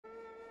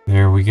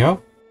There we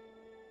go.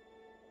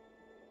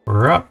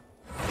 We're up.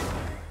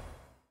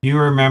 You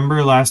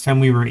remember last time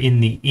we were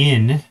in the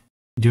inn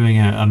doing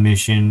a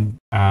mission.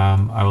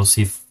 I will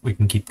see if we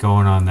can keep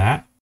going on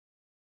that.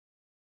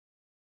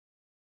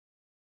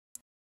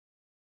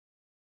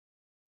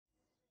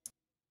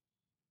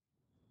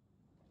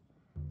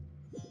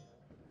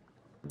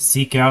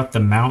 Seek out the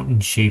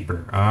mountain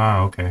shaper. Ah,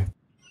 okay.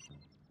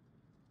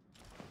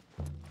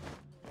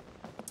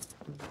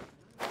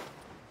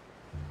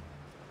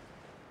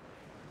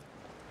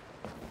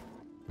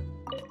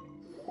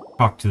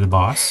 Talk to the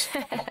boss.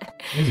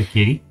 There's a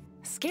kitty.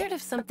 Scared of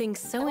something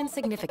so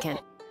insignificant.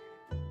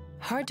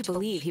 Hard to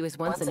believe he was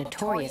once a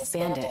notorious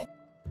bandit.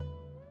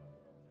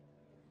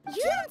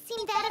 You don't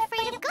seem that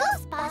afraid of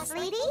ghosts, boss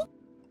lady.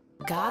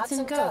 Gods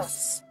and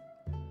ghosts.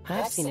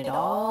 I've seen it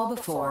all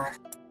before.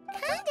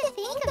 Come to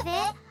think of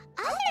it,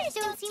 others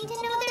don't seem to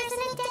know there's an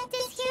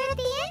adeptus here at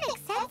the inn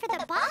except for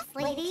the boss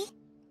lady.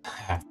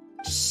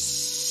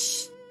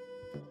 Shh.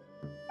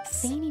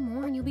 Say any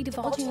more and you'll be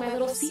divulging my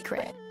little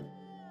secret.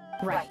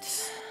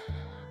 Right.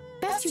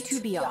 Best you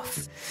two be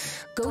off.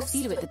 Go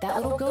see to it that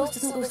little ghost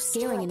doesn't go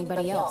scaring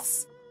anybody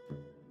else.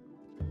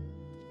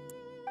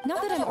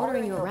 Not that I'm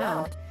ordering you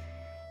around.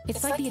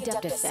 It's like the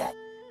Adeptus said.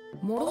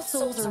 Mortal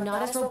souls are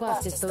not as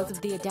robust as those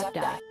of the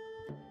Adepti.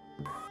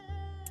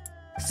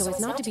 So as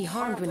not to be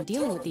harmed when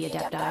dealing with the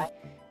Adepti,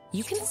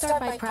 you can start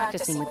by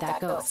practicing with that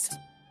ghost.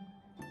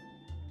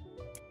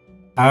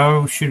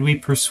 How should we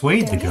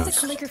persuade the There is ghost?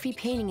 a calligraphy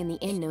painting in the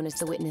inn known as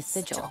the Witness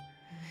Sigil.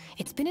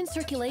 It's been in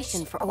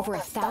circulation for over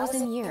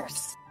 1,000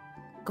 years.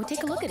 Go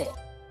take a look at it.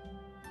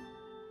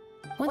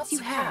 Once you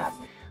have,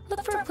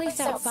 look for a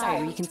place outside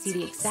where you can see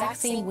the exact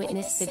same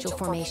Witness Sigil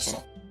formation.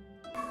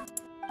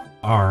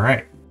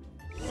 Alright.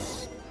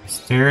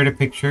 Stare at a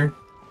picture.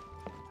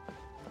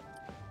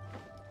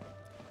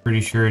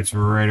 Pretty sure it's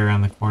right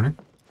around the corner.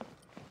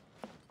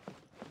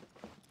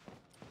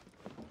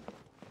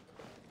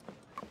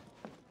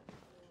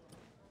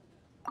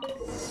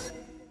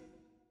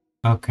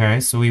 Okay,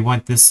 so we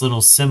want this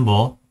little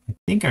symbol. I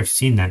think I've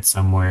seen that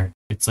somewhere.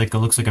 It's like, it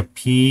looks like a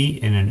P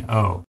and an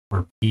O.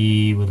 Or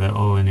P with an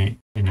O in it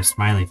and a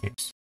smiley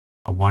face.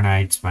 A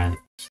one-eyed smiley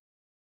face.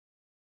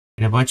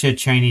 And a bunch of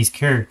Chinese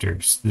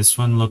characters. This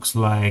one looks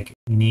like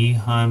Ni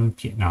Hum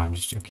Pi. No, I'm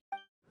just joking.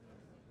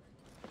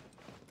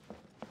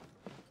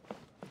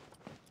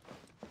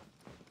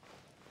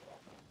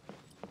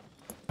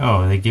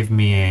 Oh, they give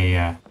me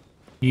a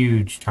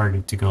huge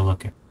target to go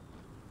look at.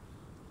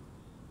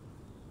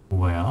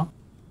 Well,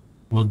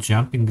 we'll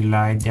jump and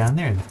glide down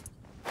there then.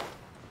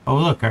 Oh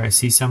look, I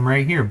see some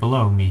right here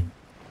below me.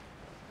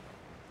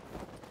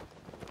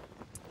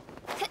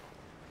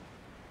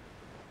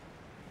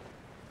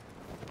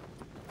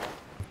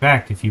 In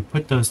fact, if you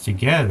put those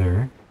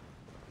together...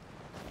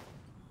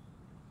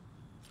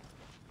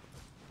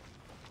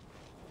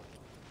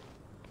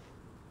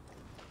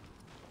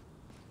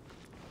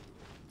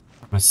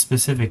 from a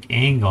specific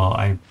angle,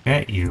 I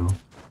bet you...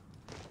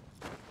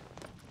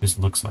 Just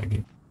looks like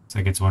it. It's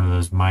like it's one of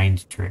those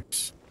mind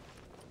tricks.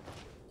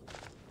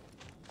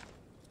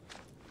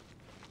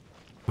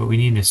 But we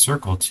need a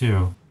circle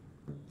too.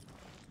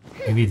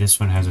 Maybe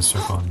this one has a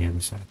circle on the other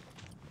side.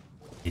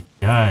 It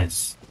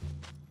does.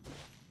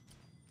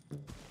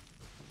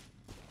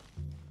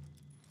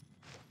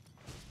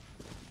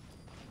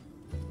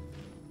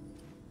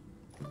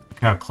 Look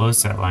how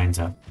close that lines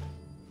up.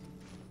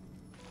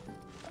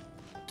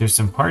 There's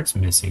some parts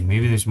missing.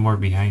 Maybe there's more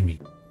behind me.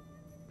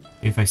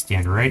 If I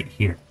stand right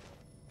here.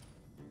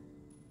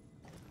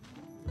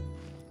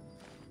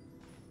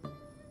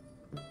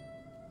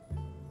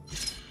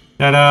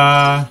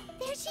 Ta-da!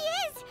 There she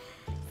is!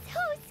 So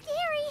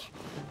scary!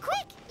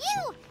 Quick,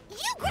 you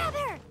grab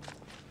her!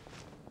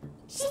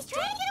 She's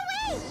trying to get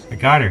away! I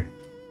got her.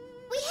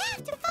 We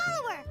have to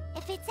follow her!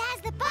 If it's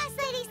as the boss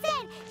lady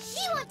said,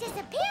 she won't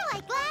disappear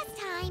like last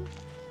time!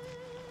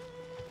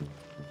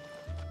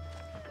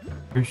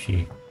 Where's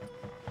she?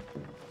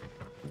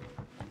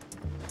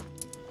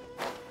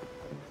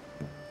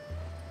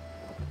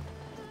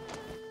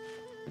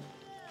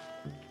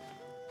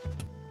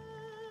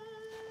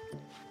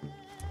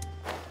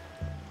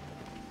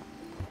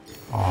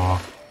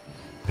 Aw,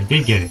 I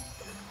did get it.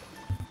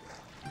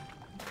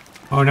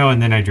 Oh no,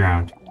 and then I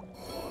drowned.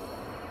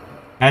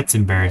 That's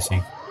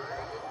embarrassing.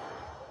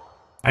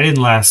 I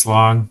didn't last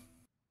long,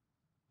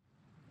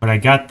 but I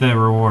got the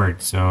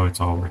reward, so it's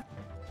all worth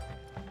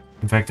it.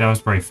 In fact, that was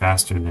probably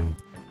faster than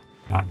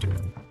not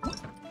doing it.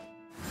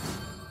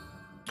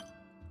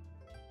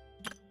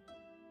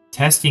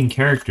 Testing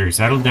characters.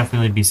 That'll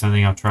definitely be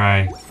something I'll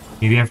try.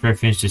 Maybe after I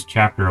finish this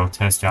chapter, I'll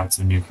test out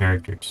some new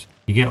characters.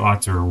 You get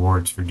lots of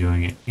rewards for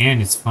doing it,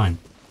 and it's fun.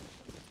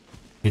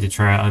 You get to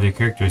try out other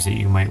characters that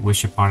you might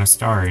wish upon a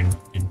star and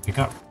pick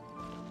up.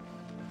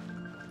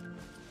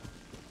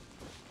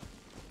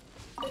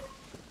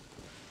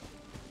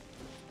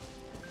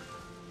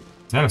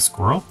 Is that a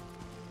squirrel?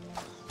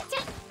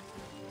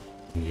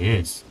 It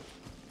is.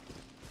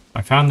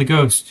 I found the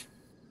ghost.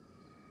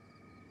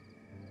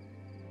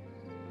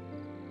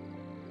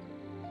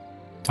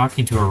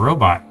 Talking to a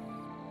robot.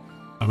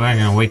 I'm not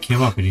gonna wake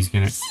him up and he's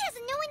gonna... She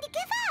doesn't know when to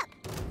give up.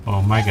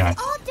 Oh my god.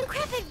 This old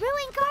decrepit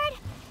ruin guard?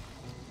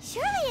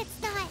 Surely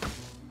it's not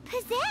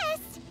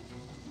possessed.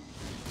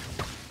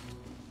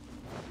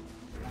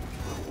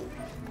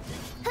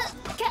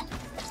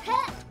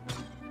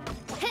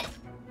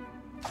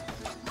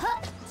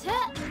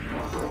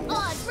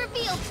 Oh, it's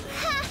revealed.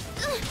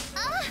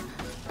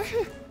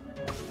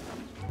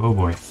 Oh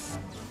boy.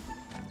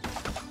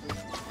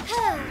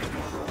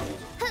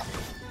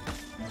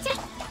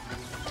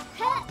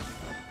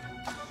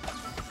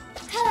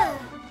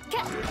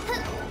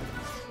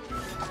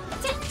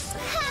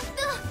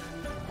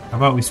 How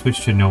about we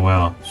switch to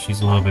Noelle?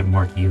 She's a little bit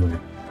more healer.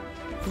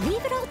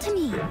 Leave it all to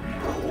me.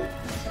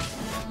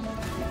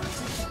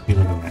 Hey,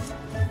 look at that.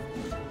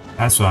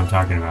 That's what I'm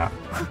talking about.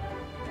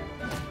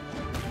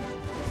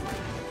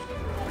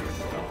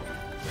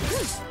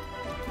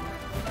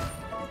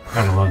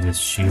 Gotta love this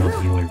shield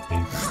healer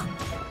thing.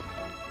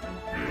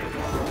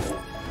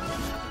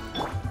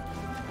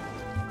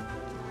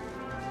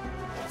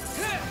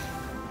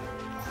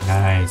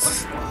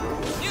 Nice.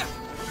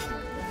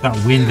 That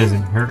wind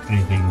doesn't hurt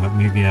anything, but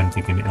maybe I'm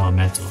thinking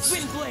elementals.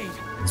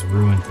 These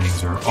ruin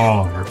things are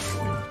all hurt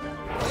by wind.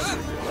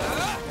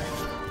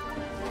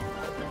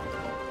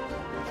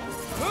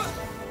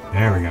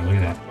 There we go, look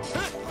at that.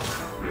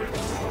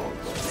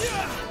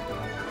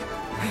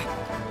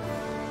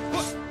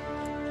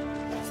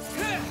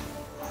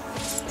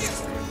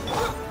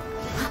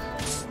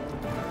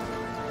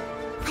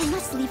 I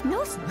must leave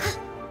no...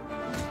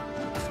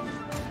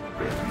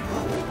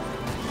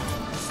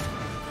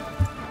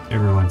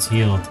 Everyone's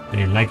healed.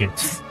 They like it.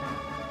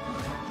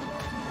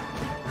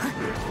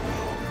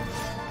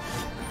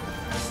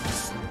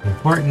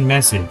 Important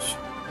message.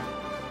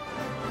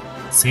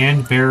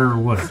 Sand bearer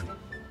wood.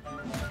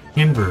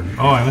 Timber.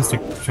 Oh, I must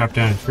have chopped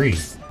down a tree.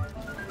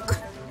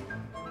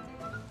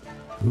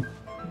 Oop.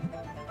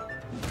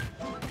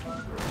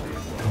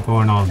 I'm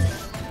going all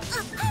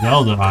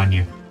Zelda on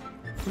you.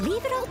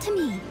 Leave it all to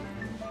me.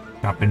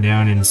 Chopping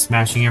down and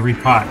smashing every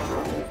pot.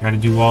 Gotta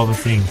do all the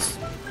things.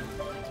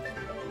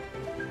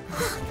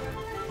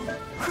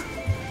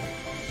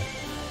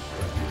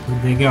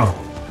 Where'd they go?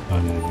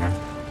 Oh, there they are.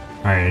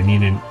 Alright, I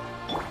need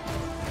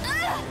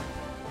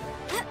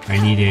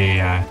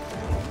a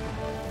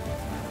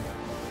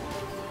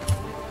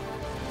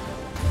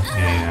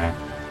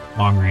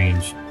long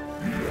range.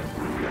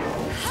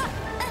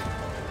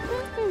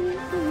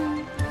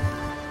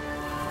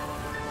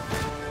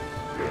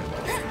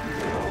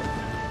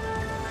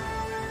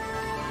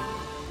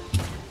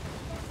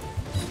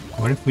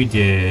 What if we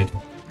did...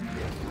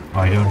 Oh,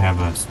 I don't have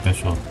a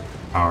special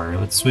power.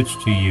 Let's switch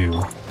to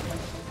you.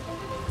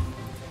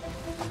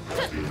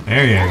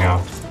 There you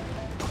go.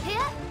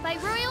 By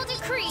royal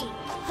decree.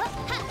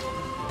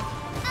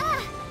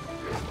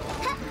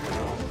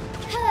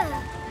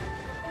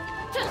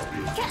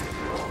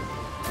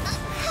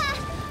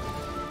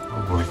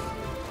 Oh boy.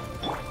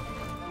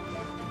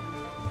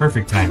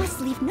 Perfect I time. must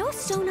leave no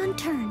stone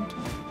unturned.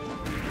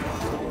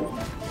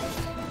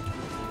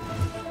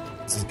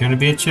 This is gonna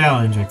be a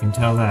challenge, I can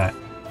tell that.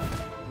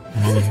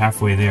 I'm only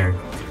halfway there.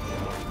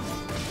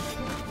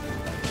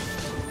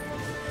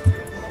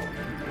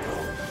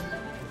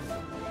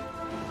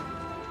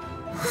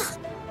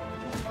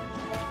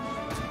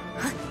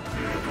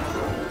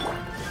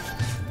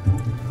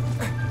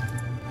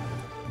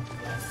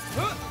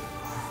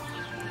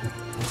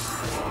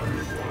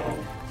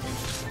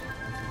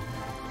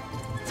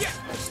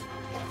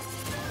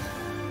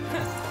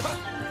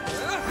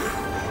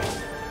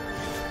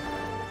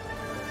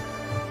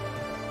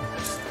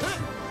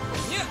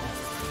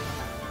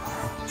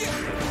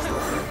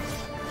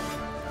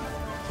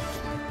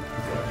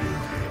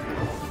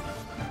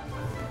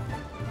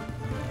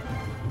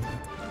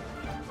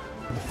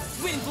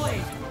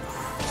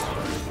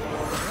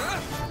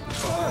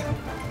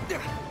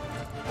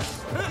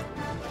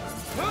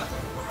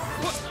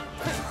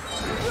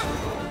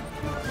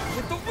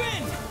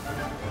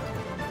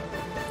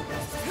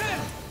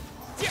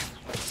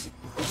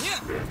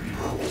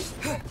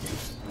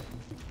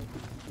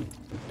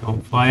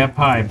 Don't fly up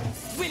high.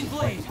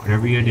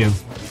 Whatever you do.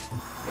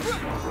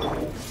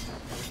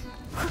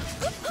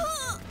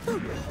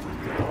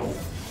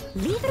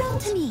 Leave it all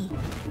to me.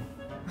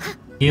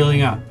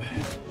 Healing up.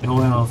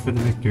 Noelle for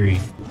the victory.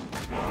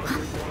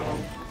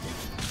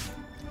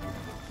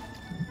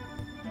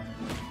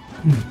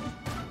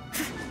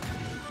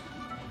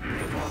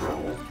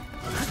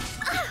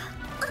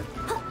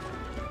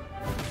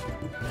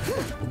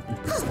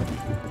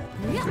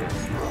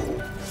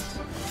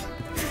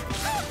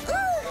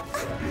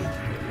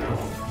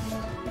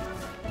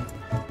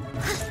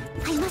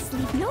 I must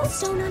leave no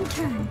stone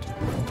unturned.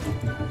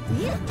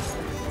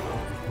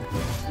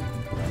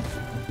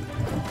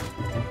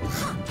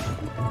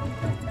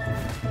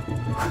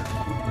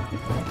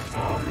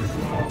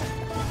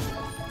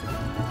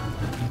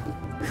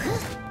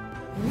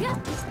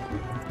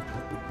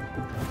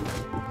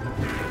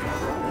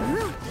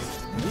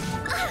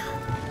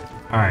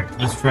 Alright,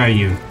 let's try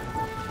you.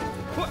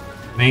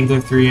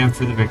 Mangler 3M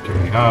for the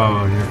victory.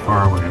 Oh, you're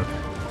far away.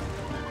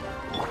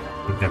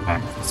 that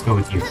back. Let's go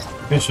with you.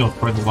 Official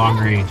for the long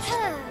range.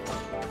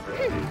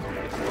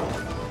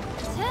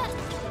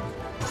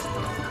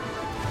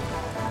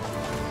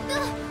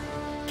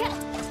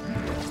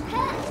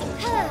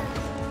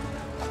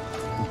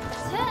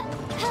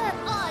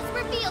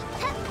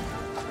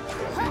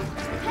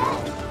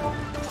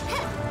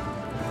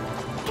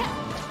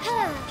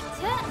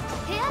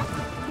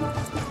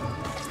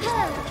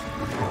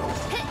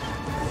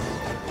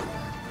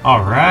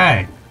 All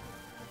right.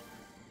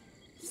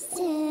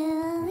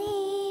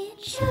 Silly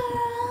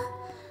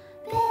churl,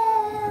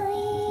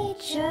 belly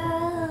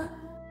churl.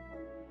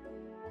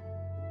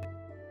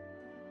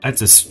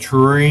 That's a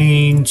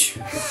strange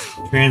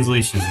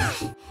translation.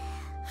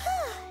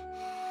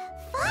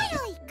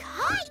 Finally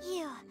caught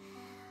you.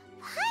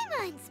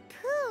 Paimon's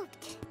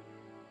pooped.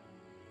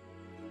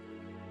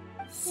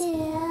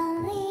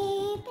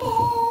 Silly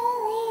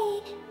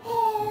belly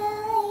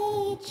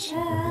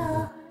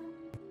churl.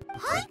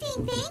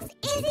 Haunting things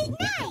isn't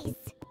nice.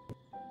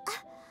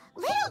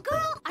 Little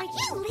girl, are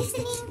you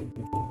listening?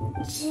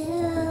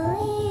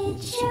 Chilly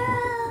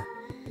churl,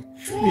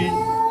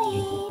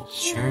 frilly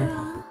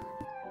churl.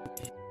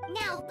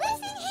 Now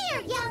listen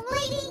here, young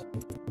lady.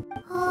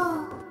 Oh,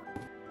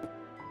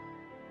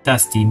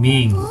 Dusky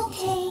Ming.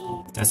 okay.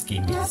 Dusky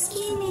Ming.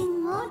 Dusky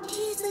Ming won't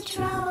tease the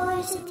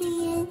travelers at the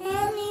inn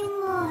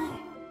anymore.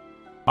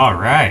 All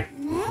right.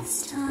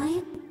 Next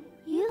time,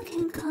 you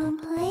can come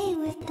play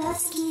with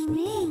Dusky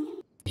Ming.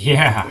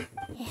 Yeah.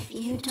 If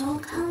you don't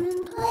come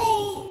and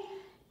play,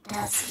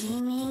 Dusky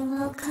Ming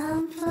will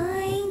come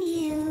find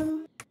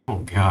you. Oh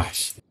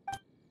gosh.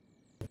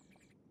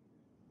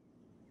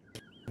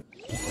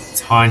 It's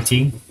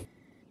haunting.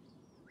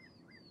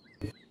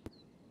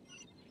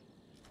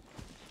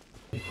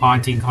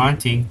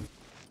 Haunting.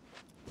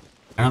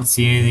 I don't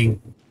see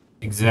anything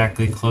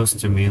exactly close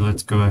to me.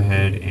 Let's go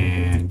ahead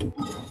and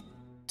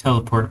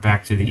teleport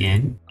back to the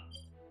inn.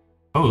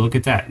 Oh, look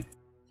at that.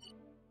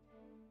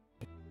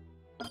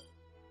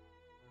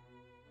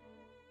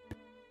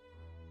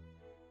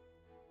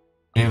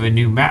 They have a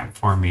new map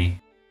for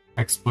me.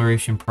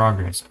 Exploration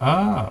progress.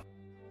 Oh,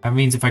 that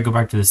means if I go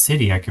back to the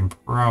city, I can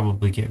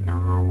probably get a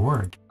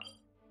reward.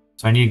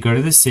 So I need to go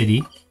to the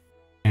city,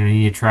 and I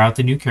need to try out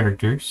the new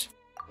characters.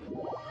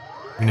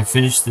 I'm going to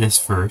finish this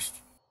first.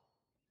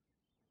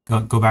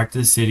 Go back to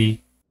the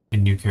city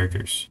and new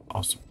characters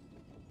also.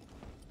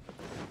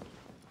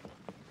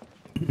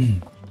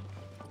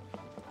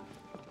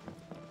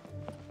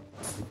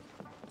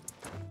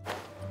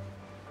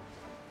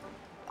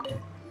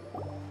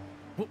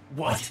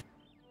 What?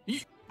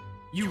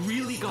 You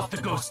really got the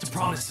ghost to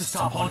promise to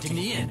stop haunting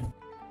the inn?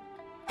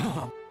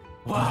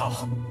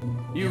 Wow,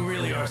 you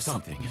really are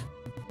something.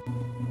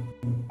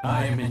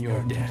 I am in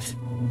your debt.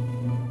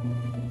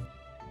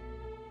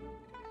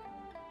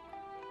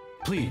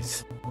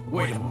 Please,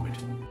 wait a moment.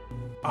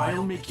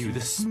 I'll make you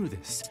the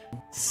smoothest,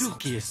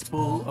 silkiest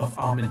bowl of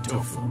almond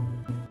tofu.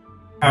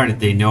 How did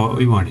they know what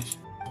we wanted?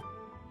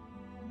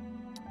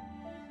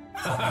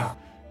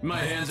 My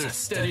hands are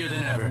steadier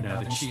than ever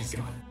now that she's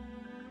gone.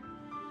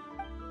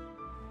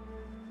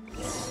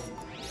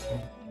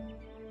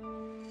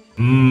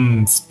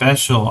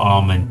 Special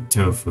almond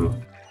tofu.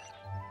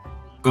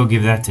 Go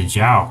give that to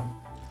Zhao.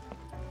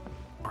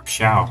 Or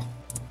Xiao.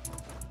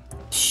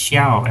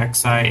 Xiao,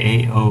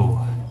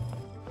 Xiao.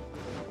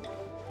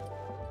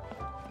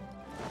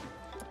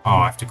 Oh,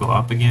 I have to go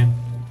up again?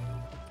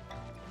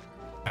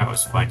 That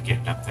was fun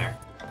getting up there.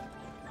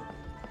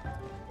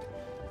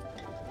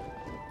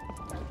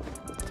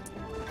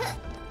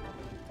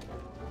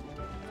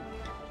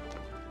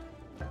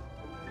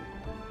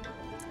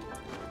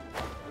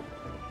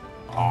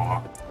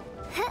 Aw.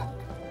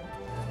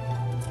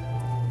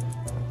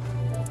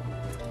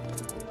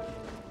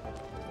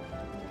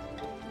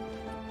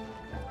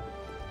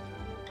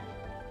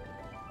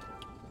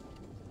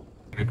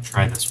 I'm gonna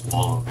try this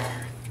wall over here.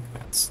 I think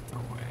that's the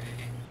way.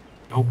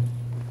 Nope.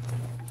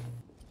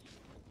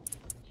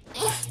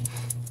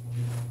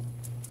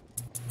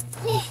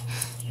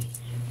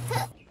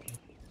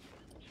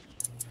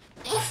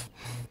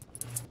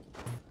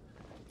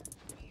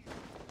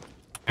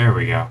 There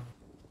we go.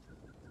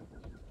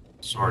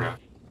 Sort of.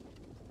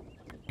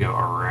 Go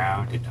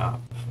around and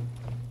up.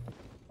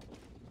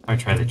 I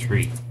try the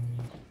tree.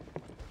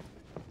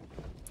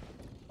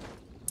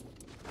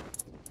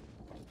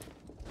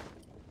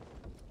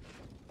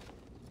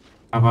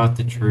 How about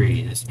the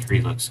tree? This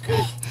tree looks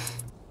good.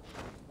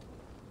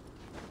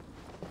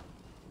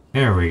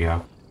 There we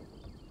go.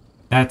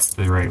 That's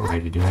the right way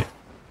to do it.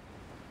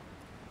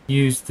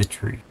 Use the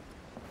tree.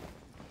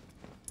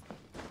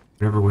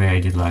 Whatever way I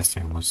did last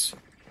time was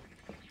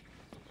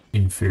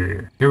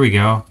inferior. Here we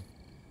go.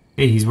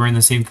 Hey, he's wearing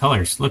the same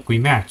colors. Look, we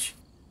match.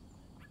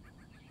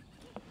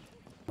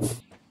 We're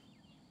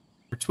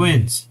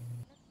twins.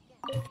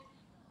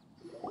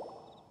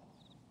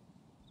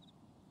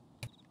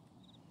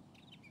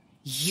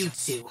 You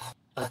two,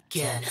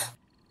 again.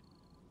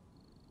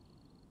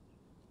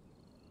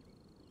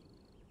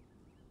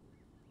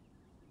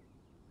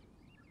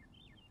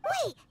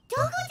 Wait,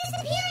 don't go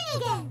disappearing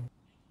again.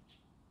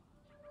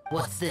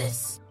 What's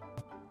this?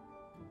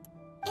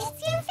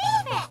 It's your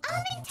favorite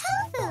almond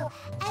tofu,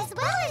 as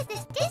well as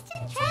this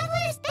distant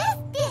traveler's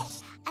best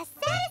dish, a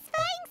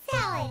satisfying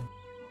salad.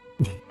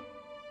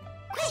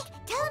 Quick,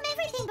 tell him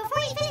everything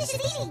before he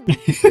finishes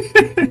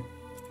eating.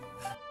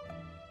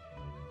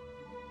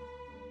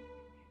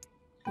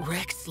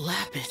 Rex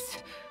Lapis.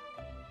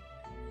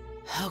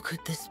 How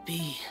could this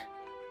be?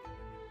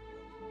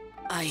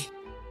 I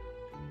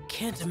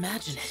can't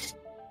imagine it.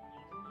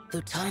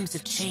 Though times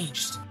have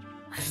changed,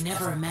 I've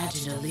never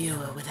imagined a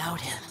Liyue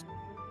without him.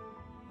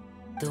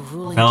 The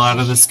ruling Fell out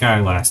of the sky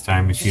last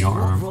time, if you don't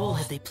what remember. role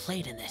have they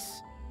played in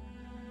this?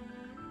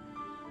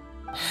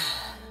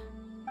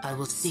 I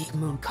will seek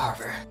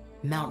Mooncarver,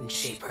 Mountain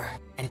Shaper,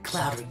 and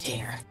Cloud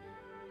Retainer.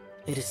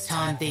 It is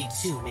time they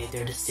too made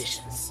their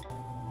decisions.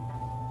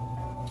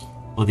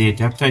 Will the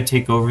Adepti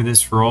take over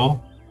this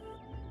role?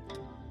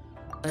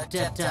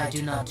 Adepti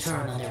do not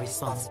turn on their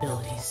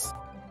responsibilities.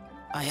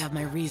 I have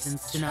my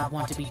reasons to not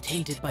want to be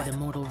tainted by the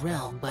mortal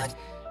realm, but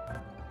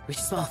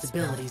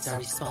responsibilities are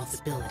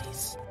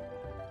responsibilities.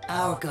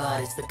 Our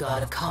god is the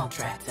god of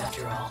contracts,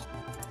 after all.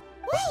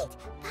 Wait,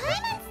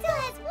 Paimon still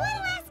has one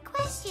last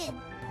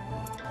question.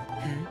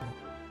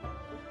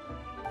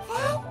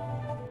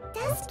 That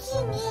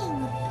Dusky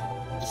Ming,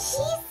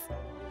 she's...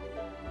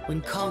 When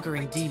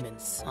conquering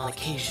demons, on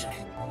occasion,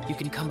 you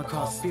can come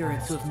across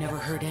spirits who have never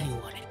hurt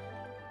anyone,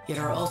 yet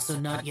are also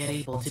not yet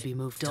able to be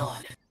moved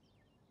on.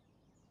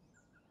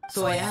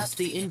 So I asked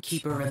the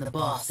innkeeper and the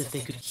boss if they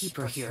could keep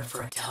her here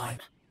for a time.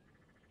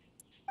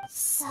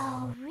 So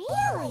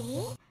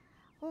really,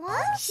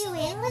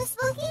 Xiao-ing was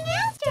looking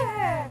after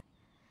her.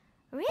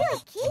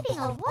 Really keeping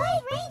a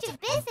wide range of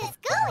business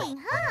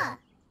going, huh?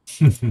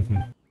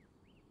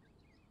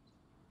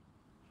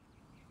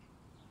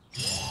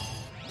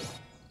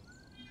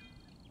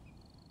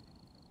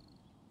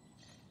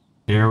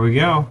 There we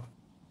go.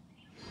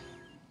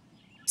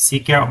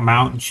 Seek out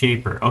Mountain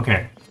Shaper.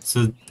 Okay,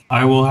 so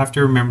I will have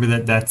to remember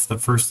that that's the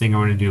first thing I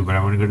want to do, but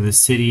I want to go to the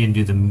city and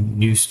do the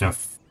new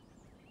stuff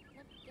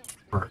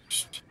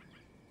first.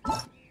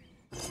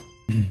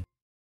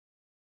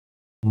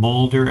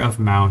 Molder of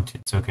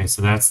Mountains. Okay,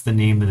 so that's the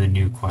name of the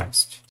new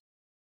quest.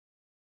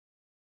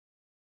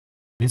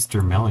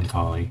 Mr.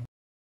 Melancholy.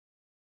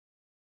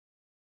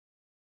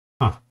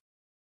 Huh.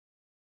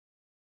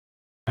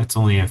 That's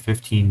only a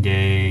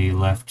 15-day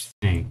left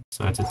thing,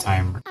 so that's a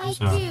timer. I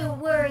So do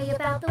worry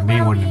about the I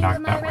may want to well-being knock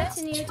of my that one.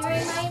 retinue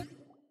during my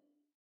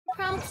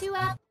impromptu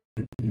app.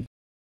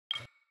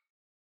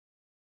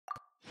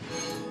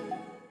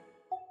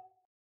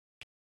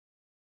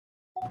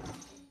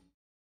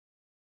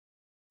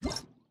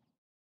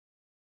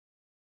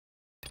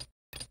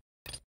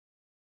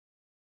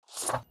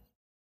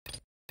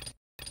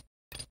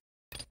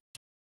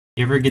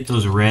 You ever get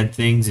those red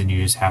things and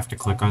you just have to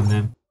click on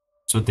them?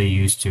 That's what they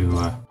use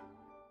to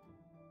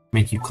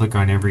make you click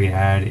on every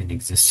ad in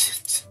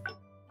existence.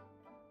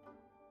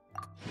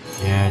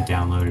 Yeah, I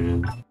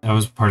downloaded it. That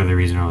was part of the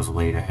reason I was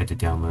late. I had to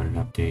download an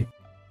update.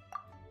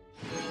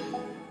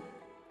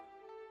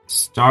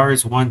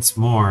 Stars once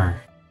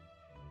more.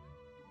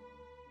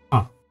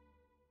 Huh.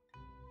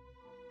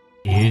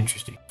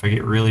 Interesting. If I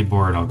get really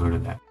bored, I'll go to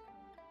that.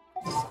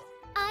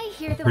 I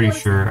hear the Pretty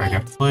voice sure of I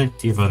got fate,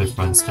 plenty of other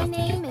speaking fun stuff my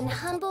to name do. in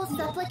humble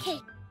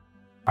supplication.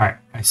 Alright,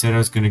 I said I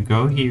was going to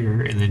go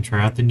here and then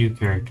try out the new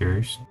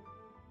characters.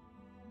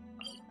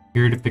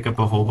 Here to pick up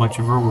a whole bunch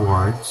of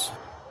rewards.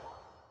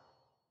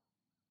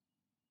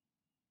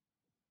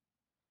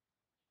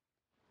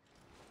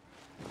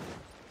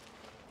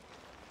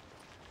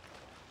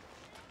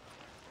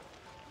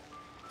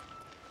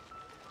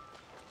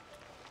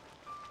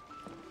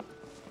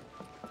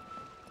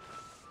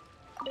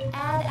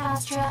 Ad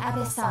Astra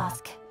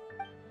Abyssosk.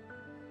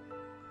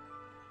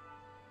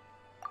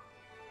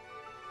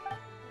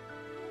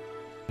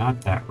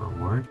 Not that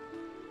reward.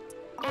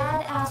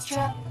 Ad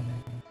Astra.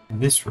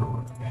 This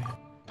reward.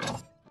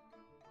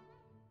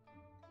 Okay.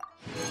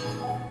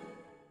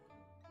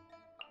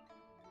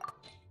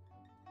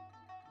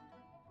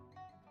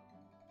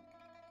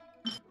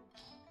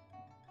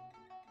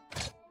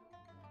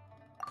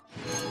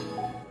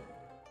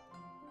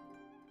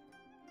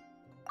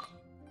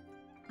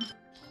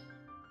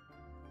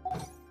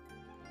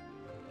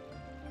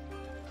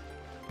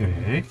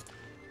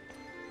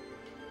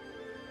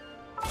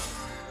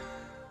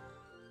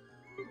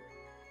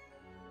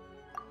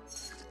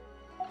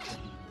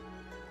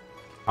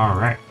 All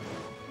right.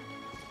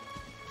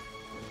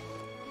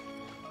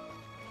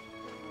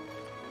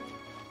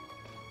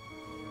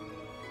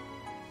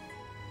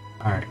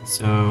 All right.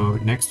 So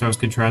next, I was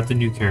gonna try out the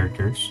new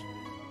characters.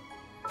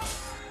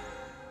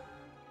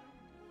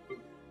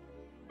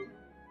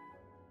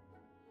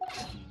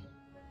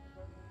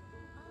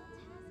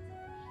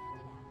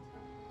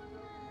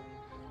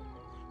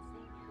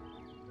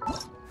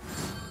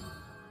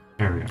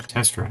 There we go.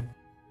 Test run.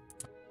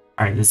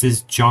 All right. This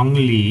is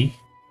Zhongli.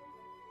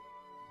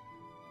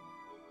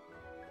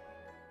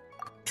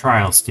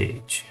 Trial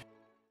stage.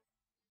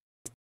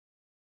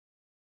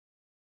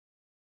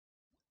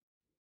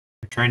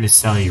 We're trying to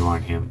sell you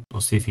on him.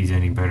 We'll see if he's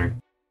any better.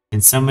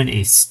 And summon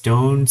a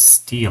stone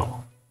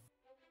steel.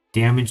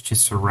 Damage to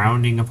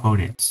surrounding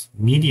opponents.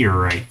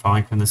 Meteorite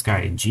falling from the sky.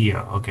 A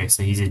Geo. Okay,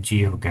 so he's a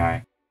Geo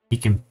guy. He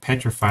can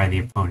petrify the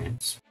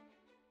opponents.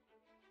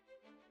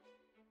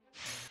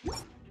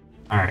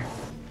 Alright.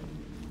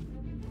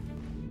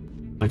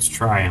 Let's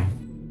try him.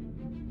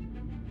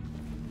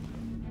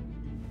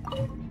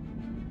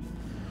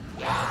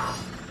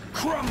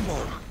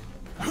 Crumble.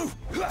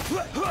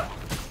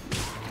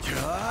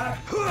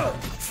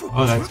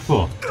 Oh, that's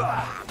cool.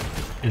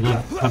 It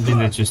looks something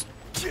that's just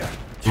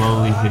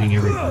slowly hitting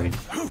everybody.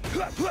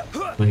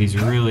 But he's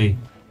really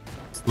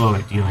slow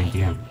at dealing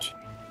damage.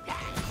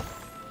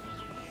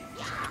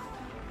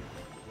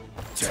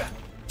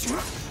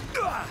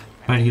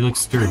 But he looks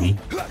sturdy.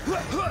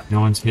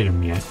 No one's hit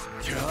him yet.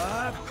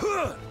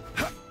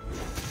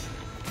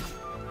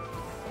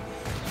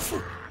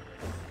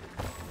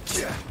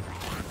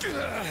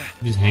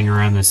 Just hang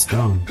around this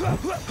stone.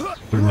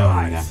 Put him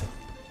on that.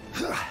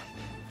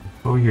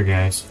 Over here,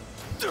 guys.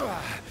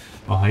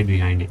 I'll hide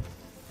behind it.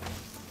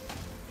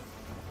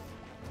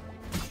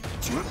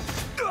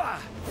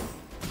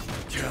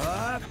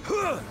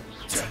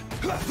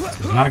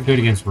 It's not good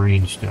against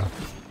range stuff.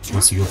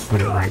 Unless you go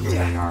put it right where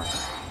they are.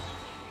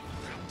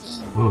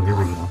 Oh, here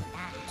we go.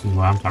 This is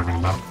what I'm talking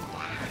about.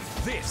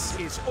 This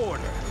is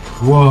order.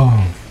 Whoa!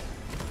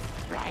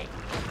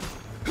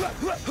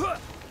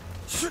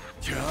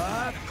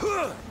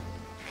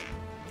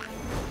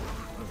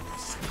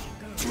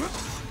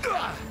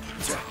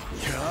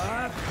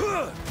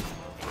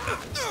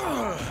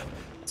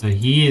 So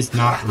he is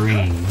not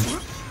ranged.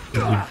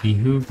 It would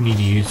behoove me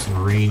to use a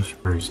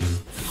ranged person.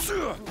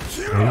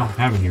 I don't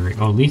have any range.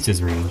 Oh,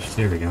 Lisa's ranged.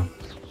 There we go.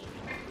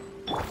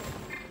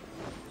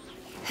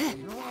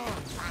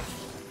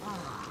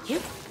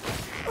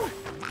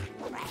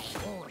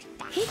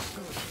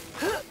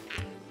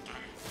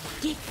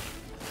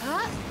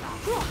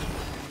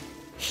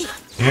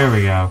 There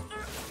we go.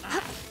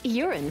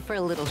 You're in for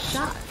a little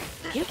shock.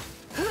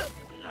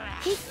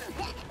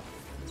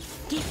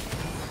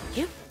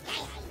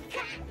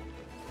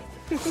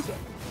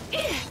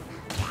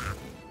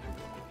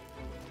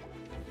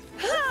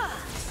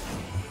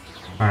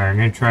 Alright, I'm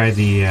gonna try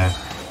the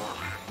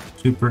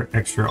super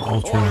extra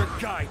ultra.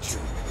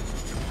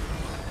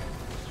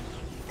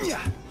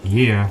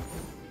 Yeah.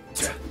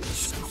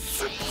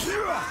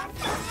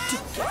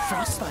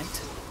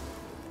 Frostbite.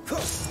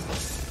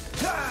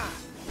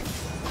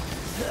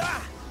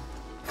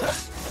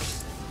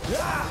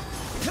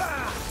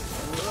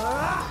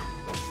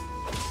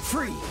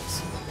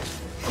 Freeze.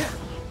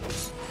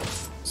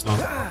 So,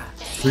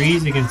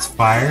 freeze against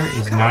fire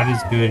is not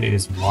as good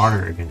as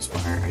water against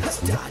fire, I'd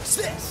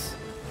say.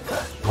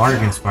 Water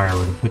against fire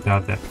would have put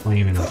out that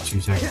flame in like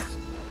 2 seconds.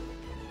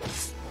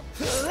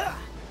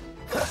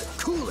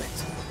 Cool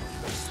it.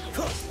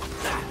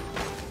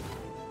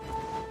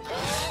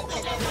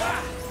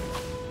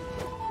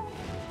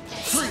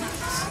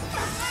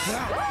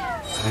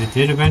 I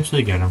did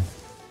eventually get him.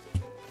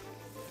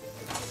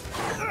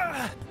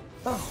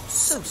 Oh,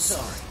 so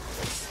sorry.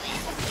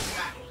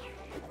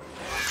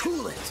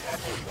 Cool it.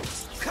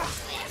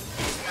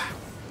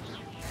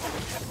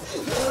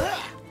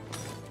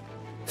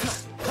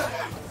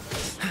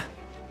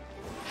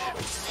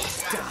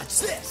 Dodge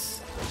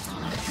this.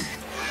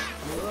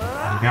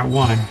 I got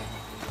one.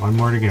 One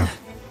more to go.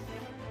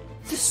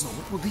 This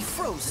moment will be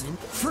frozen in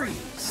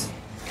freeze.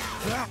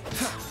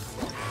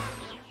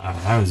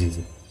 That was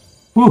easy.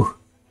 Whew!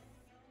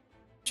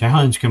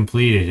 Challenge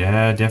completed.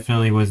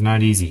 Definitely was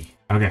not easy.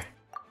 Okay.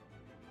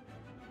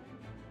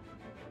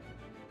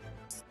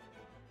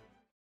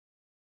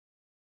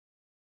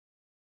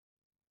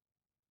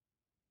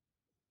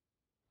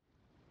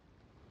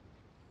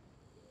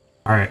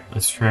 Alright,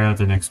 let's try out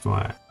the next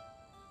one.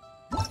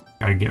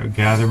 Gotta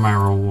gather my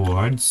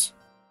rewards.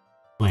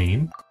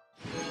 Flame.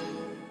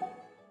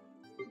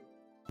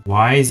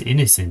 Wise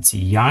Innocence.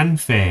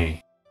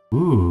 Yanfei.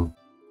 Ooh.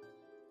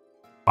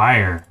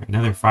 Fire.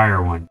 Another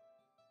fire one.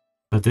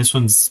 But this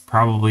one's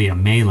probably a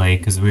melee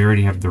because we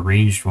already have the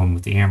ranged one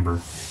with the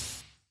amber.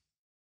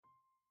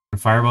 When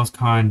fireball's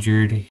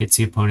conjured, hits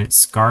the opponent.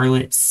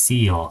 Scarlet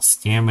Seal.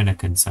 Stamina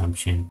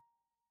consumption.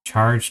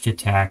 Charged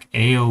attack.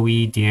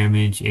 AoE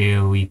damage.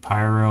 AoE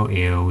Pyro.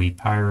 AoE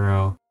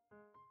Pyro.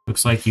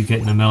 Looks like you get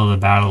in the middle of the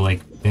battle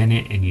like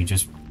Bennett and you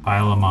just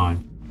pile them on.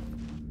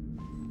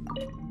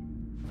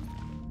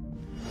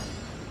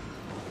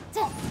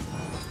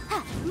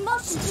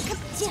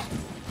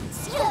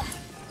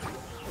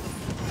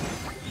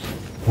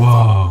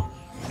 Whoa.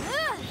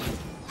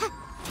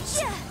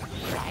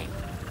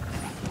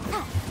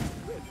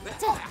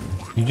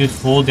 You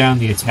just hold down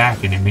the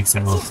attack and it makes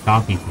that little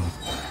stompy thing.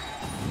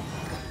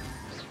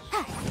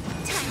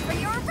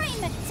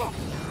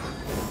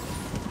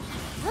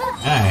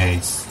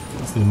 Nice.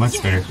 This is a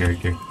much better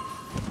character.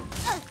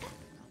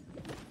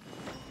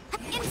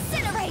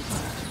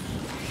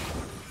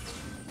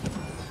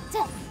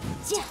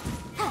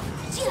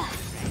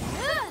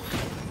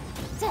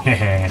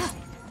 Hehe.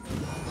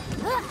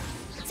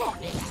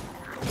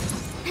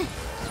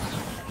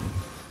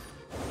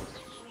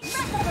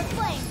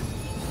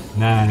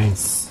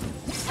 Nice.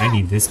 I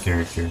need this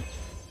character.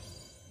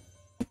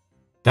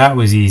 That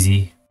was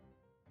easy.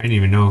 I didn't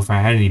even know if I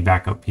had any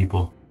backup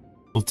people.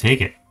 We'll take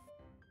it.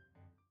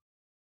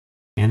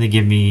 And they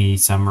give me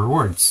some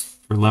rewards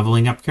for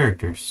leveling up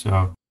characters,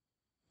 so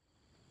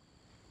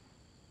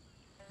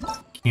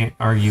can't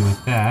argue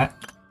with that.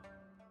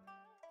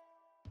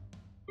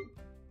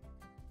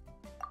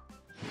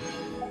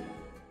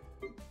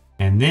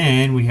 And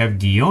then we have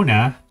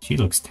Diona. She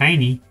looks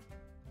tiny.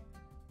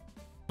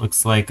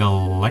 Looks like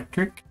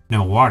electric?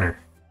 No, water.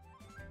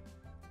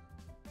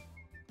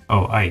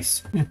 Oh,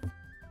 ice.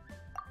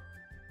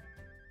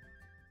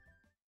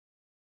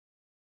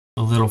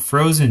 A little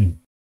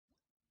frozen.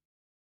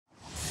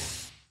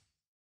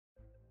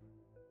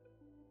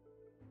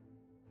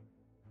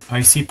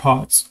 Icy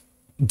pots.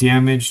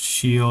 Damaged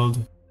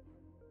shield.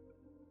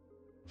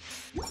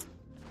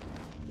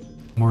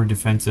 More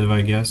defensive,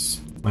 I guess,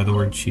 by the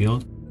word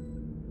shield.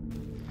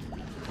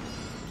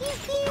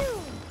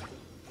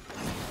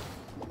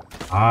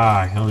 Ah,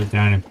 I held it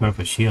down and put up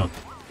a shield.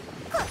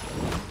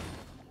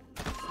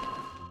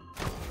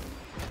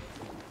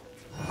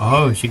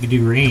 Oh, she could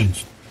do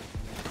ranged.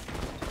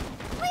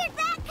 Where'd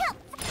that come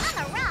from? On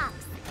the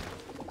rocks.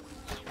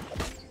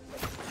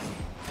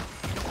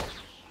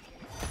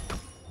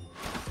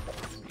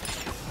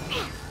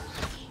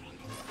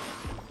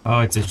 Oh,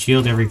 it's a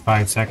shield every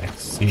 5 seconds.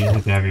 So you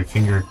have to have your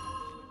finger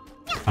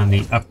on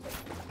the up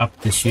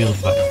the shield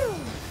button.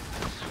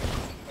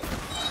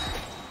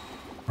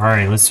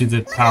 Alright, let's do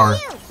the power.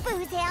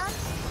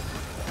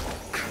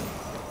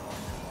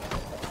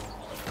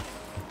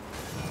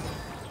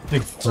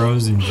 Like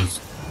frozen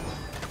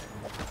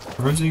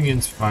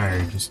against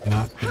fire, just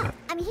not good.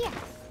 I'm here.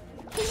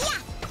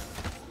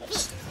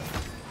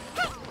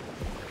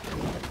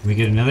 We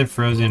get another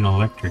frozen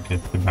electric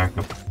at the back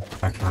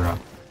her up.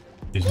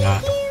 She's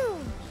not.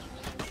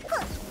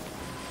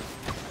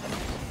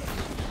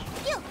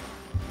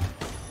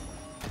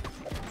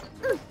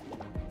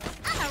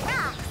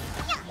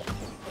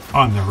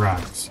 On the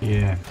rocks,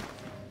 yeah.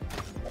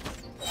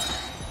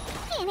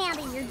 Can't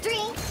handle your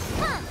drink.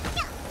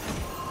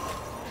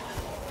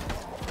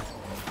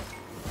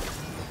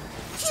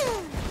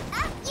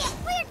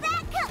 Where'd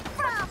that come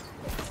from?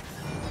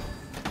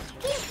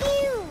 Pew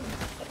pew.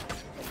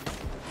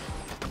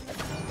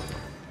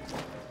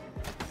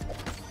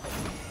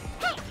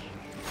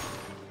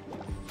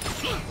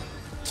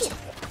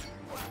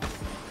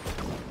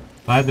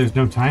 Glad there's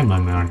no time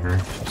limit on her.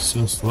 She's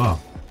so slow.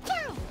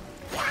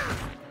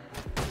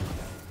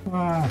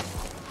 Ah.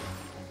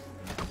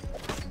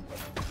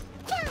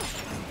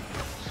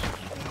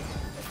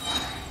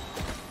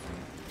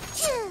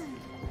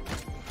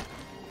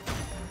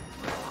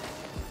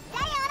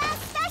 Diona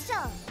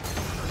special.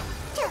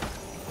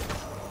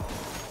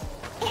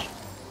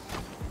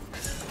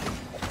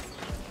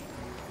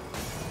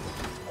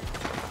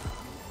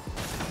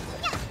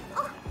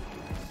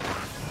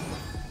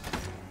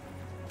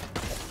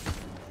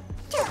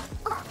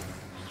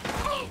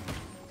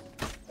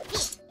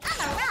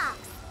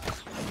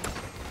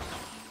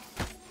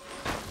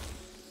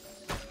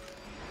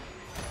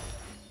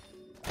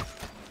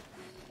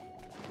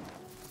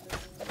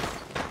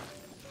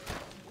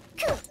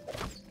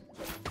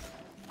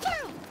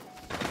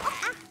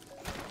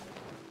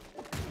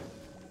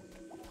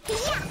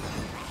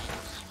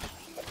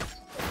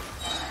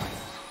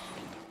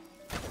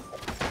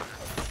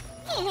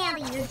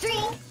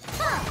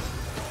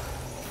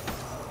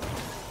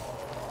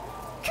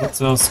 What's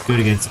else good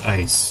against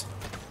ice?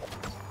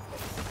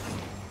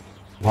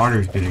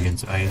 Water's good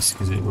against ice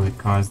because it would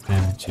cause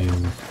them to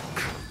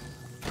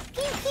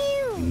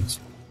freeze.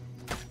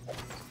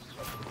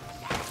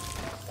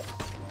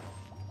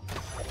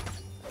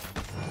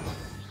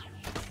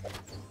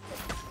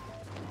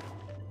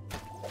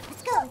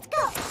 Let's go.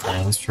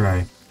 Alright, let's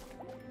try.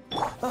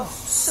 Oh,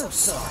 so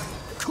sorry.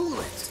 Cool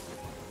it.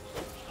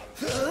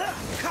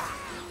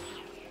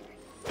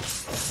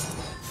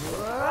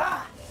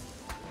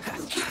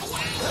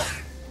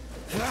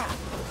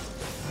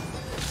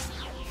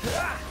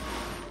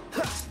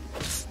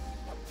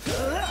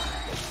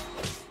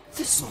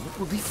 This moment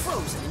will be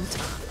frozen in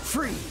time.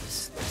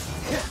 Freeze.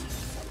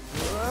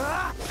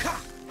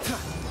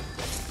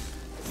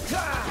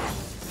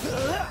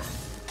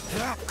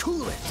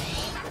 Cool it.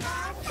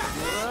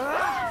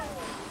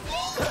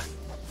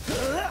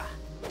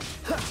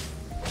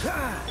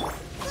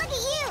 Look at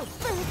you,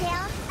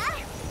 Boozel.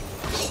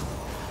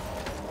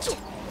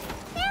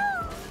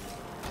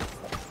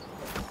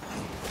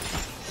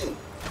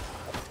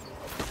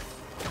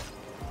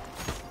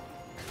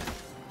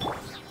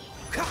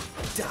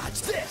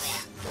 Dodge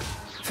this.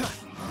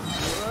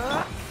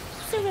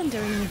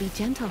 Surrendering will be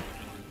gentle.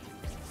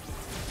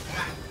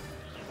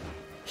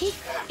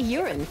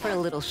 You're in for a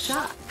little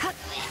shock.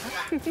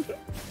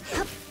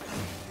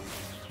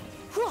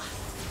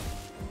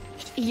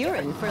 You're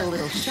in for a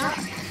little shock.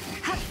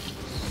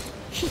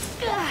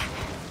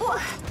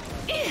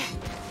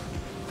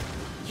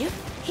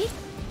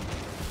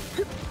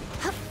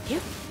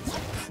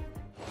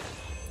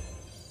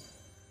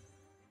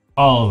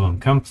 All of them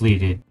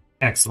completed.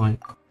 Excellent.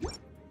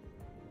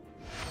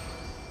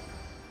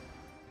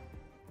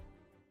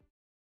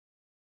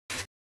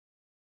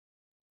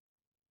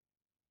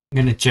 I'm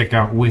gonna check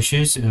out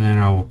wishes and then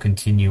I will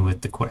continue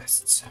with the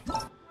quests.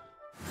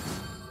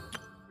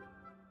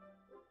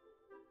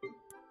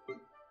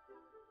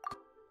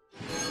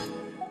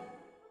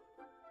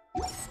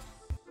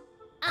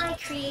 I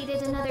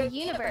created another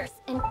universe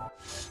and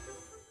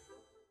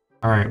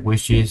Alright,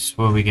 wishes.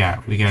 What we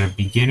got? We got a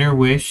beginner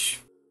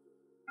wish.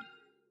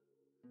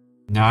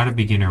 Not a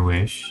beginner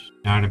wish.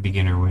 Not a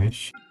beginner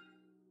wish.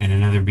 And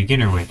another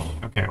beginner wish.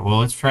 Okay, well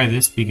let's try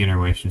this beginner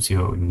wish and see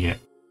what we can get.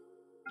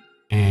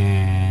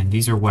 And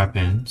these are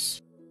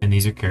weapons. And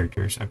these are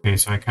characters. Okay,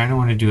 so I kind of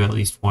want to do at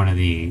least one of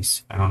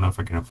these. I don't know if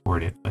I can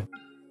afford it, but...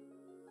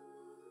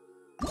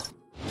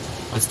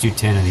 let's do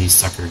 10 of these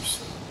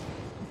suckers.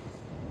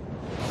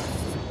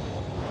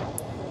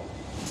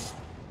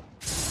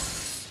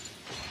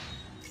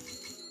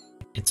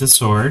 It's a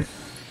sword.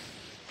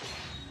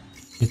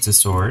 It's a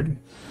sword.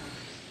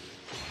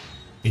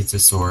 It's a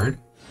sword.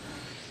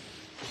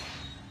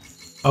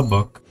 A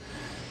book.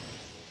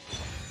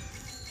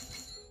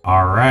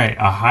 Alright,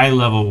 a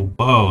high-level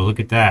bow. Look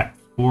at that.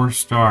 4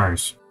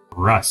 stars.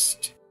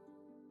 Rust.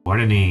 What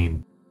a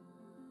name.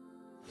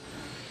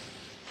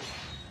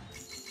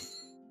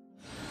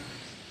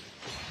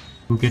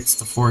 Who gets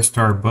the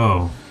 4-star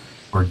bow?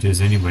 Or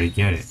does anybody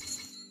get it?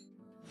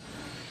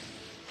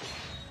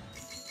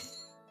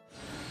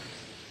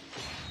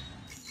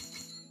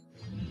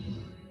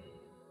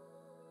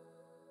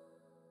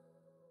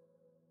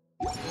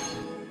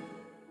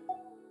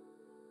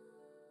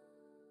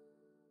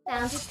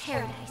 found his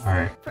paradise.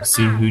 Alright, let's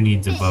see who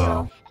needs a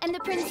bow. And the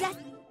princess.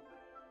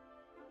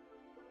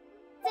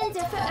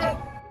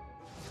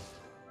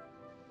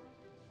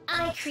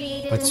 I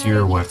created. What's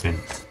your weapon?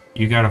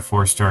 You got a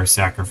 4-star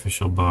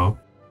sacrificial bow.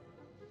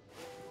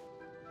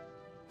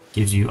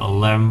 Gives you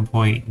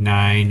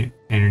 11.9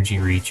 energy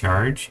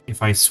recharge.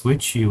 If I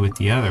switch you with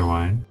the other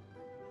one,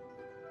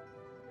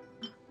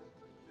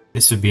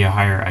 this would be a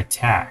higher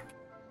attack.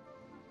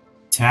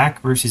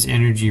 Attack versus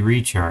energy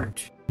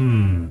recharge.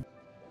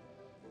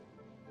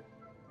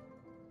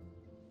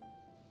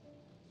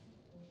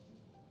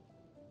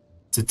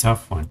 It's a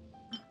tough one.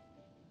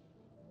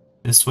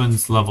 This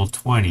one's level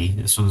 20.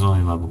 This one's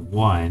only level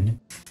 1.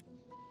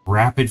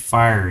 Rapid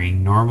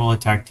firing. Normal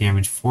attack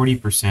damage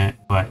 40%,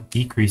 but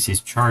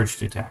decreases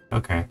charged attack.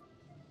 Okay.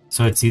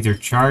 So it's either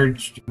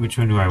charged... which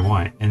one do I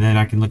want? And then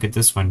I can look at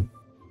this one.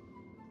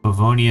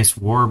 Pavonius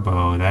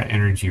Warbow. That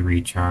energy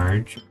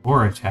recharge.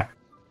 Or attack.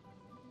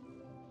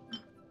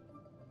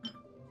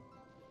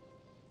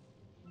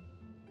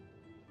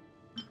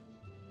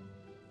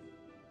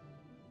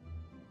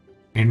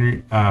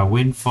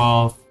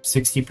 Windfall,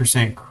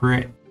 60%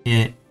 crit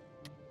hit.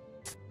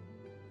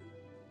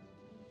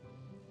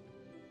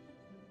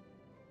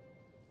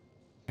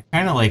 I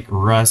kind of like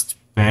Rust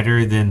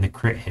better than the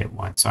crit hit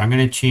one, so I'm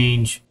going to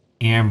change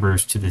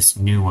Ambers to this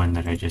new one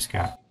that I just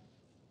got.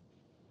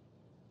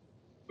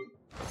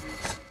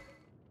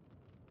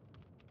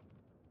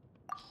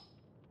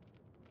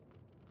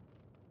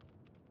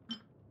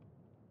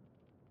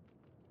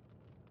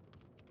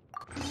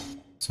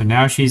 So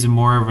now she's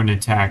more of an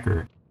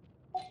attacker.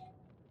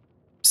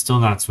 Still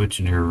not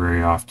switching her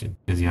very often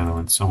because the other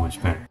one's so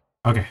much better.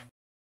 Okay.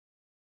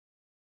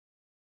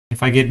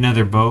 If I get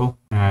another bow,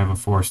 I have a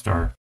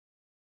 4-star.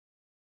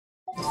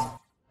 Alright,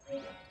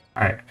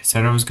 I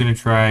said I was going to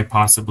try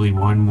possibly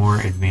one more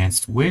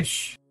advanced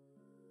wish.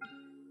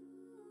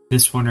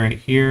 This one right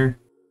here.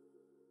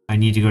 I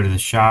need to go to the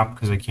shop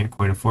because I can't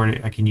quite afford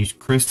it. I can use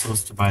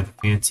crystals to buy the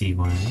fancy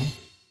one.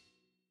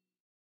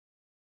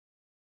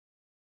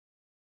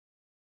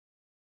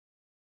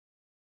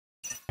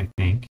 I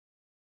think.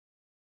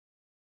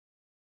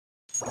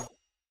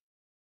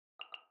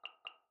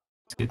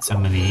 Let's get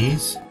some of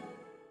these.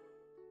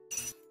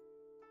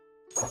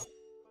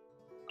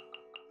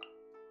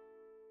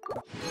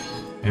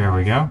 There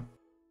we go.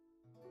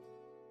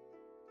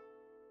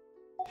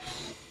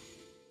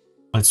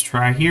 Let's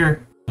try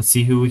here. Let's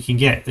see who we can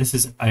get. This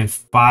is a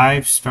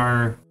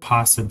 5-star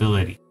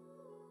possibility.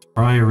 It's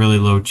probably a really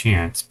low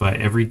chance, but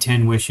every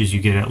 10 wishes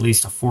you get at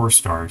least a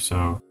 4-star,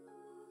 so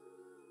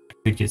I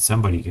could get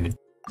somebody good.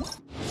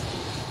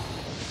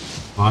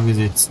 As long as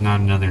it's not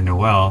another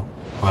Noelle,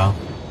 well,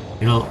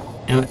 it'll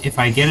if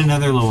I get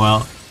another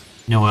Noelle,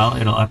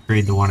 it'll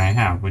upgrade the one I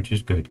have, which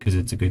is good because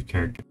it's a good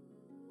character.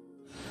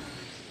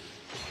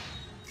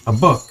 A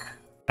book,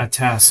 a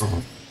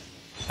tassel,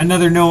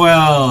 another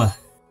Noelle.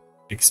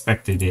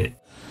 Expected it.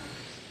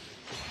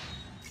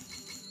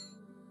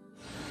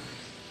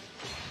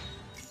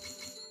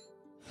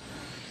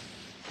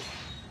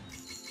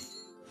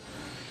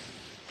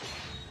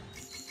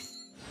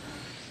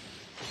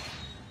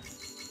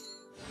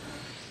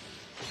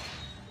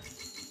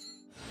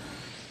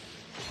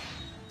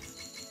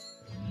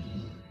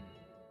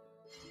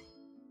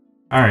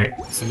 Alright,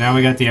 so now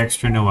we got the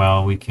extra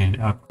Noelle. We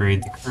can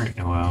upgrade the current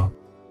Noelle.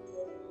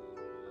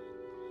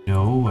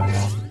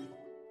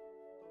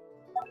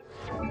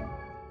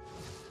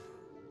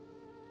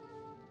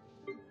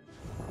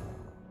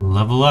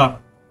 Level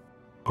up.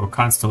 Oh,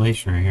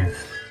 constellation right here.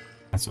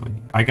 That's what we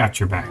need. I got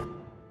your back.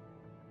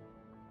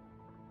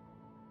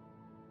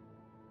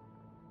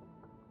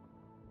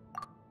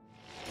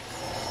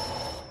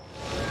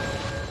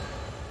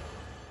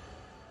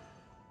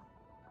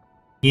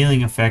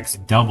 Healing effects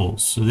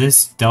doubles. So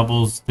this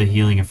doubles the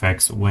healing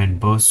effects when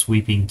both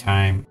sweeping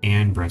time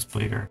and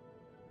breastplate are.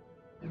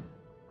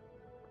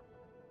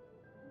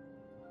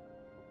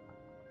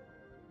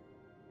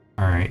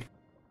 Alright.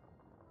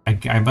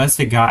 I must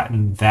have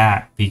gotten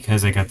that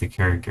because I got the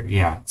character.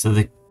 Yeah, so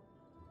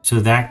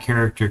that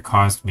character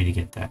caused me to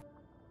get that.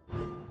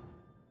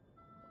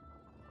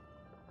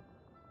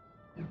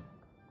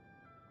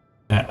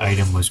 That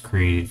item was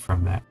created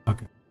from that.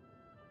 Okay.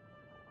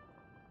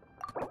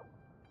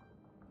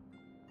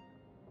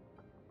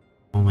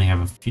 Only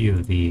have a few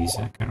of these.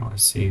 I kind of want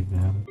to save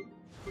them.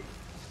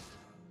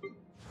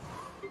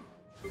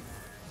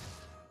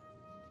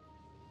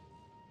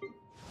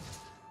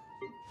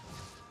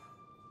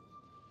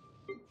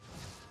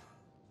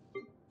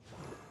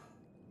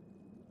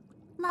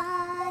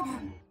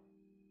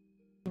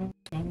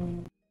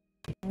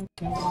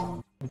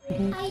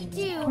 I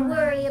do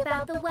worry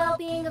about the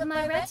well-being of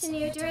my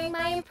retinue during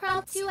my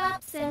impromptu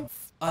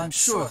absence. I'm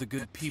sure the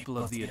good people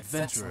of the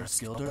Adventurers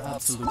Guild are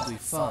absolutely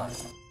fine.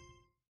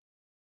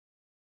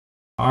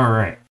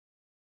 Alright.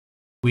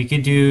 We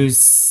could do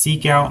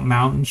Seek Out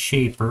Mountain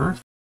Shaper.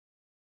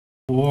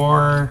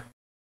 Or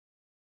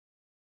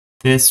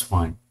this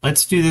one.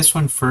 Let's do this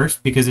one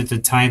first because it's a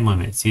time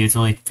limit. See, it's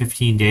only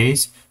 15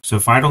 days. So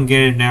if I don't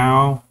get it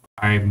now,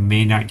 I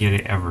may not get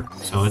it ever.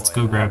 So let's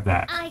go grab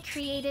that. I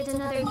created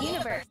another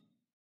universe.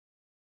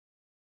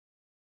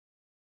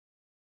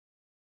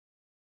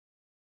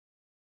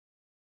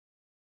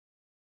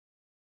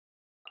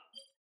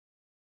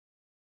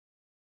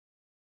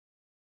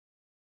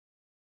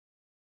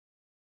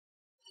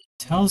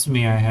 Tells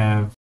me I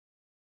have...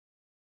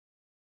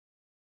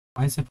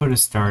 Why does it put a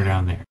star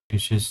down there?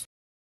 It's just...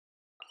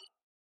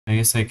 I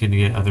guess I can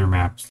get other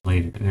maps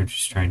later. They're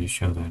just trying to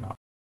show that off.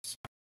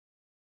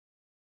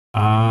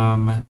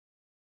 How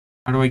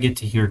do I get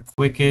to here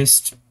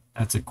quickest?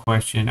 That's a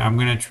question. I'm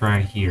gonna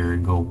try here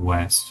and go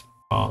west.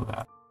 Follow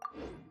that.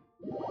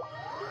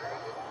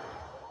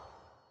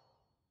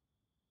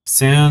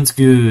 Sounds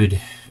good.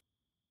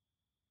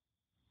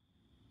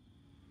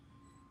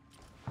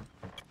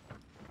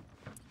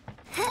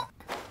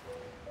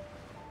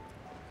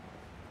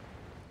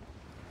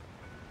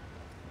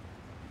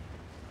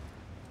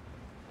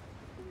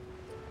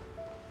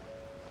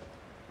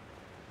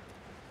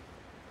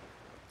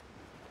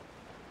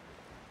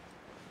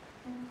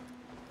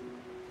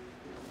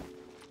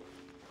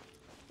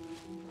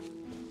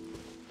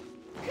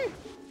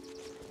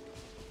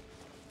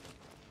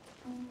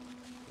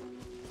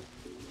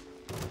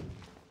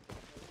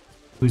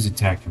 Who's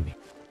attacking me?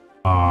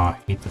 Aw, I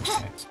hate those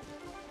guys.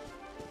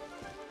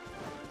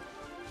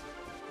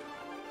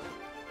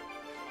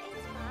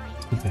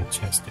 Let's put that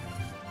chest down.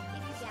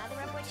 If you gather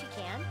up what you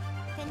can,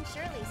 then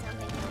surely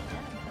something can be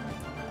done.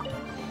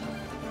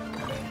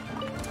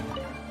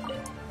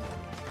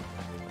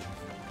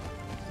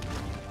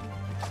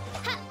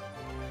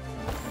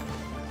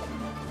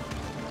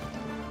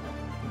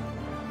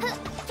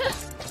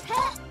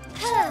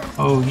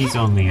 Oh, he's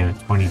only a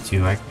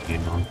 22. I can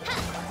handle him.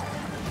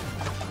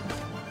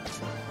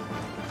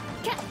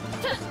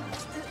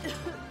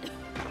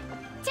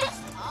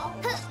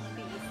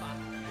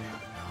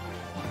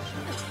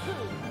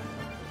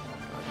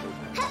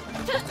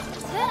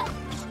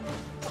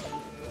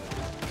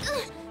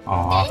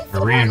 Aw, I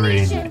ran right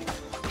into it.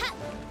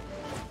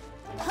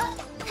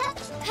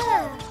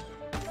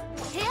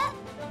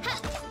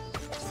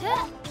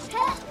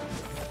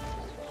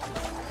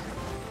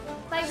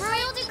 By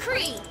royal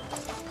decree.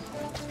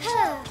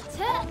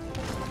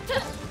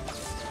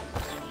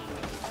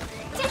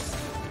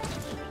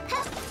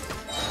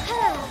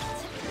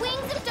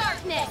 Wings of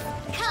darkness,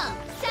 come,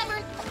 sever.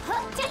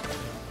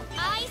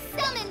 I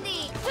summon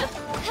thee.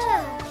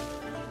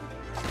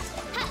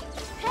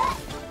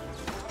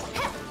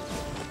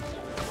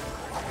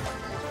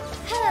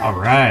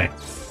 Alright.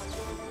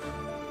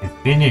 It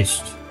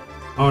finished.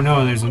 Oh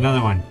no, there's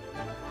another one.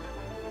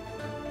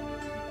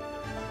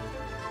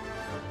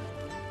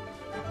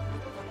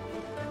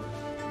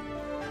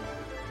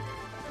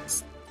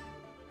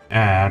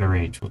 Out of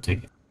range. We'll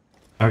take it.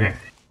 Okay.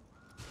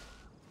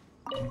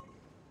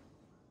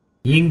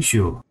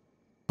 Yingzhu.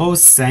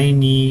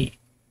 Hosaini.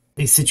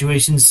 The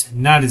situation's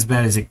not as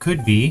bad as it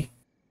could be.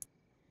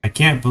 I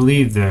can't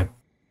believe the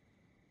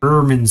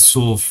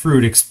Erminsul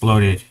fruit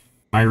exploded.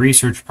 My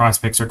research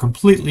prospects are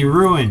completely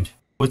ruined.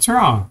 What's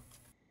wrong?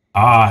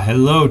 Ah,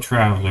 hello,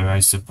 traveler.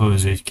 I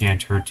suppose it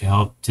can't hurt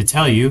to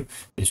tell you.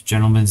 This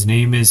gentleman's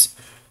name is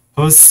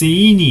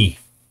Hosseini.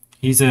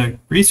 He's a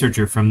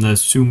researcher from the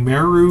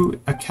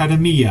Sumeru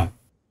Academia.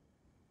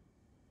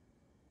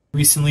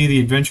 Recently, the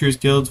Adventurers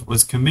Guild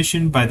was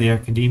commissioned by the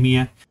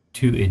Academia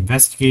to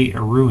investigate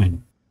a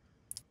ruin,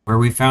 where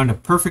we found a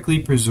perfectly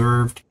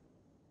preserved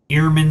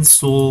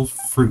Irminsul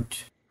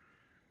fruit.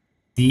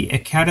 The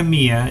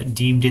Academia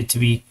deemed it to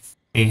be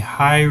a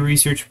high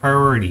research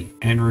priority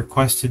and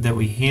requested that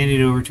we hand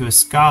it over to a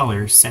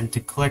scholar sent to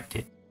collect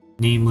it,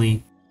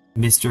 namely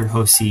Mr.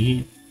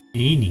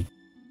 Hosseini.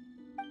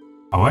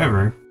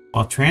 However,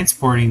 while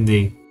transporting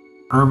the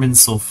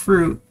Irminsul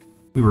fruit,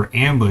 we were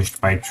ambushed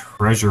by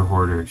treasure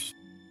hoarders.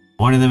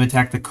 One of them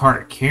attacked the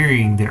cart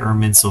carrying the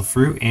Irminsul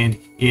fruit and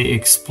it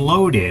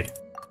exploded.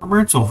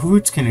 Irminsul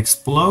fruits can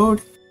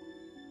explode?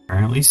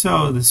 Apparently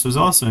so. This was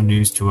also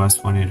news to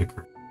us when it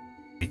occurred.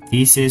 My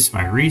thesis,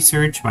 my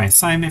research, my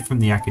assignment from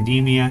the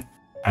academia.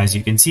 As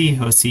you can see,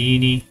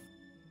 Hosseini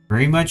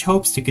very much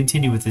hopes to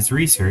continue with his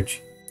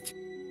research.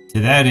 To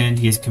that end,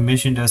 he has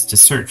commissioned us to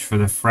search for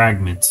the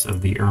fragments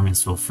of the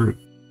Irminsul fruit.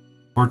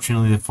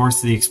 Fortunately, the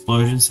force of the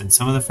explosion sent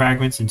some of the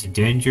fragments into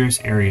dangerous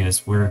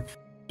areas where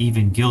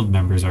even guild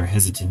members are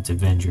hesitant to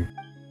venture.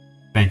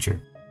 To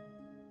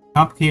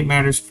complicate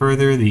matters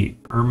further, the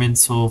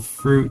Irminsul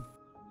fruit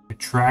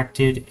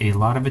attracted a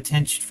lot of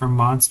attention from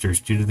monsters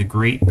due to the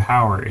great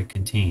power it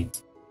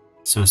contains.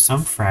 So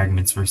some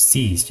fragments were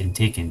seized and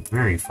taken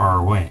very far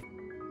away.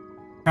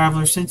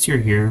 Traveler, since you're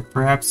here,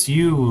 perhaps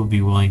you will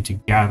be willing to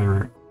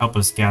help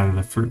us gather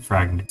the fruit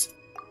fragments.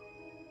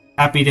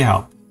 Happy to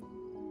help.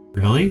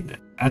 Really?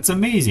 That's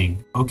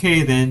amazing.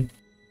 Okay then.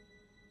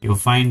 You'll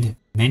find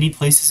many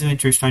places of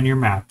interest on your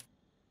map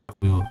that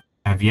we will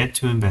have yet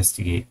to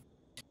investigate.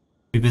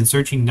 We've been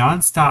searching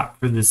non-stop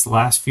for this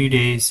last few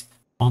days,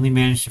 only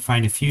managed to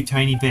find a few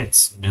tiny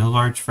bits, no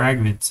large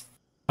fragments.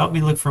 Help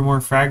me look for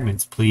more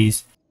fragments,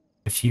 please.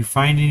 If you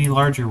find any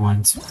larger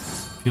ones,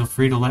 feel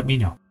free to let me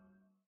know.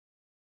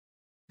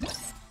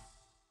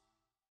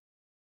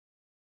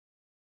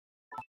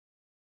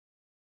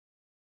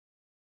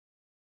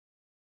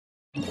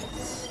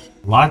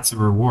 Lots of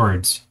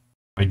rewards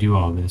if I do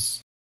all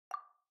this.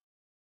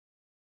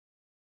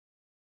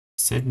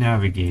 Said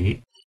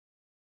navigate.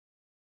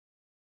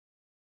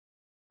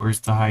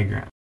 Where's the high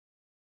ground?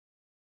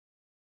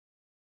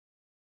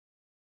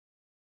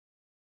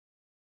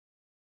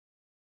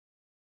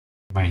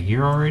 Am I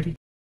here already?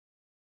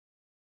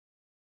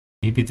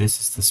 Maybe this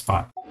is the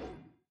spot.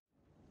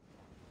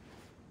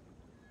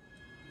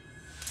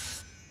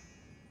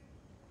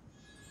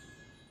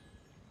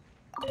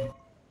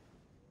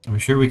 I'm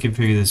sure we can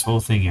figure this whole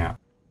thing out.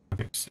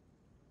 Okay.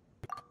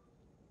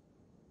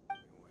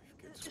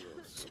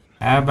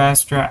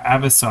 Abastra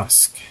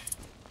Abasosk.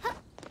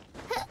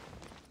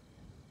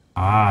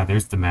 Ah,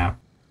 there's the map.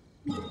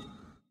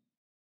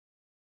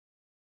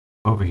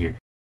 Over here.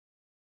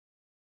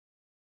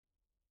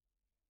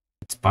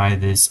 It's by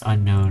this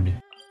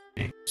unknown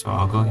thing. So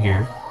I'll go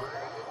here.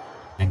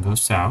 And go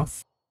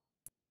south.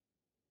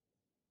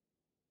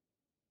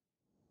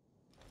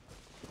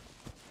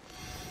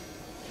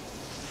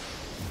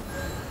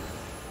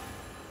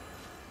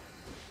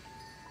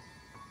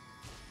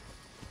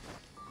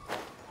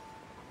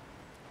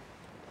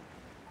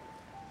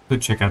 Go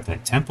check out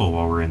that temple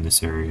while we're in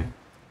this area.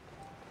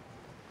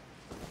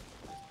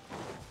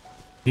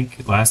 I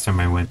think last time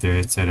I went there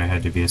it said I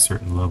had to be a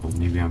certain level.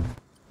 Maybe I'm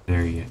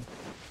there yet.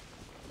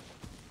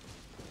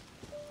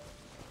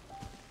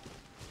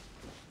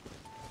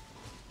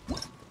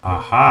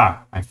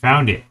 Aha! I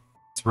found it.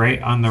 It's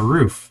right on the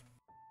roof.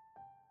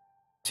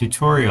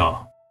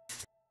 Tutorial.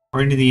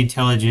 According to the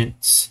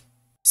intelligence,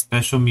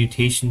 special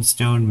mutation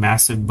stone,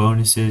 massive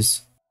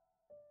bonuses,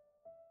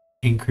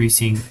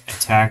 increasing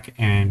attack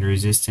and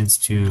resistance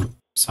to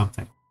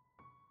something.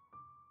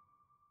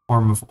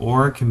 Form of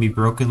ore can be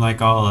broken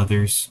like all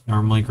others.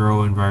 Normally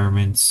grow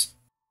environments.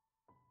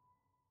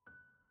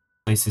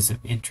 Places of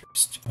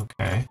interest.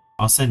 Okay.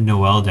 I'll send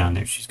Noelle down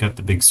there. She's got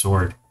the big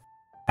sword.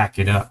 Pack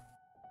it up.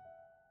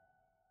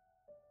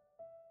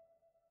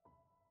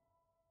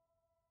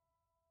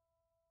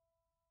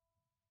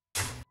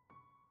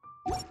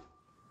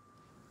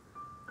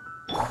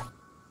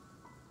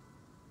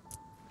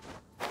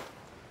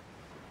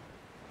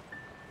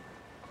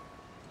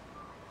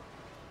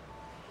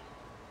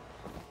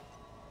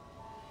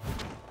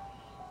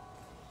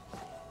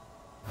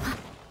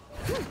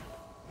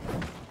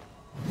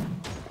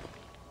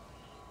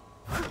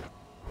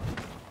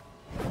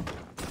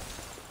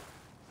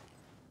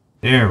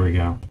 There we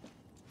go.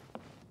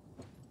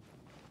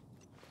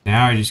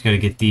 Now I just gotta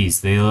get these.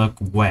 They look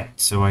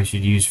wet, so I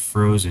should use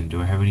frozen.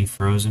 Do I have any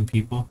frozen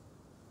people?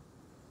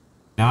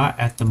 Not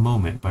at the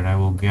moment, but I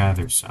will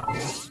gather some.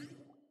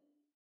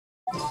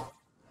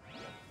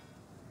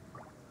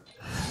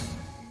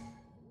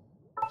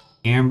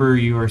 Amber,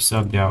 you are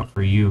subbed out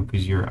for you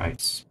because you're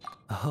ice.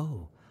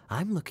 Oh,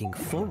 I'm looking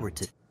forward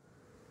to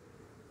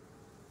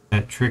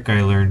That trick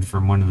I learned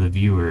from one of the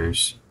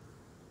viewers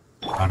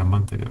about a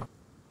month ago.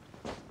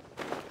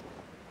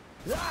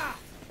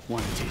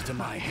 One taste of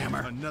my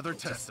hammer. Another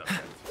test of it.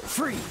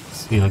 freeze.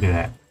 See, look at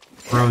that.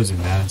 Frozen,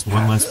 that's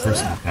one less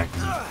person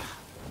attacking me.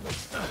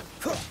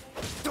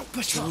 Don't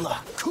push your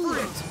luck. Cool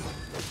it.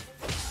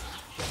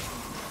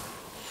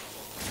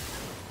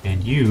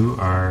 And you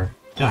are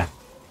done.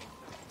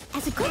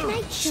 As a good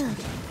knight should.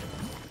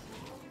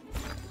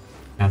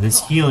 Now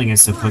this healing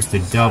is supposed to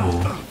double.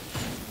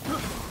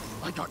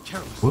 I got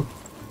careless. Whoop.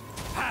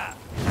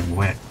 I'm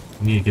wet.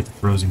 I need to get the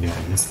frozen guy.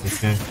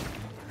 This guy.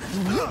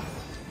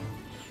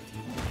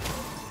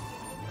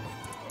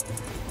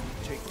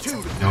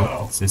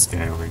 Nope, it's this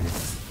guy over here.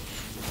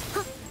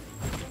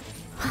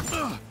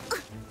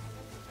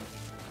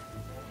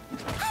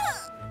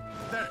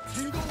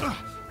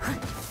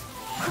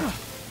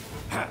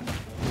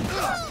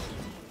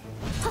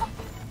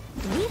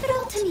 Leave it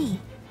all to me.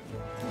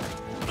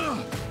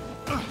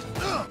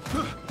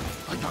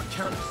 I got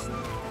careless.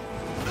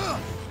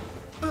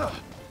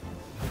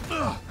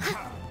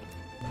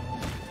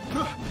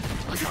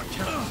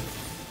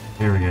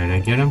 There we go. Did I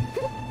get him?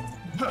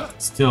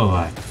 Still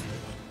alive.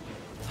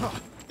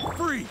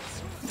 Freeze!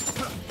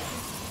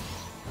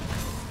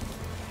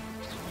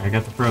 I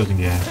got the frozen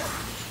guy.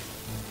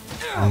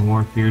 No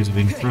more fears of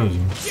being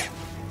frozen.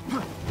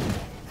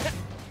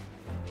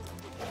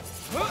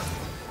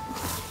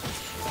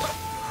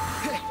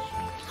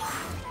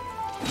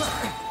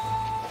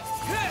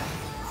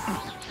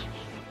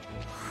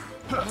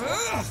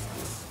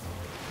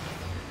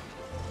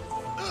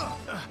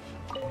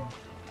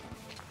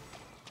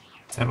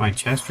 Is that my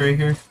chest right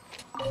here?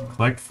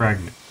 Collect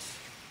fragments.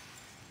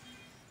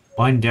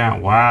 One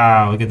down.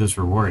 Wow, look at those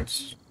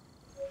rewards.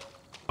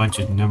 Bunch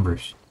of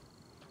numbers.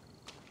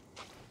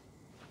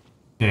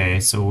 Okay,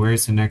 so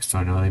where's the next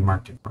one? Oh, they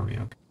marked it for me.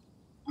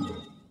 Okay.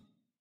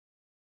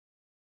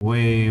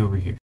 Way over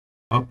here.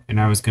 Oh,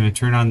 and I was going to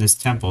turn on this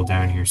temple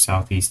down here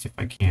southeast if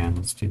I can.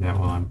 Let's do that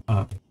while I'm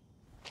up.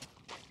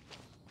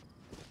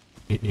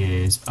 It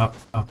is up,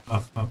 up,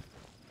 up, up.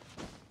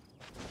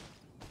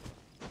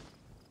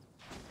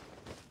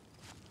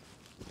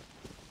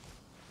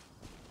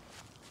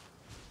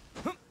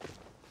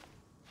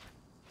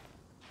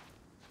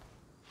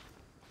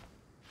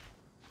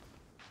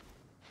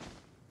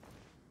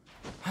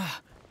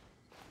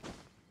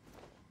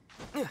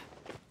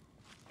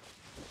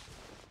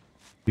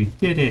 We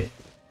did it!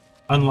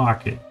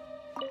 Unlock it.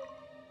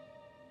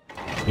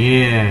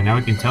 Yeah, now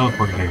we can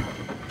teleport here.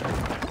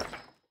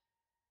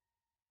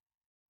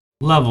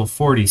 Level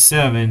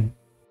 47.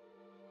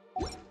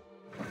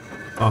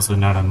 Also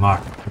not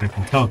unlocked, but I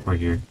can teleport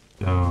here.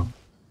 So,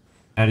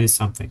 that is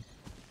something.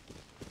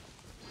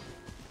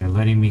 They're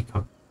letting me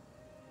cook.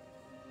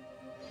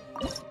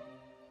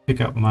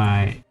 Pick up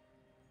my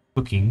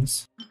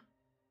cookings.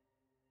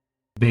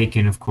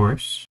 Bacon, of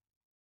course.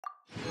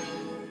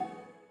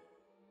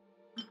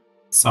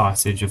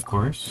 Sausage, of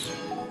course.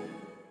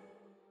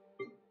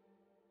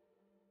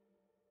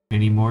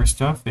 Any more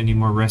stuff? Any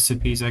more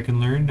recipes I can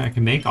learn? I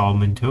can make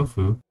almond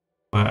tofu,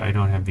 but I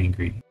don't have the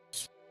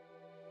ingredients.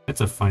 That's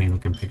a funny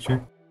looking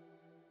picture.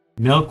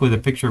 Milk with a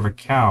picture of a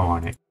cow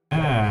on it.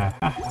 Ah,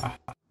 ha, ha,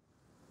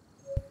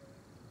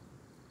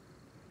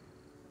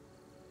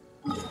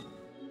 ha.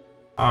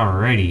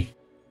 Alrighty.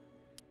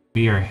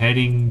 We are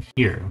heading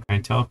here. Can I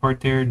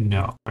teleport there?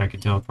 No. But I can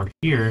teleport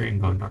here and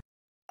go north.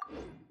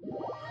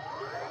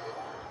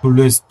 So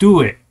let's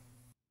do it!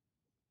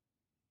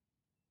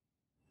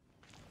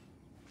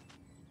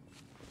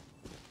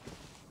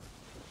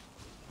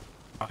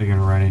 Probably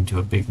gonna run into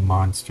a big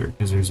monster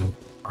because there's an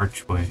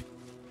archway.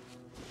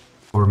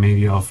 Or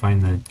maybe I'll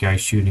find the guy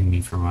shooting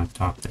me from on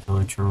top, the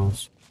hilly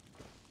churls.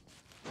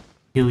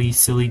 Hilly,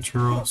 silly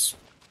churls.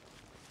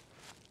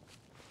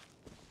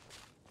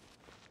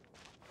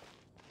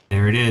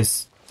 There it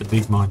is, the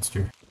big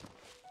monster.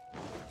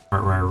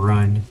 Part where I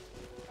run.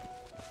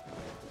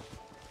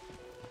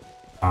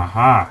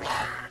 Aha!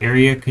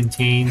 Area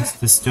contains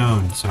the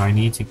stone, so I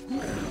need to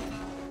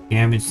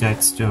damage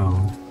that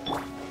stone.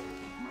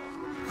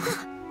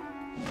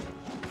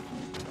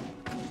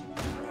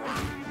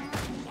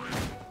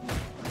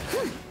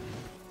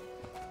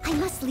 I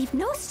must leave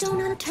no stone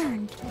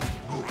unturned.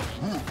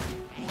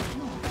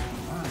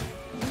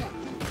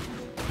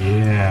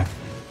 Yeah.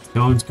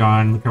 Stone's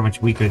gone. Look how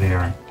much weaker they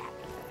are.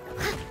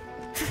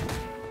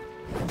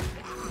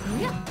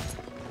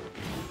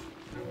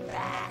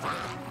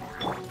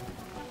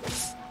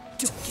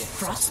 Don't get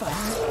frostbite.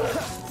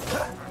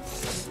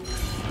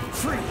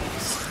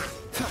 Freeze.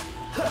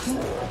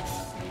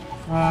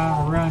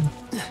 Ah, run.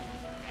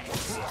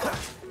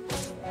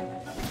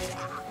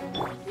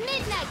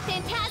 Midnight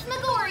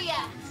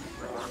Phantasmagoria!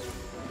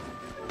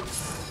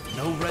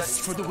 No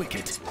rest for the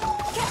wicked.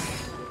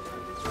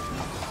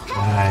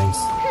 Nice.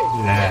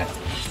 Look at that.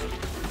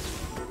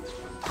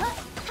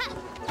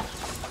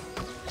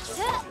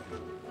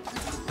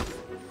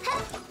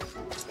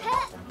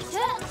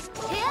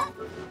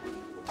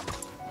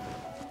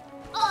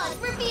 Oz,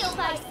 reveal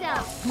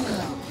thyself!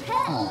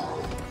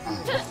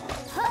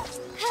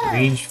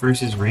 Ranged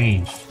versus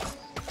ranged.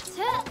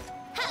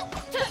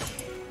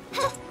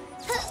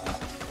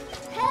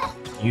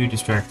 You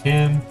distract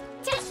him.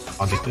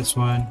 I'll get this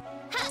one.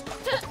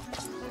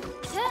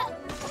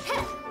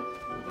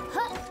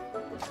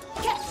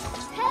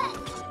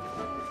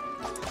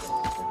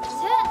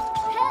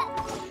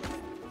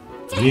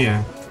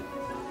 Yeah.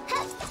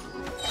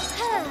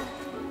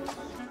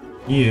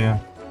 Yeah.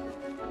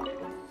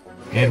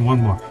 And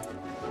one more.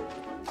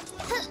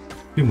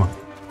 Two more.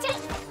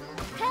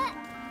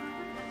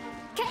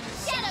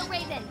 Shadow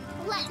Raven,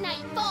 let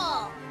night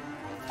fall!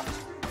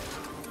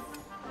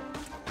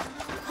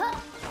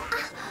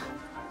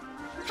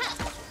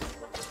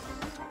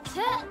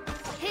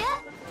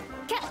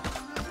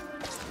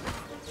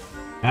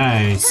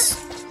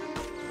 Nice.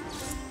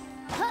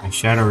 My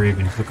Shadow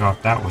Raven took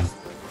off that one.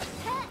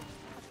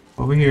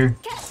 Over here.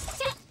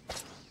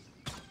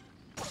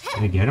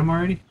 Did I get him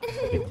already?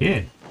 I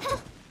did.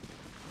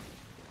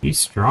 He's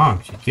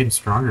strong. She's getting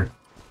stronger.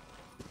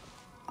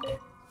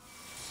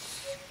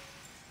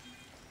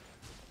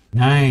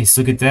 Nice.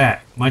 Look at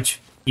that. Much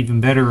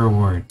even better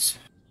rewards.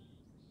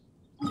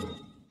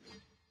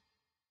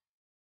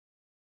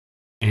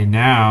 And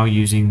now,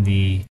 using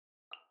the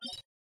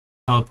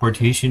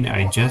teleportation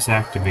I just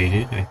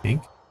activated, I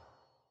think,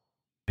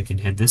 I can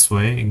head this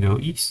way and go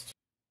east.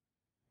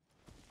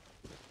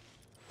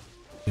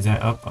 Is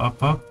that up,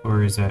 up, up,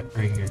 or is that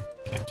right here?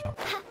 Can't tell.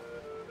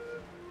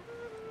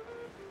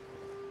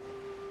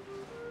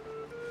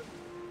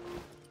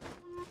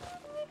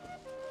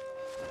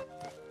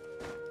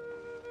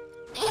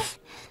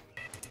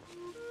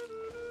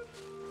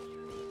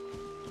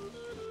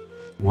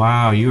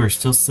 Wow, you are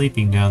still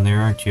sleeping down there,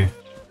 aren't you?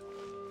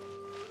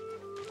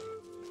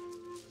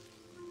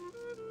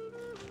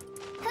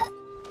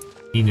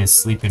 Athena's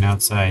sleeping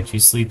outside. She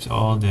sleeps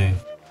all day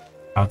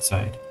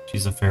outside.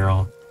 She's a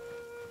feral,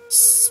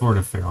 sort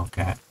of feral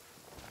cat.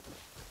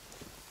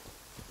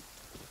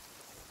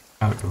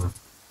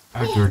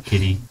 Outdoor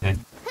kitty that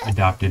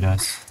adopted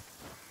us.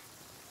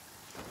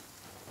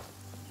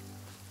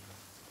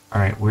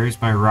 Alright, where's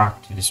my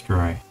rock to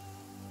destroy?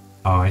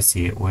 Oh, I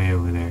see it way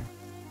over there.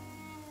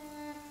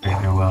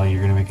 Alright, Noelle,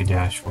 you're gonna make a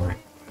dash for it.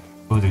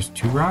 Oh, there's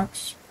 2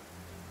 rocks?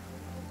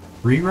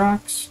 3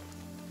 rocks?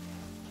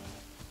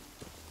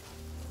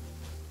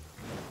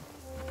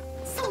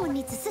 Someone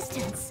needs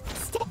assistance.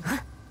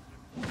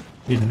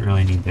 Didn't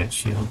really need that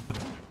shield, but...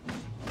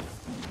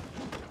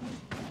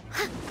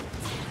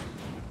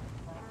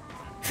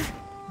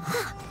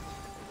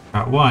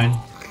 Got one.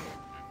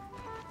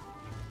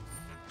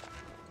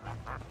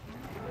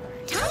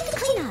 Time to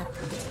clean up.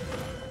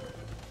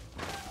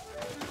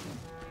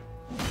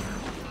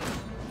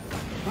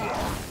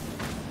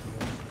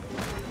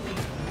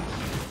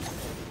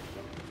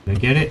 Did I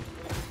get it?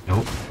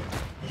 Nope.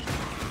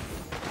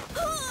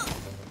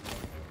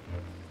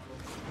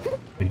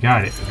 I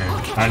got it.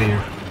 Okay, out of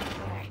here.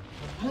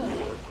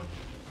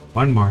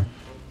 One more.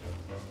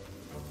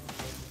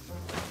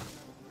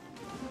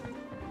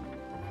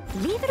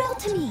 Leave it all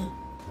to me.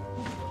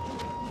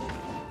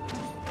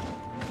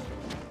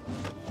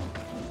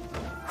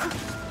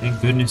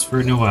 Thank goodness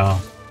for Noelle.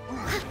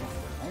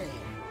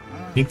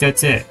 I think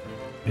that's it.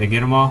 Did I get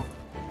them all?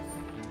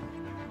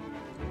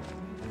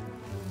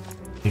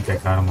 I think I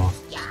got them all.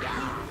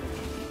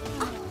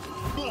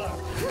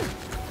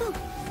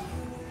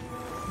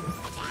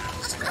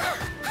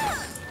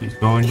 He's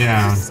going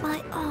down. It's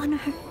my honor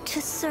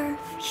to serve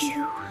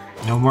you.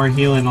 No more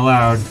healing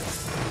allowed.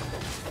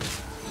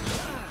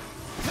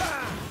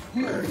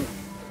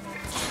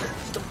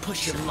 Don't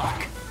push your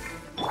luck.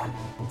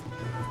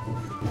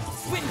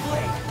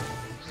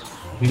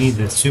 We need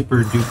the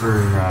super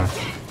duper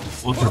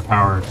ultra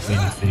power kind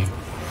of thing.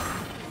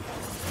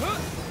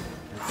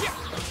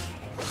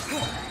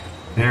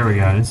 There we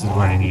go. This is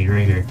what I need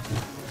right here.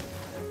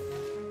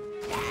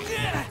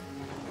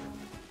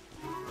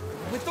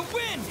 With the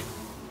wind.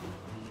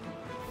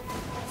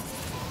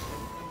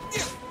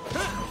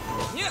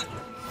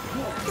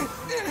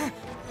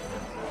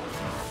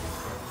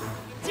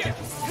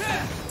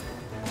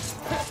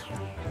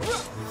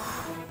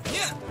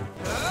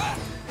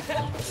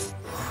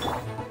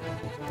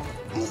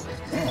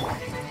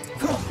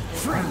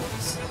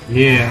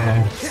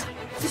 Yeah.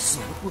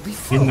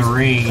 In the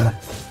rain.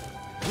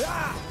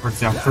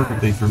 Works out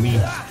perfectly for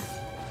me.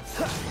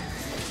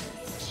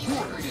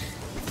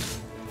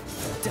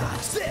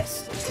 Dodge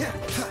this.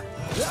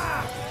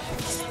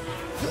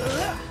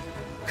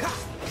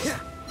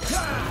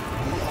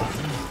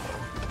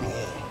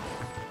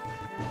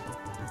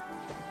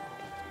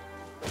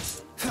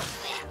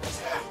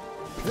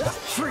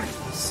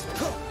 Freeze.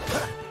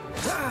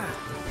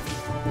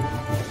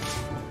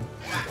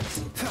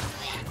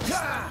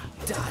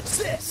 Dodge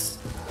this.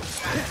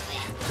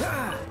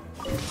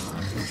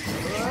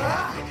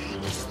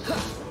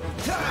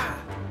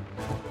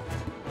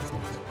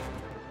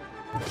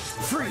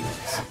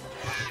 Freeze.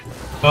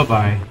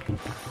 Bye-bye.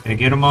 Did I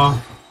get them all?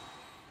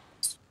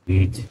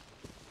 Sweet.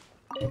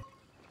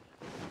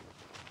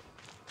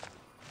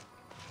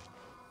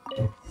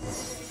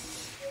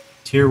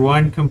 Tier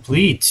 1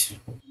 complete.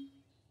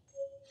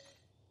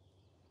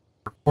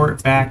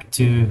 Report back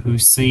to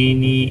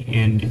Husseini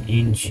and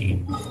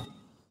Inchi,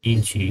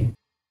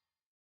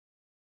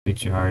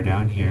 which are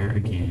down here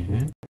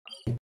again.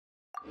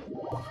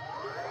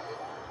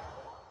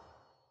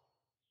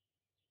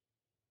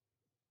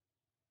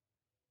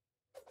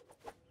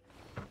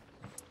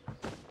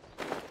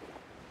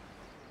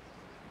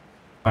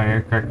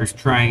 Firecracker's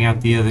trying out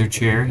the other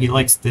chair. He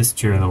likes this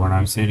chair, the one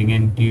I'm sitting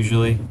in,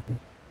 usually.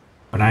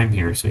 But I'm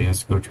here, so he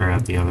has to go try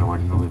out the other one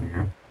in the living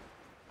room.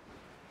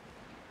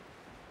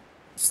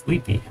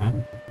 Sleepy, huh?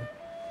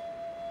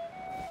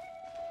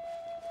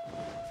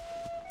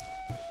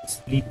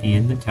 Sleepy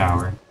in the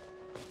tower.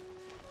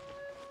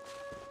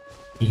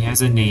 He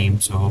has a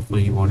name, so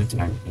hopefully he won't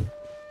attack me.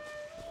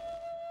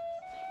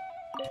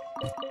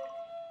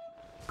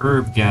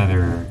 herb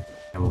gatherer.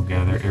 I will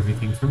gather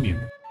everything from you.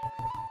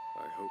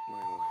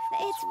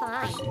 It's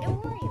fine.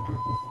 Don't worry about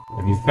it.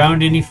 Have you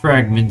found any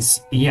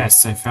fragments?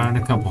 Yes, I found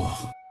a couple.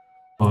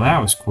 Well,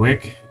 that was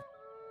quick.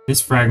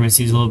 This fragment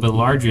seems a little bit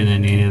larger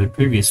than any of the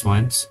previous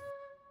ones.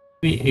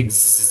 Let me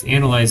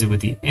analyze it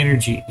with the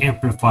energy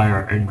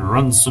amplifier and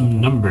run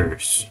some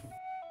numbers.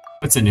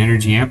 What's an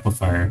energy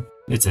amplifier?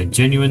 It's a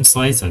genuine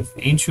slice of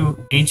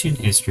ancient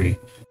history,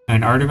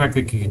 an artifact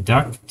that can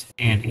conduct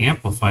and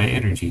amplify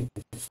energy.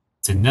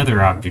 It's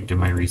another object of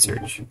my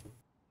research. If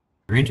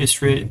you're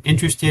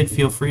interested,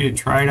 feel free to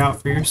try it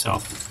out for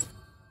yourself.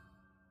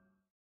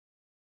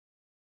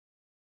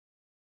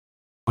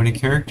 When a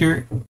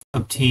character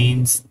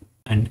obtains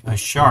a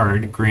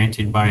shard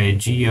granted by a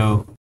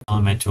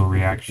geo-elemental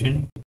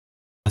reaction,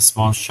 a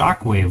small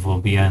shockwave will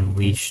be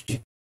unleashed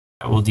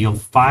that will deal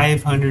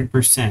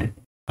 500%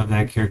 of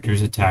that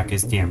character's attack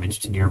as damage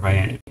to nearby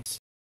enemies.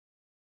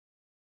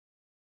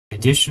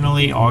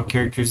 Additionally, all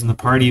characters in the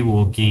party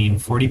will gain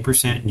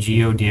 40%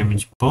 geo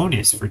damage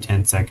bonus for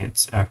 10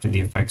 seconds after the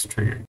effect's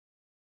triggered.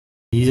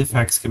 These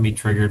effects can be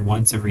triggered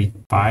once every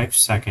 5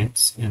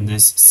 seconds, and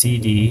this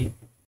CD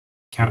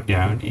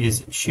countdown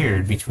is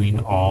shared between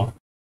all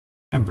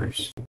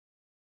members.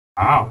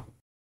 Wow.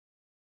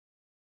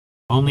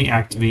 Only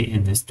activate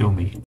in this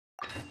domain.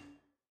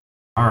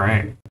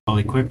 Alright, I'll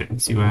equip it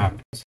and see what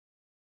happens.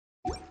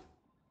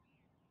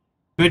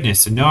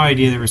 Goodness, no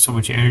idea there were so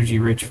much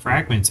energy-rich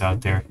fragments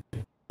out there.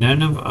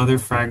 None of the other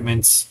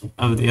fragments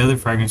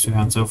we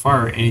found so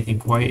far are anything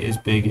quite as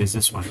big as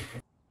this one.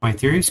 My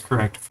theory is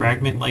correct. A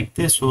fragment like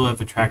this will have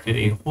attracted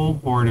a whole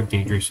horde of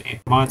dangerous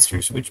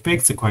monsters, which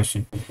begs the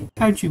question,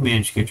 how did you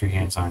manage to get your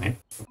hands on it?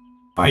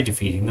 By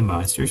defeating the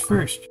monsters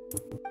first.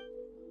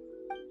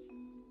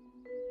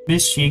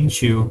 Miss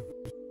Yingzhu,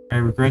 I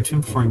regret to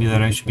inform you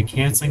that I should be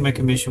canceling my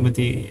commission with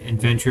the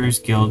Adventurers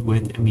Guild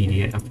with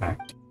immediate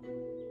effect.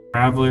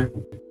 Traveler,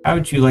 how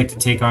would you like to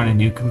take on a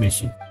new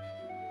commission?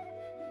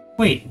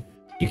 Wait,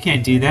 you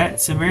can't do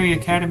that. Samaria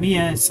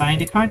Academia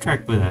signed a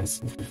contract with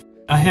us.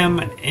 Ahem,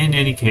 in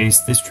any case,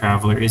 this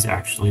traveler is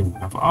actually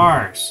one of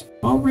ours.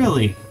 Oh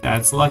really?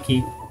 That's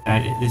lucky.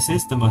 This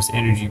is the most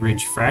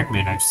energy-rich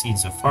fragment I've seen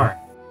so far.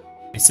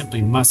 I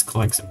simply must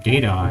collect some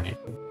data on it.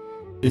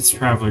 This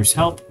traveler's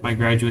help, my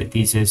graduate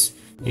thesis,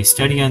 a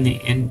study on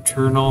the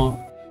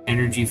internal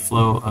energy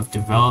flow of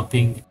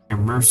developing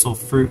immersal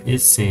fruit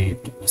is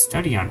saved. A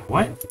study on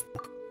what?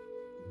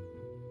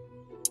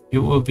 It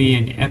will be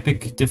an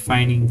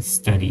epoch-defining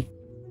study.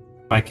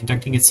 By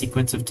conducting a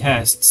sequence of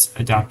tests,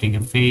 adopting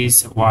a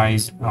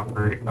phase-wise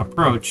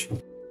approach,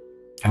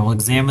 I will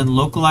examine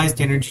localized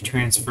energy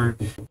transfer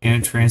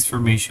and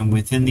transformation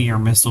within the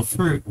immersal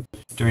fruit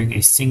during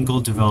a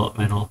single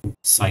developmental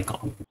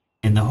cycle,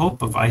 in the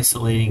hope of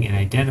isolating and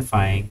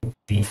identifying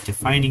the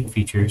defining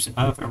features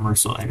of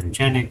immersal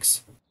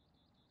energetics.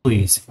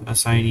 Please,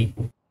 assignee.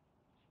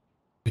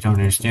 We don't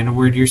understand a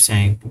word you're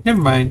saying.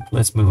 Never mind,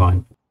 let's move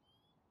on.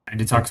 And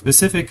to talk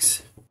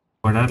specifics,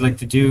 what I'd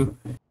like you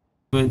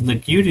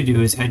to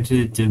do is head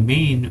to the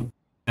domain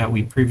that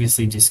we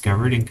previously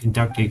discovered and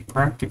conduct a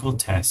practical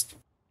test.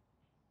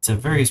 It's a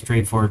very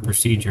straightforward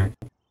procedure.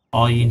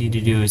 All you need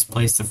to do is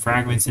place the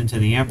fragments into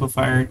the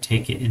amplifier,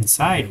 take it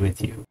inside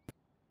with you.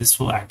 This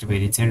will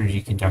activate its energy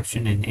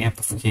conduction and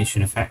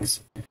amplification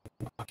effects.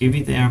 I'll give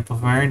you the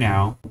amplifier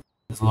now.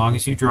 As long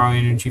as you draw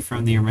energy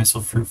from the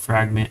immersal fruit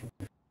fragment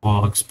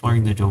while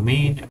exploring the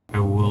domain, I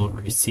will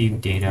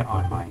receive data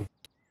on mine.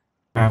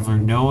 Traveler,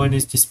 no one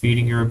is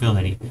disputing your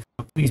ability,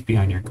 but please be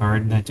on your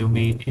guard in that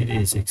domain. It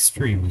is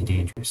extremely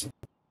dangerous.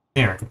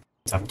 There,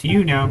 it's up to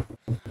you now.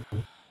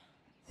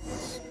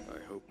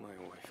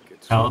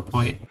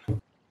 Teleport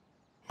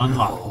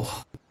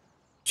unlocked.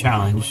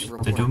 Challenge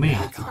the domain.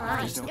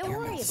 Fine, don't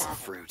worry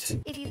about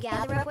it. If you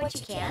gather up what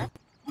you can,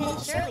 then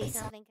surely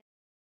something.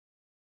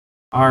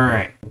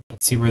 Alright,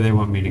 let's see where they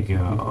want me to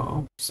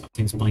go.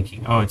 Something's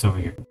blinking. Oh, it's over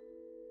here.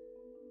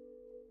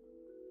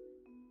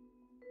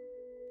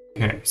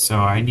 Okay, so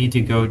I need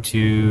to go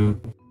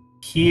to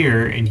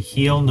here and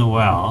heal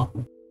Noelle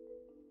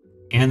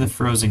and the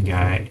frozen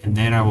guy, and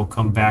then I will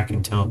come back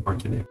and teleport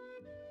to there.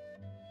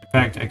 In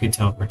fact, I could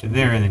teleport to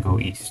there and then go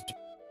east,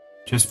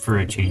 just for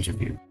a change of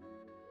view.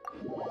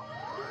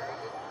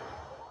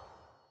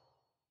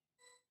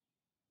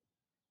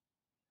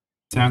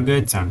 Sound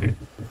good? Sound good.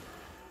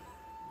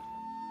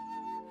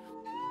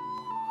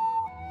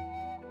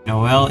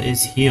 Noelle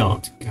is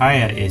healed.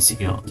 Kaya is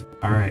healed.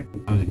 Alright.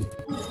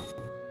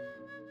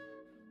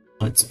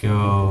 Let's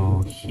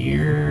go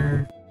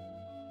here.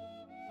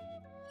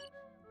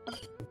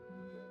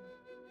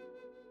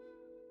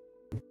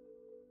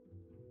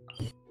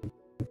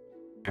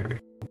 There.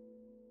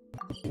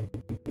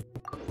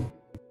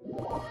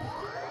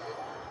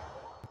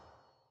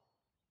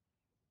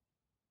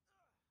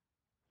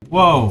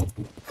 Whoa!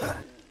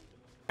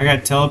 I got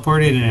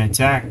teleported and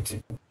attacked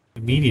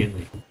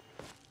immediately.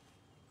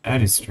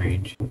 That is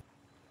strange.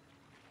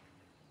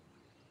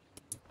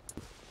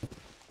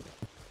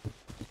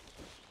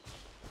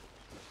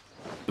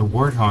 The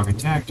warthog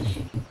attacked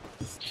me.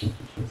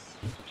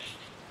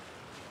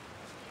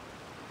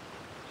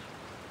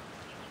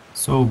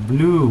 So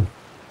blue.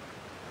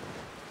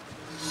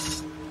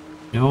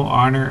 No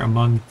honor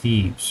among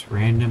thieves.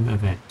 Random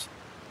event.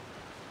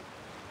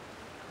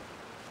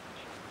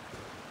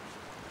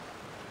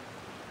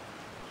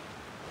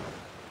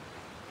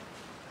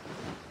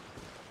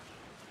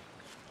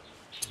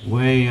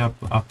 Way up,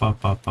 up,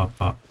 up, up,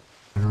 up, up.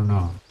 I don't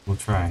know. We'll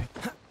try.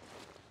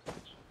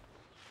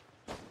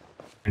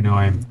 I know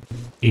I'm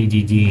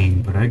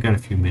ADDing, but I got a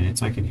few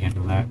minutes. I can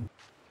handle that.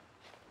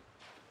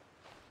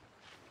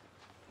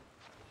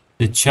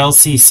 The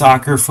Chelsea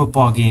soccer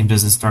football game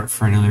doesn't start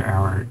for another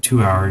hour,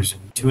 2 hours,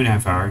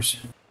 2.5 hours.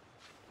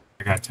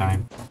 I got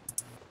time.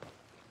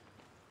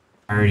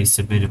 I already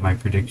submitted my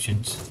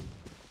predictions.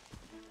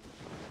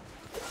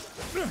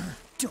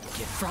 Don't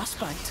get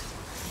frostbite.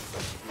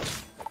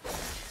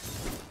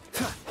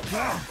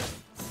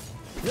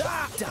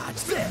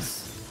 Dodge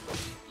this.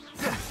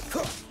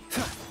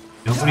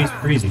 Nobody's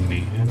freezing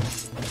me.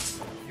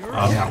 Oh,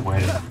 I'm not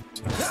wet enough.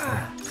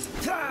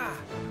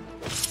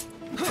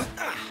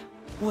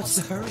 What's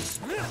the hurry?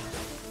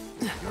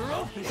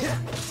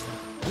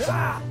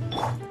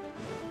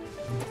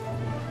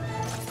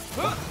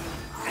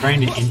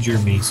 Trying to injure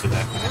me so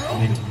that when I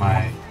come into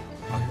my...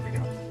 Oh, here we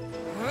go.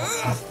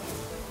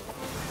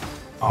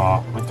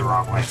 Oh, went the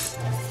wrong way.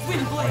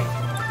 Wind blade.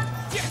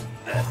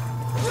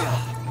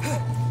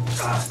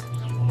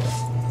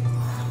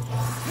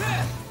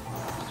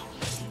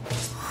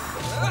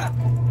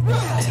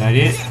 Is that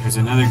it? There's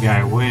another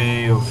guy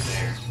way over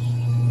there.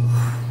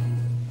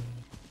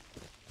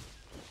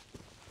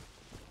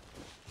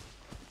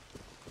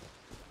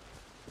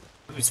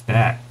 Who's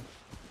that?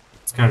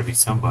 It's gotta be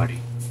somebody.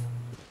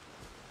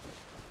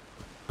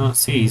 Oh,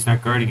 see, he's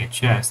not guarding a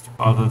chest,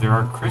 although there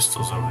are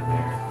crystals over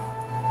there.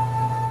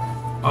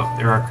 Oh,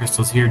 there are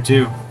crystals here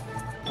too.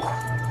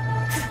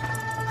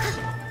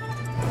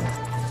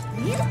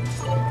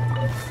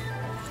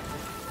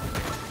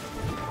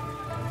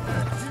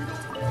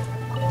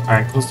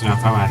 Alright, close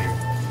enough, I'm out of here.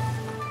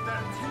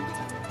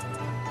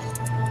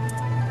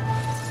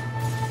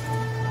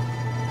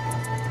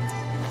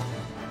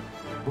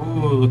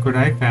 Ooh, look what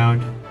I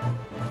found.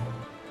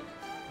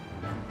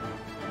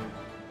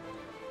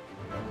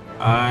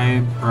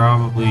 I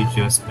probably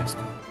just missed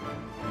it.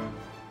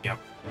 Yep.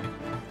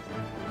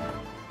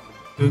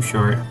 Too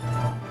short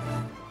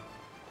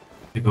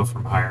to go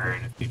from higher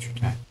in a future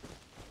time.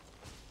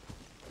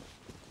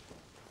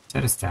 Is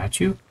that a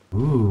statue?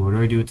 Ooh, what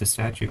do I do with the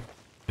statue?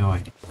 No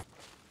idea.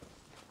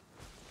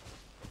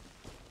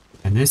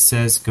 And this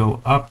says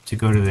go up to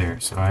go to there,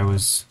 so I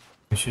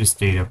should have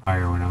stayed up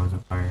higher when I was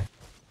up higher.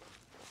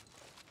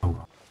 Oh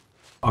well.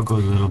 I'll go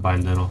little by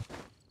little.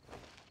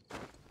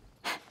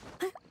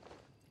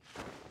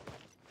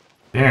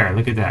 There,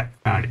 look at that.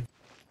 Found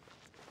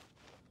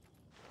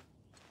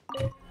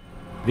it.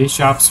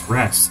 Vishap's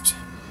Rest.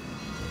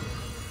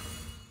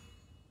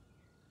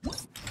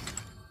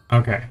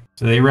 Okay,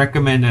 so they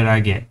recommend that I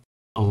get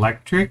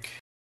electric,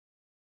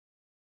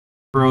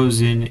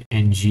 frozen,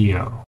 and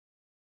geo.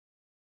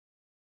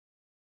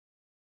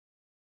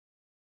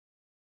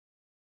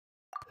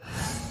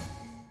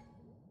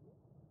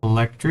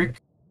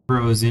 Electric,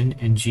 frozen,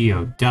 and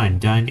geo. Done,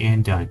 done,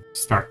 and done.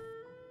 Start.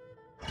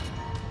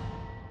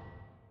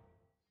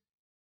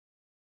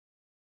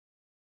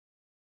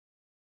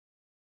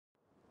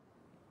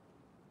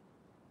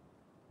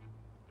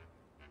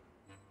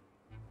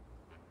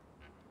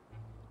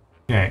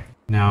 Okay,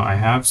 now I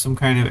have some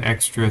kind of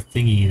extra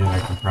thingy that I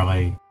can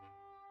probably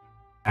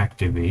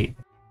activate.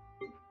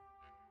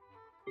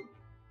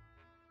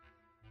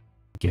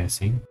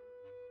 Guessing.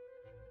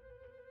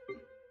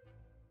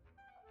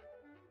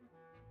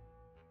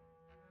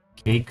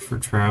 Cake for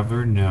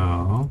Traveler,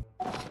 no.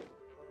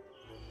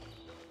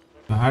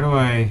 So how do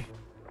I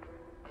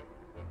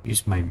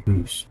use my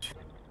boost?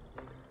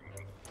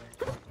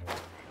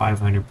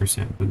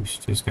 500%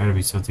 boost. There's got to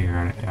be something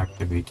I gotta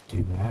activate to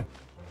do that.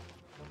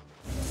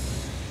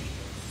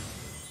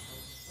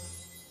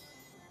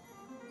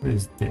 What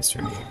is this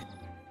right here?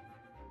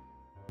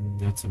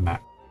 That's a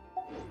map.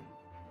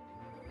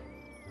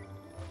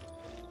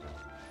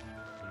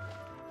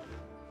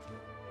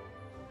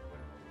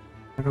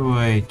 How do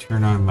I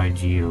turn on my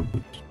geo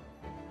boost?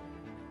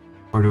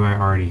 Or do I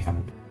already have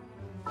it?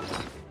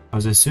 I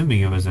was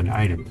assuming it was an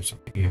item or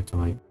something. You have to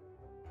like...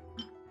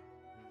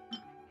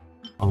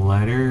 A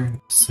letter,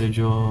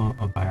 sigil,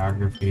 a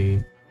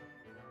biography,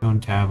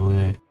 stone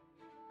tablet,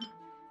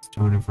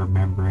 stone of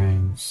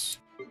remembrance.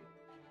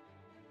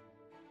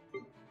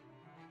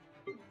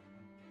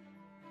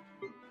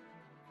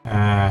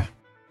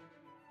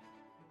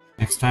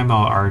 Next time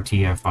I'll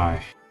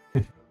RTFI.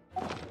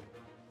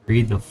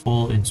 Read the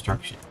full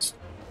instructions.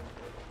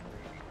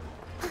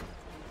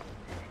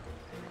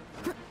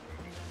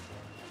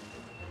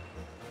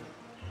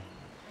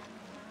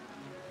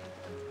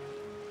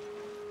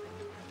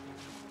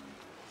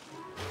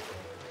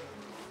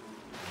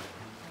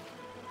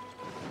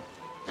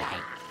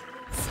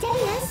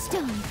 Steady as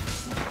stone.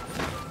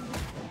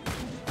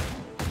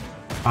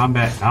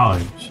 Combat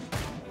knowledge.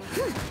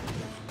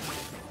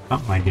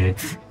 Something I did.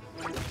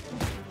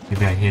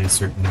 Maybe I hit a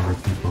certain number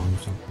of people or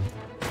something.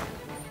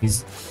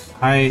 These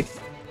high,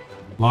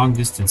 long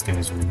distance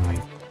guys are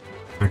annoying.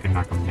 So I can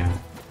knock them down.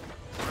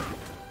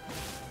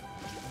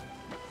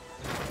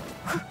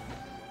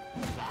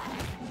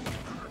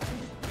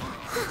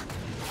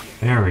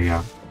 There we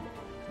go.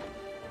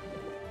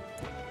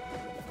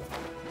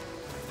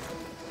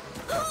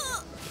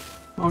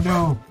 Oh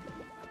no!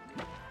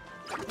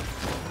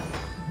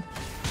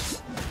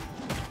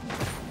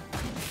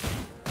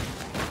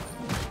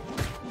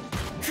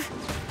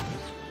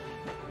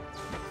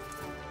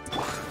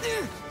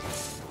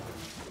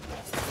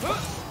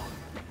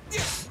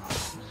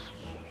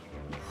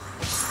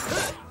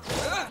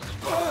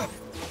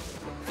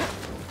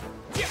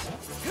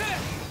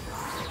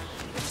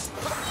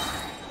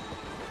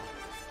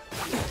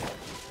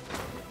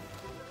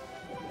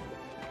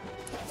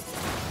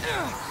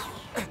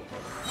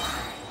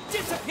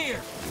 Disappear!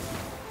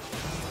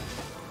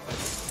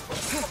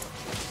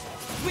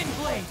 Wind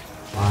blade!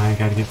 I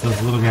gotta get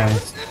those little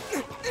guys.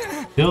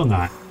 Still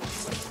not.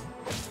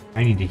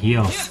 I need to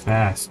heal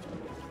fast.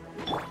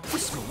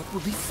 This moment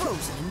will be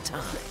frozen in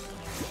time.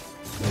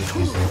 Let's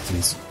use like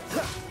these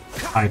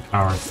high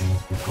power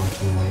things before it's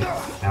too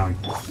late. Now we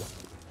go.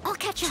 I'll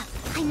catch up.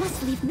 I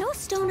must leave no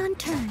stone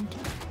unturned.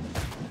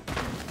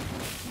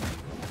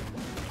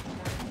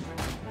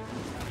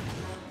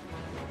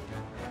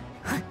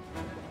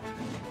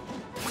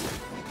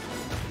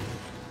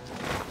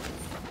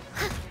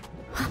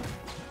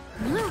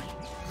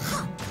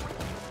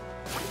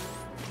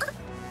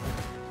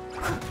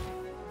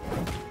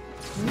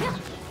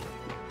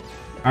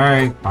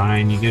 Alright,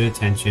 fine, you get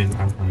attention.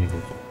 I'm going to do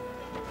it.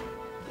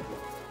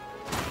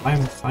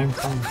 Climb.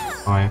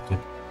 Oh, I have to.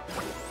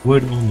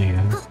 Wood only,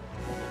 huh?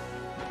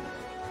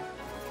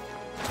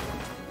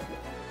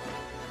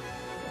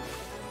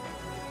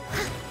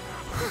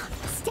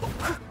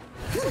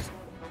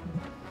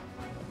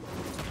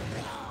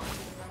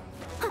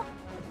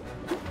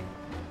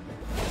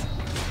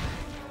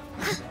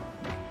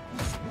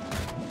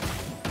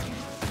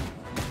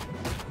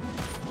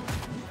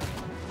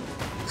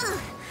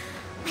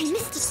 I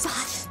missed a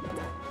spot.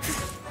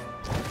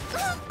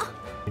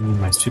 I need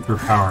my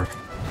superpower.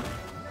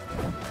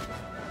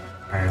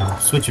 Alright, I'll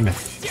switch him back.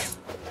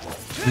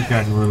 You've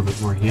gotten a little bit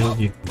more healed.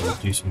 You can go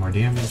do some more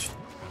damage.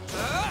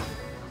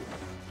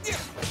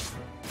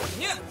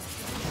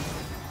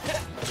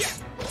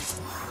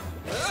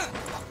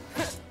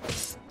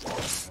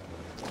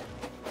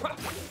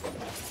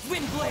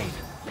 Wind blade!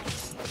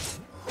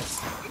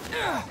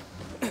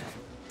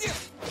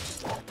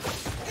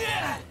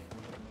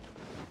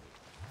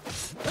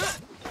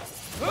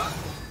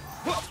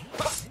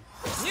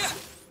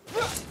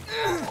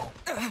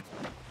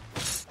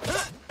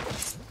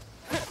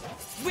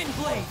 Wind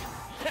blade!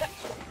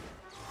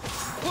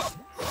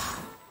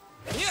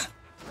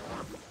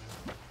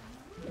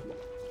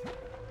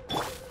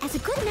 As a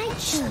good knight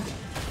should.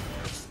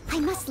 I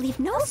must leave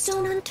no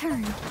stone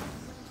unturned.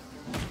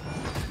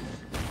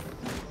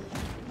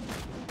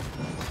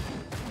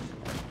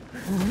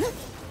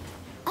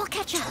 I'll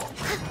catch up.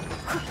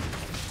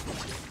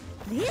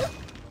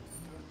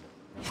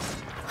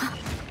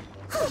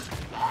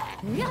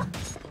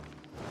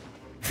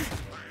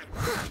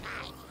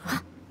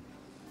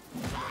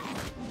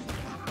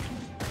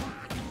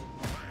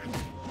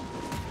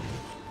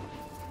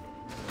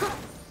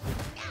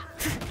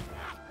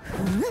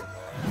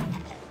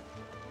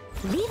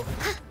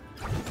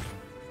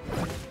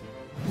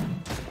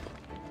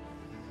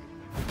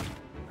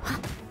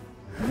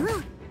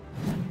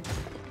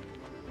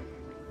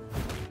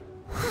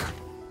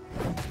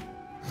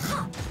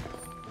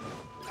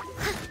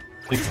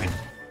 I think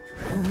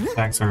my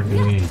attacks aren't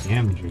doing any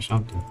damage or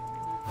something.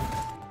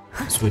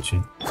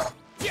 Switching.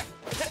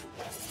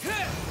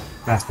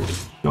 Faster.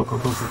 Go.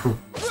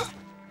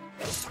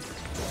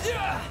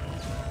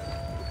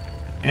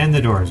 And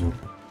the door is open.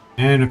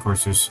 And of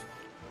course there's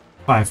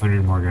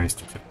 500 more guys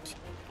to fight.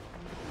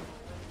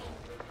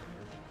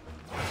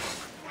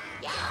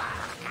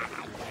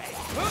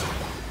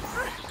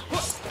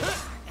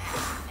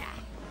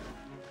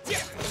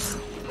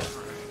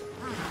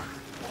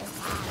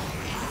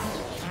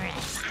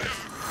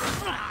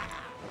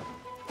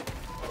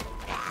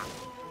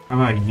 How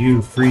about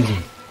you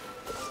freezing?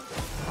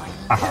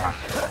 Haha.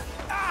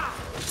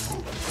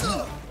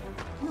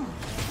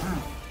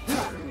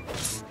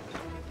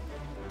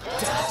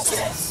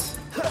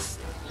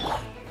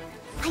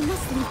 I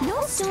must leave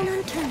no stone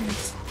unturned.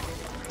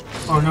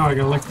 Oh no, I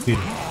got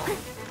electrocuted.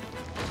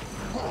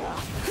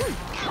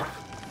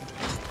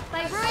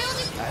 By royal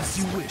As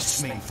you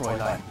wish, main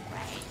Fräulein.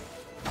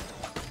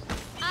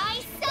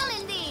 I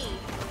summon thee!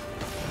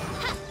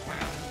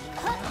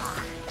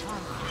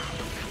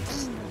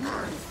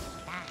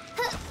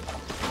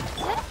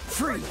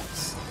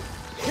 Freeze!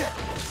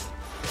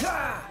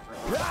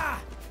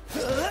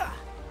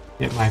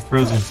 Get my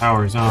frozen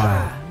powers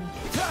on.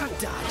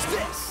 Dodge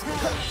this!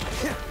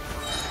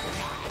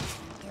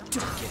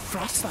 Don't get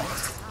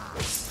frostbite!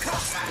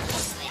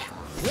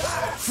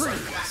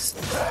 Freeze!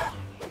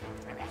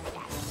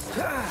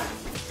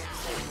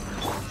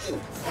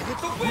 With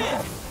the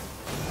wind!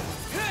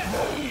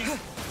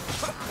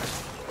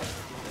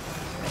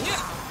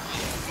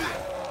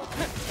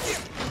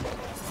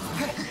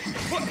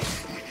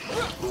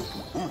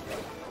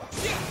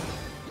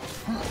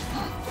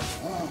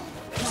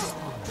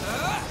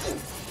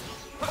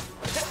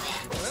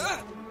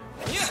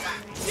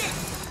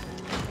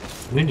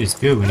 Wind is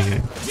good when you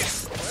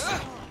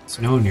got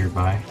snow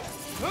nearby.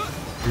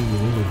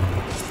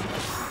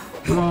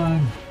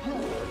 Run!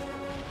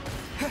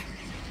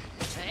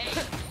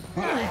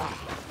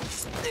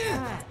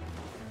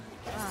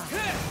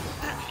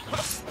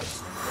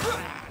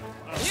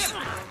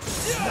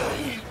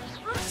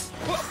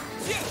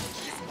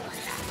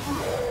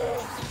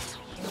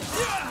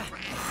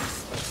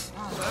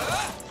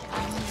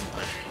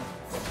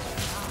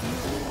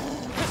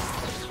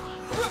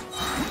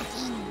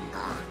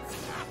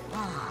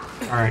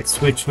 Alright,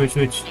 switch.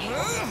 Steady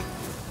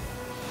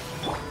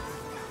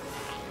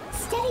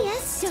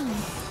as stone.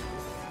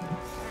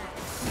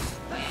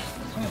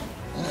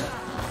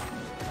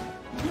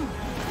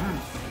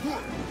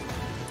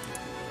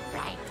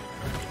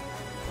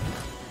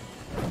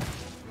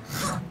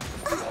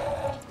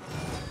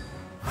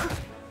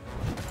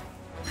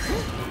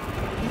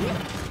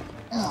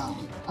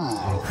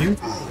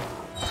 Thank you.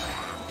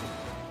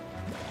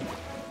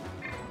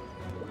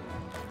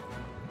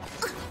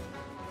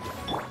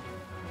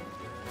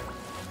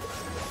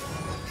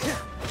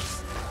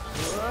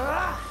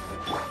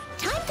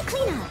 Time to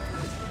clean up.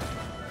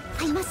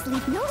 I must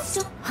leave no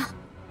stone.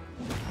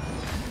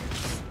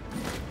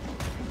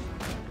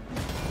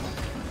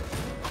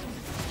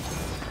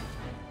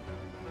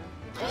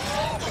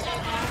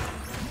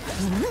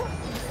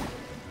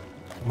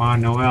 Come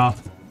on, Noel.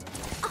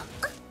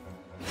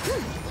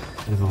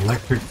 There's an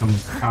electric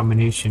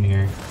combination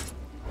here.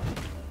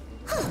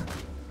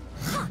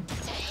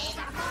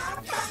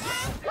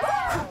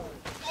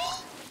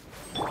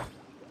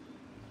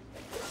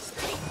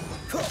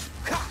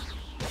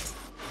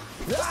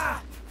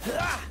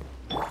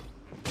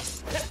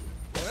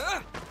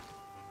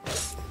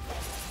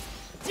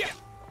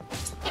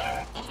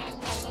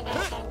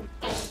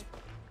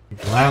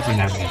 You're laughing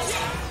at me.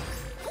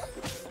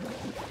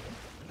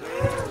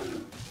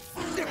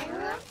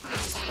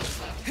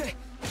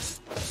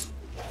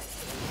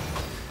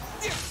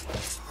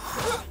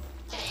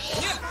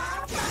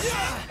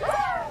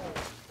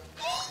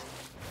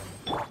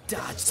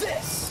 Dodge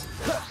this!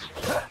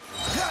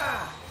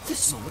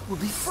 This moment will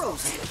be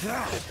frozen.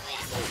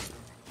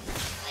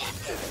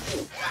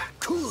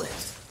 Cool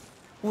it!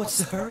 What's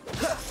the hurt?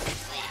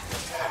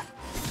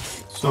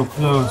 So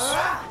close.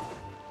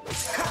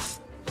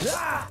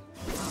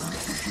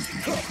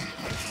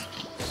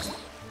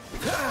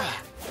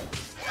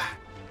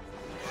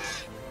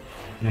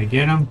 Can I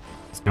get him?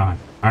 It's gone.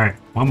 Alright,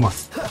 one more.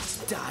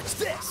 Dodge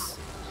this!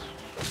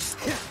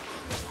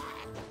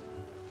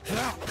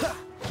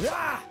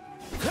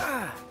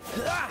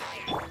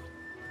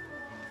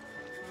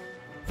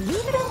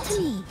 Leave it all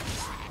to me.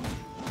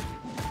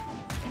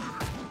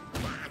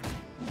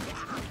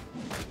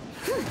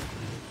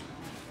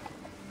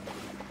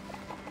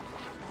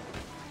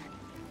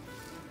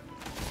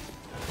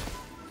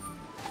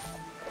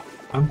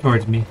 Come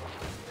towards me.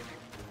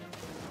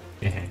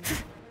 Yeah.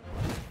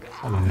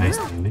 Oh, nice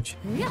damage.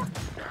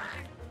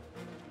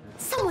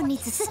 Someone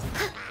needs assist.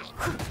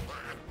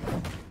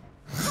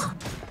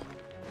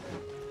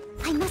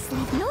 I must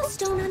leave no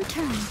stone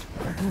unturned.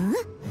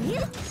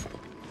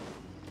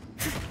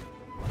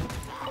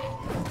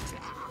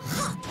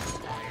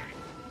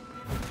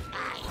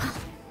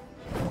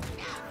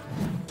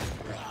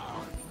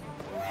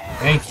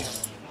 Thank you.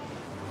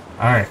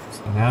 Alright,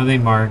 so now they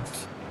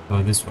marked.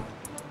 Go this way.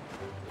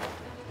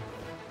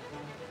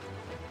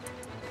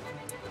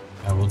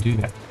 I will do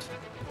that.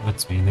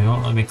 Let's me. They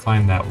won't let me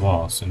climb that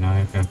wall, so now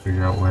I've got to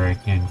figure out where I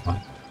can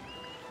climb.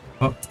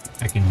 Oh,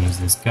 I can use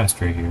this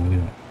gust right here. Look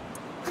at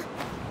that.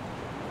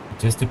 It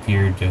just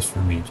appeared just for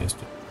me.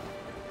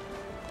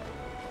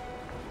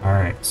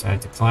 Alright, so I have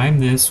to climb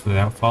this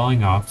without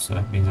falling off, so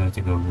that means I have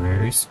to go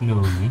very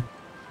slowly.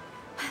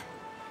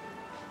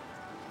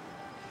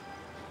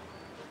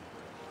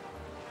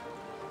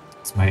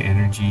 So my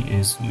energy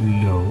is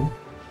low.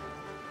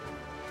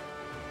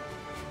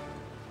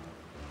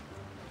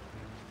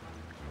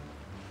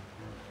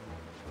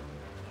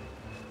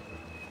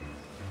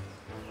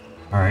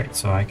 Alright,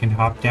 so I can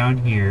hop down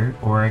here,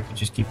 or I could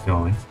just keep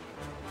going.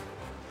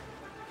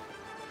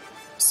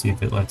 See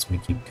if it lets me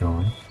keep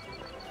going.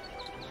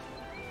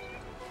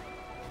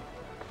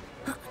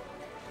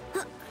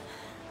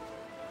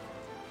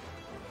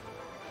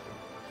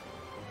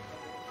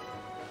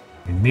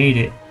 I made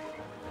it.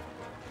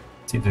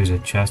 See if there's a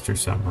chest or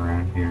something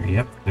around here.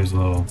 Yep, there's a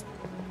little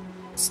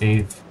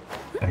save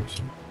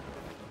section.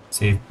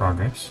 Save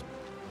progress.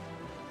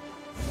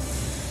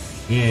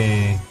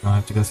 Yay, don't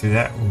have to go through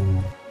that.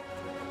 Ooh.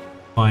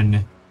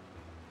 Fun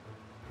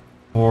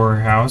horror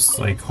house,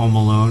 like Home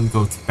Alone.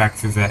 Go back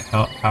through that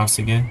house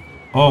again.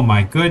 Oh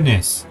my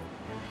goodness!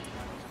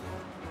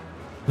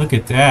 Look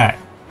at that!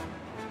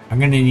 I'm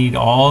gonna need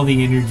all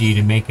the energy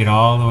to make it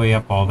all the way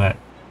up all that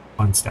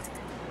fun stuff.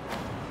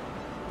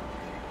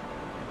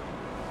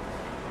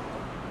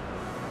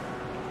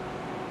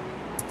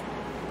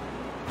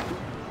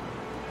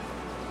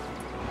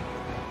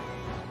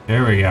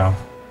 There we go.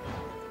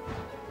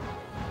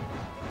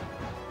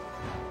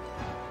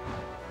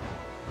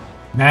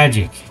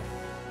 Magic.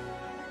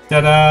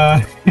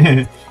 Ta-da!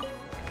 I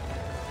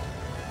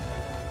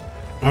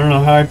don't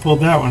know how I pulled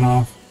that one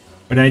off,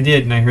 but I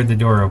did, and I heard the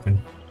door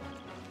open.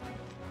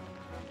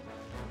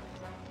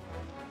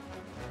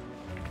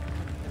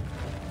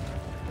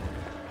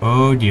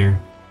 Oh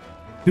dear.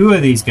 2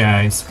 of these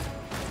guys.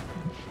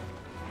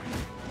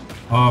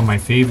 Oh, my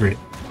favorite.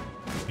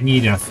 I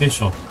need an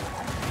official.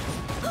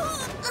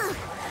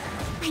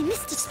 I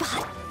missed a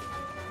spot.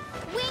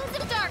 Wings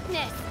of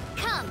darkness,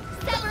 come,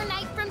 sever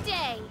night from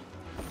day.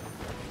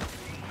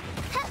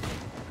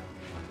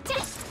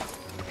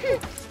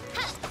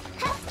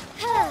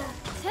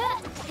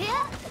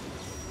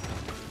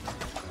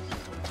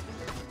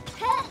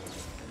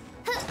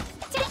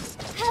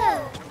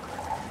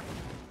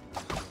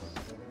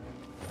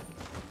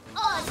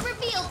 Odds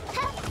revealed.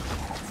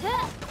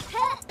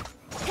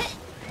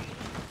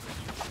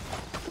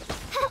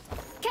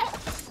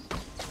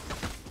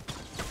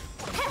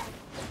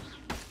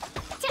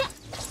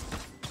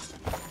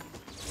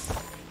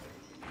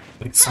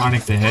 Like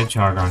Sonic the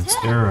Hedgehog on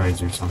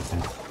steroids or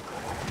something.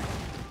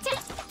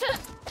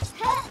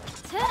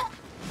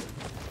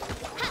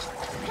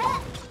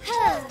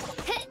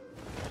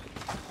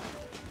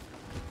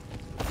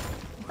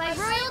 By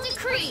royal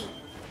decree.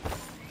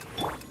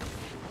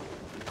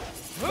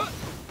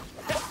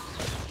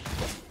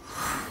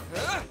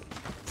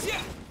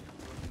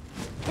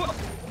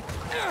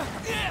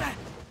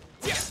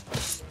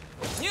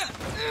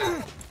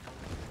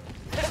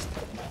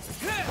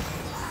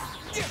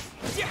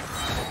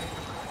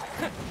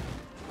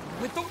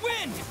 With the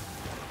wind!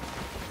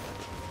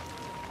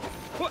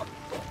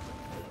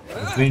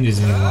 The wind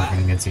isn't even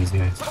working against these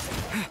guys.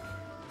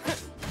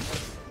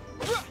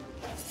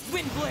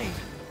 Wind blade!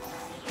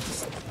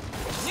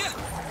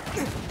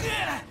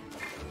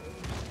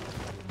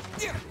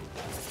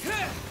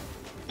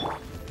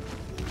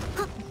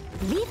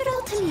 Leave it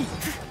all to me.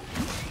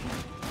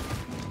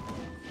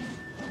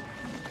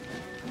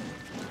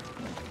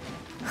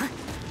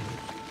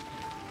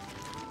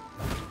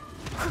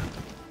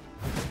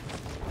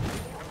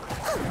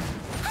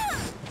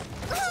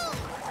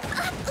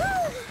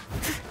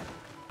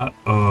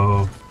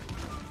 Uh-oh.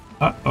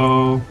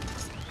 Uh-oh.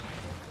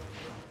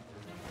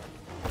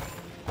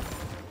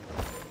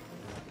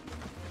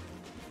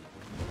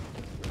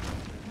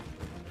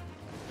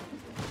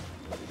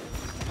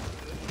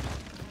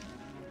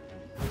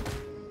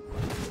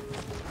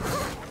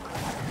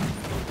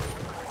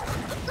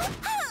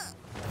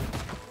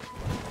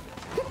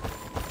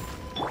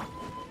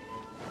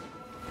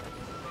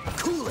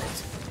 Cool it!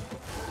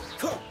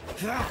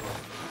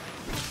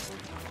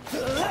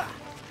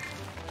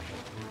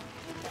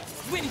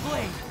 Wind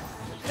blade!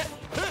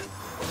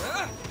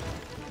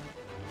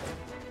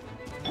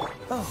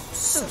 Oh,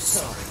 so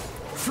sorry.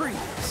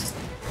 Freeze!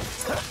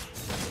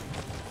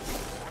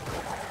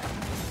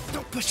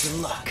 Don't push your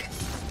luck.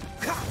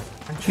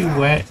 Aren't you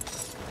wet?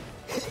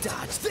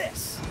 Dodge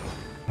this!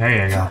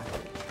 There you go.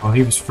 Oh,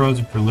 he was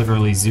frozen for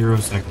literally 0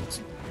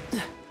 seconds.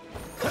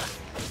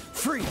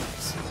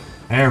 Freeze!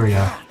 There we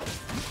go.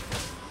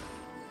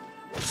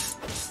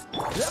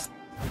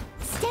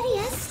 Steady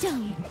as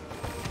stone.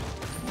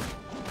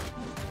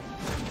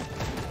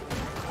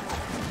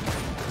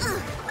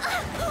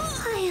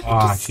 I am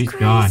Ah, she's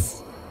gone.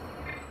 disgrace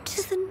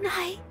to the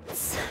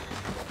knights.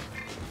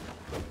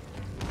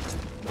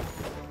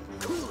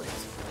 Cool it!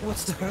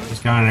 What's the hurry? She's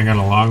gone and I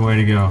got a long way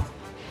to go.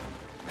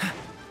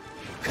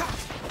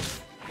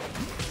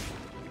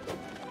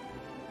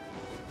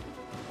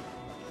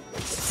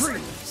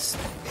 Freeze!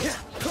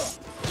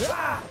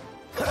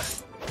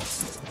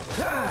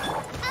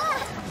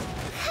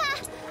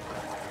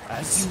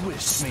 As you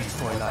wish, maid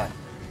Fräulein.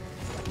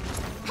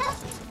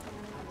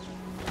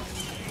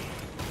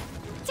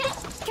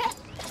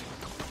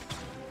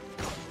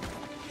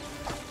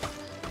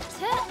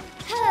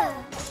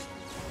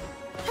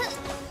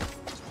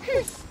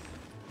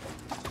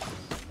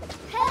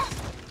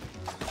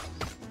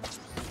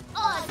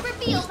 Oz,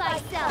 reveal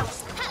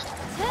thyself.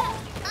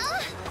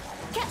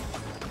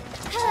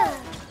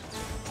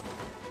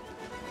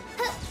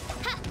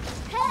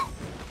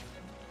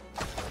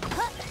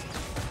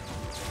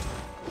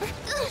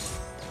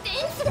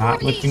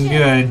 Not looking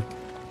good.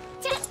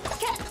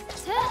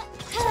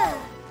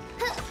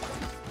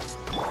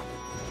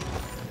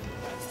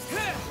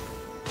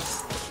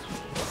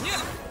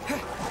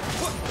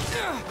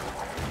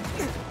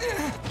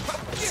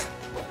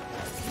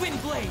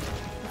 Wind blade!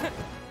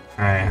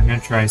 Alright, I'm gonna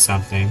try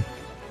something.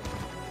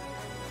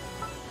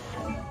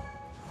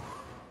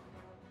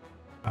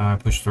 I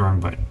pushed the wrong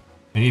button.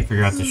 I need to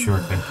figure out the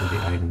shortcut for the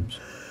items.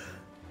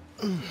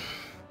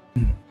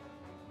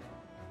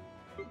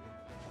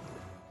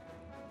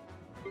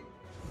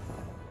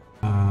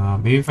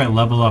 Maybe if I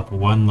level up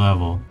 1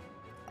 level,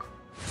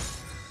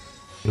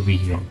 it'll be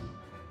healed.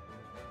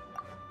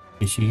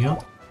 Is she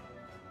healed?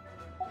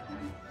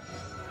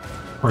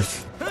 Of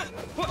course.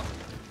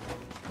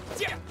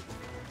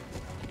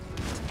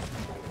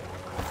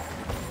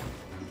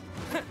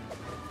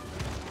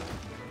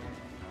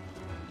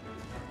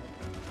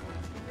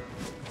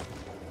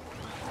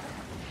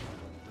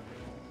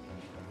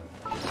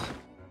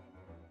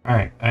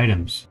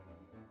 items.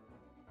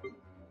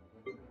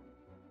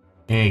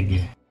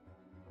 Egg.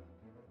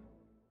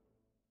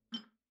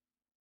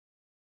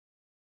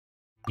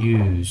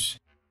 Use.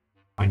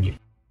 On you.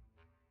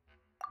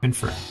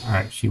 Confirm.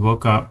 Alright, she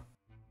woke up.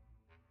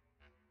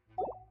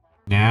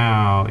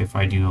 Now, if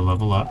I do a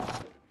level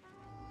up.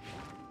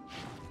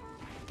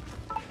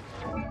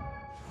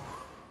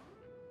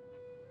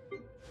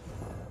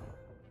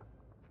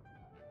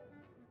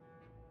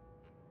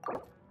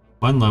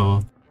 One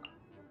level.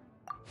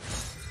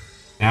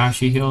 Now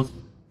she healed.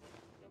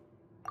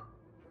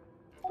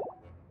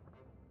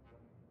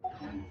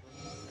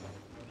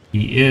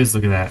 He is,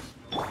 look at that.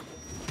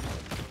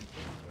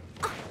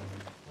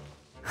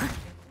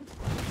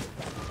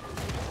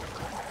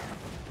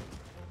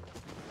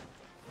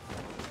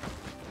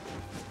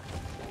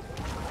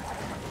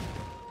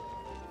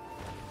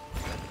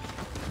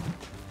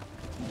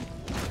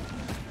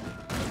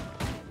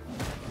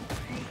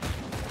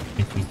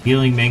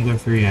 Healing Mangler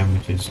 3M,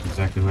 which is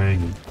exactly what I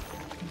need.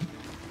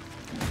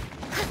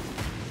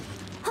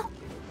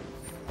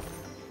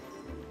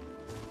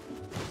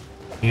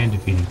 And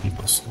defeating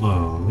people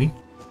slowly.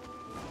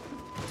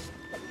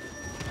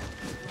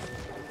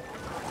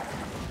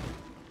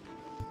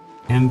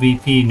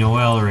 MVP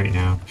Noelle right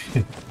now.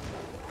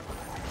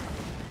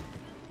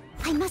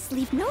 I must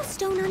leave no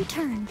stone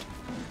unturned.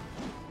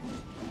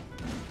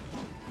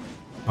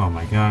 Oh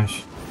my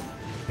gosh.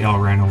 They all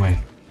ran away.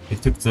 They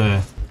took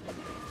the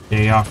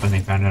day off when they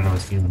found out I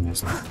was healing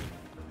myself.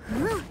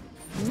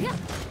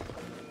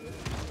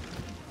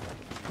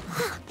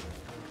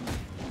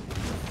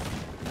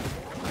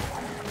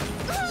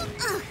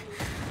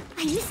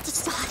 I missed a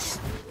spot.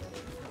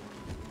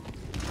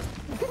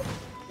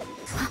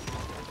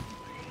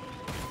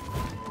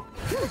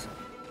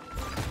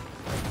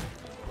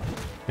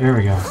 There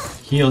we go.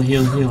 Heal,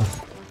 heal, heal.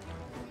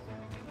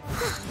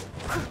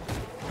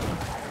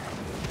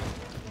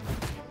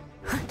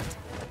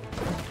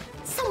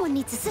 Someone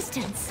needs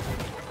assistance.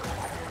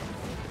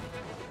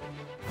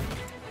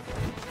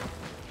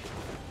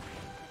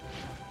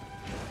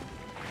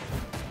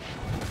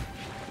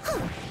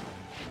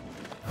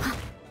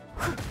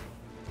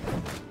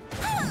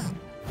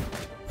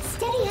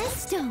 Steady as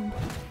stone.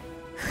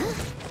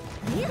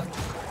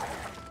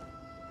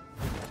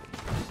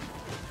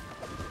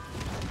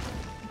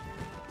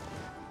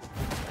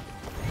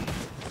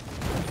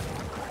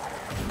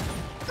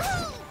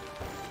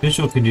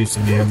 Fischl can do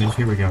some damage.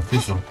 Here we go,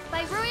 Fischl.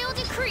 By royal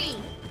decree.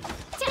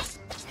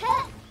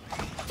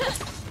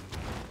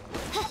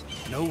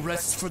 No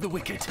rest for the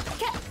wicked.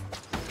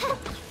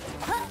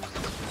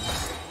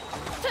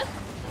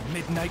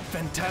 Midnight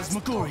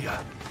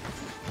Phantasmagoria.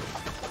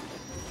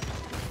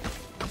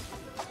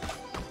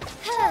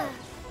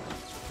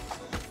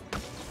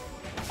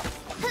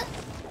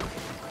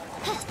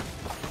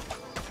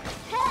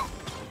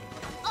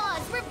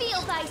 Oz,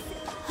 reveal thyself.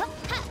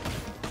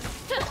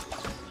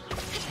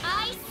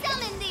 I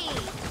summon thee.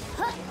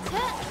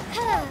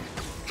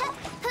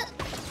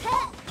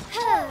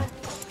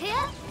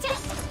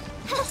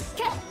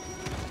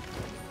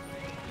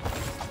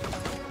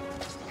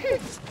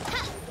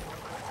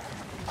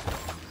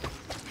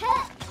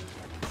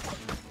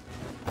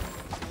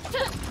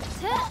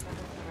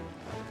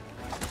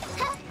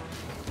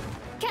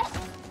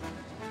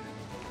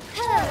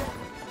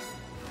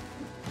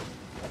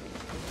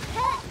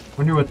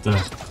 Wonder what the...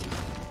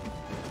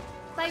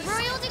 By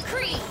royal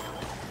decree.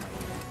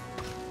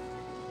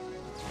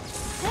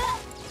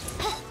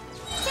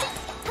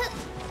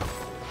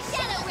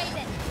 Shadow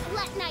Raven,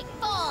 let night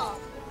fall.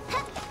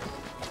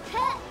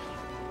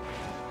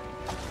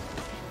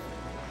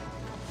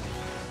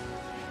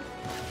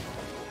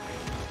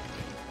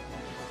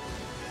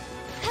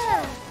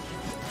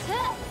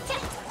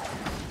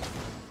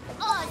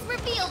 Oz,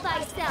 reveal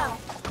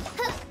thyself.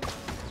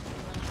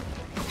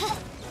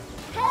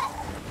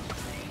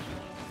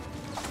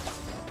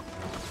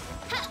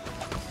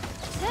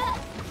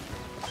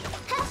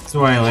 That's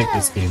why I like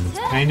this game. It's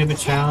kind of a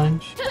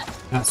challenge.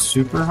 Not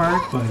super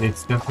hard, but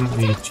it's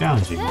definitely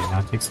challenging. You know,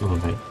 it takes a little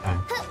bit of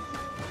time.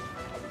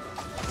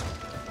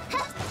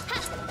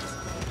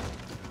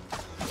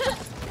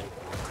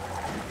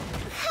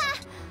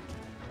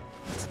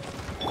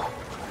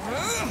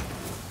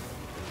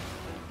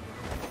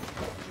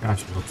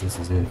 Gosh, I hope this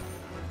is it.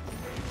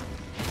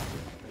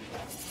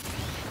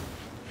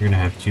 You're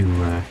gonna have two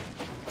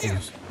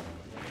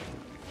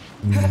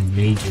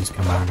mages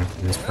come out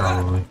after this,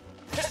 probably.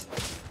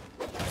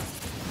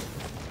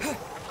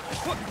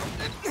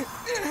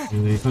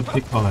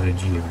 They call it a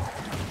geo.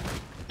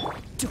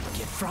 Don't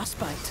get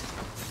frostbite.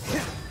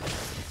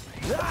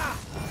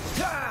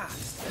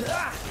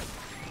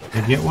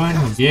 Did I get one?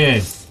 I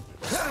did.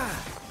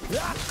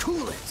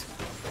 Cool it.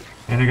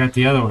 And I got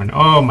the other one.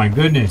 Oh my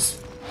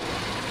goodness.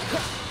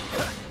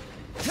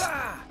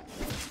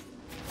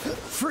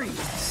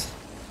 Freeze.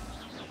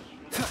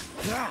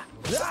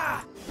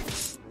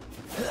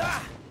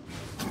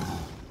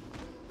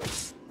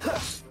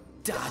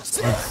 Dodge this.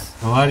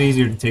 It's a lot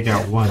easier to take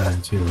out one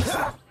than two.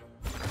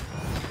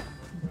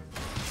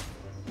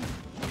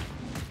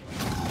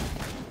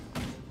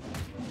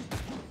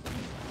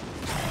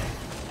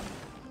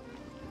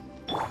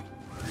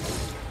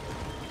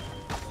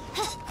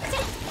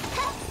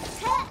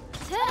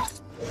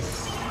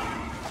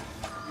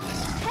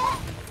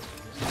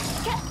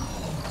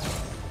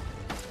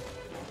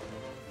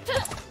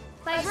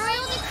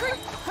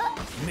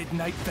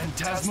 Midnight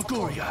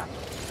Phantasmagoria.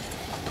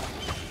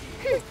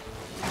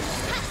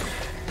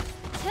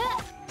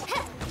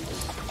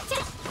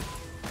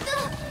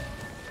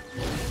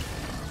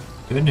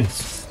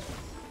 Goodness.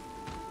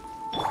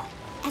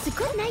 As a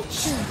good knight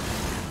should,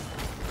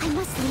 I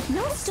must leave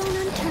no stone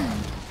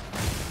unturned.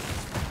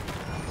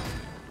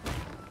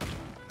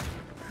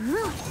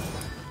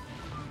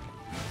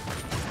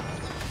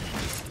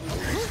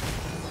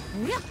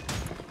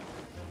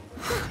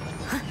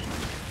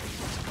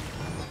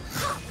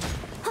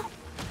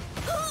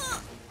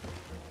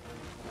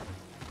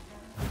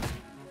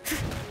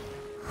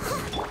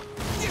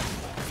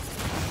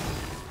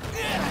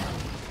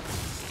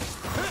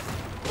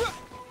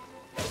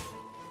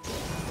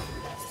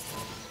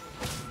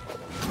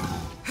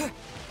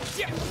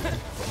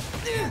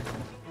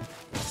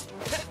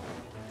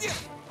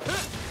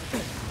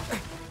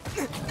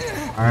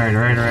 Alright.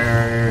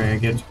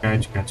 I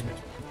get you.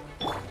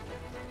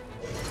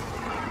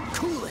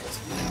 Cool it.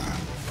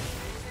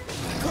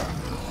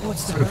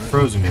 What's Sort of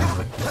frozen now,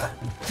 but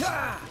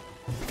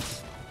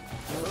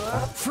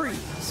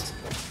freeze.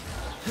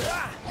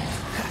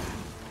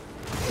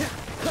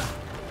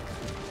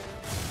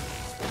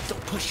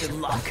 Don't push your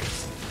luck.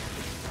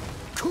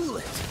 Cool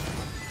it.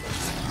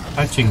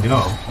 touch and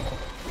go.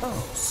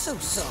 Oh, so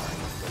sorry.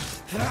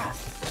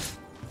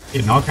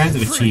 Getting all kinds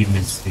of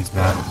achievements these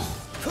battles.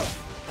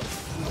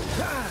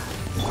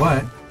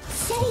 What?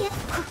 Steady it.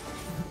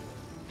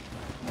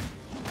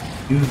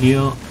 You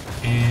heal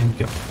and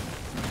go.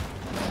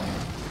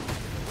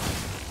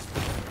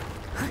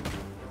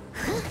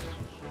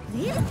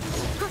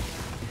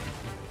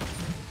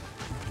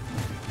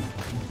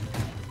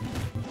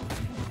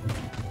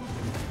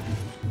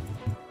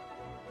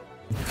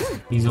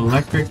 He's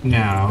electric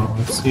now.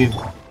 Let's see if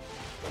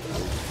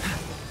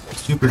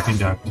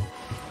superconduct.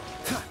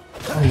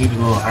 I think he's a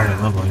little higher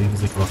level. I think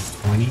he's like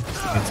level 20.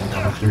 That's a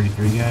level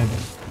 33 guy.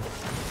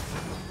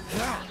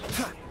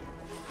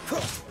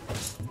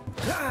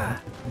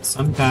 But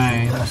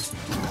sometimes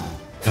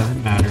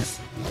doesn't matter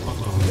what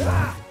level you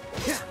are.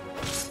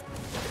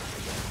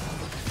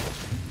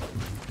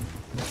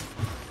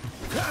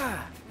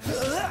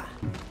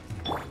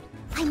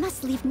 I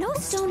must leave no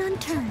stone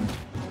unturned.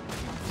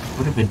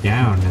 What if it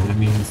down? Does that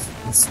mean it's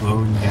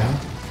slowing down?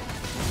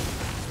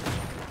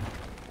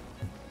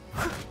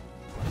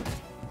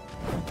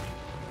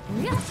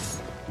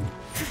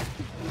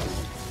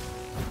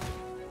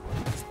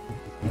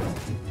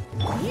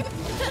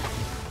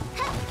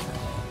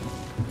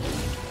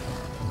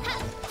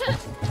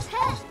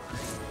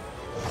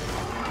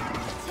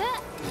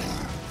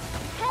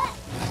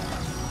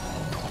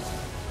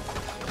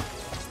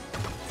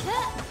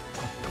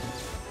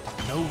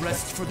 No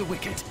rest for the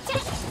wicked.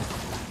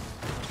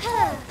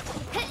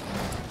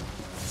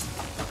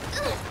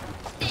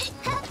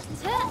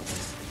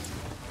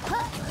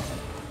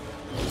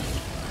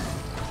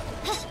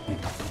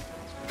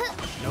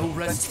 No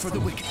rest for the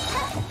wicked.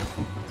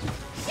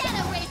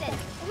 Shadow Raven,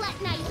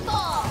 let night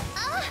fall.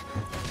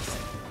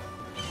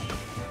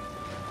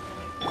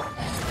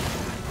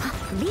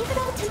 Leave it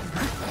all to...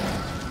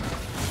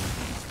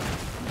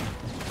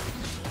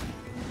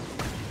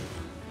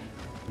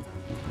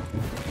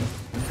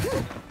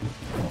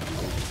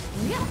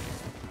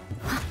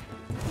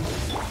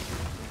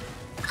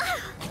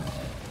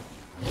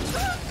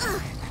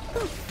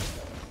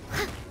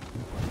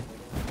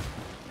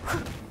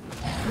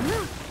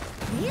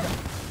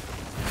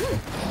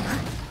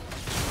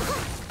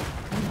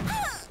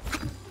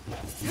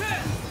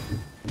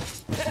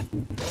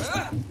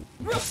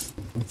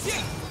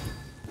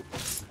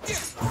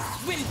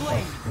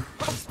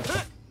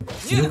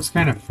 He looks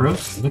kind of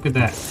frozen. Look at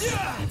that.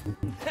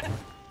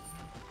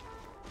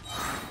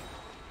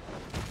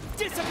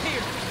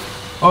 Disappear.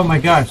 Oh my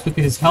gosh, look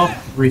at his health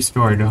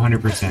restored to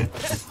 100%.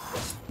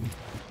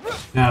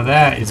 Now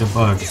that is a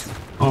bug.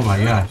 Oh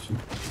my gosh.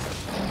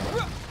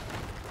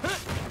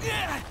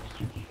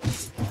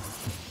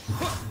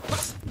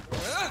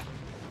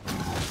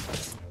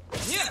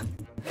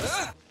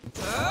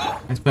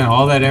 I spent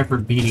all that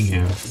effort beating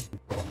him,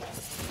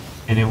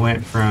 and it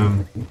went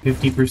from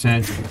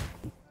 50%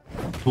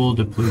 full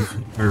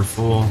depletion, or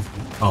full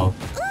health.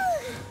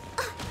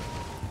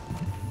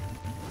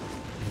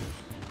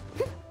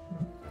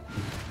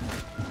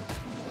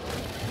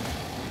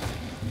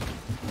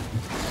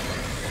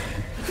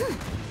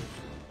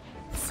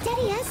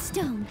 Steady as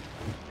stone.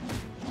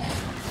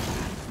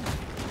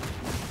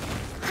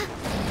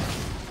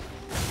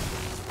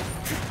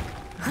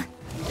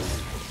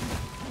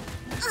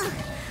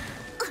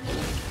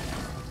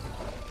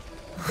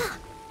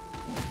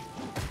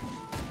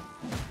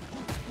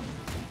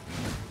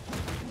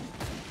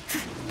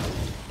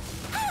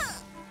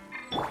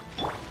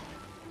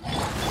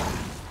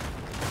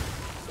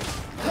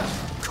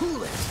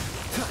 Cool it.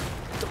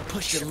 Don't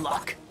push your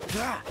luck.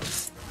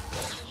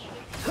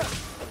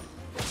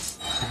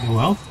 Who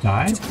else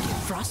died?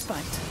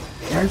 Frostbite.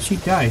 Where did she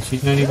die?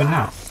 She's not even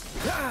out.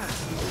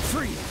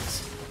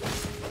 Freeze.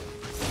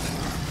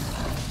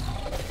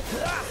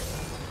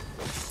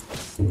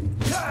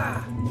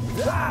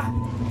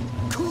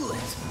 Cool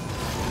it.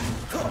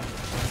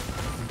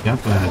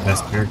 Definitely the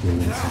best character in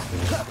this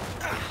episode.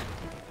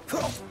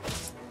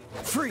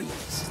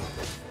 Freeze!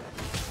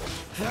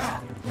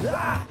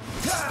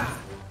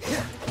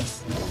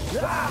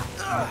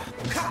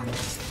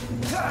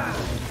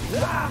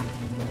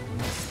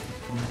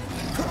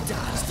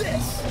 Dodge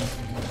this!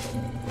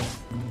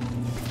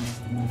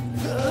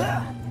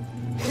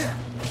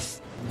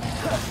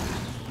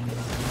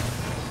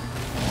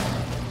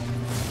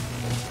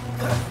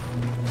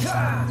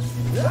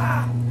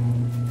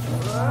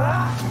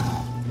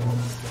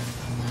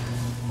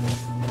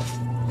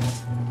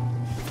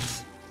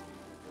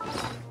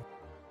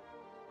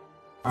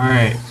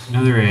 Alright,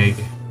 another egg.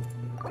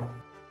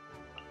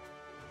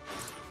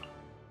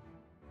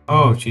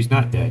 Oh, she's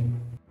not dead.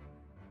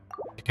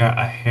 I got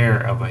a hair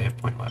of a hit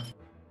point left.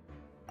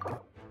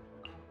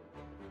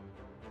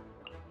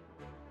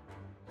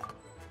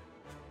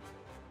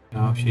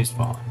 No, she's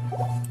fallen.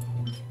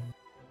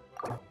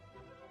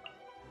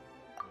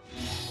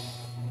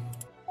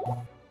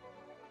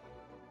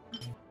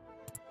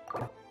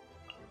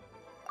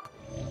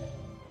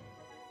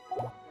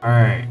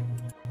 Alright.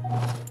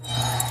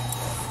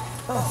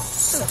 Oh,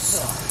 so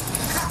sorry.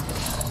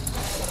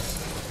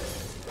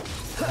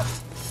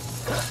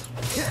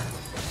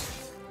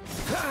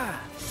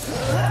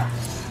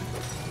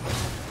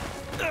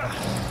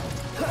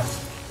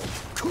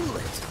 Cool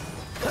it.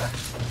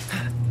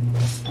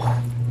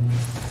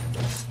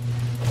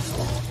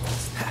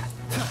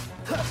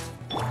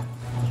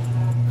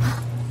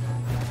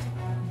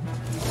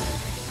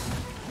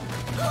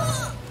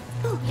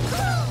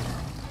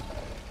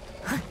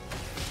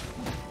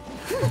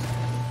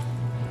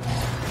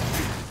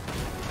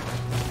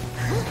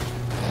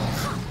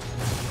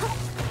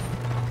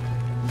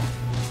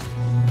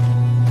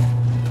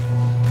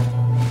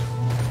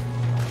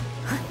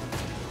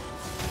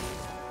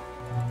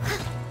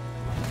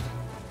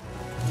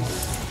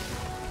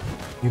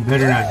 You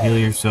better not heal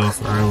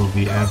yourself or I will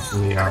be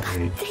absolutely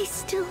outraged. They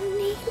still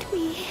need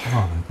me.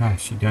 Oh my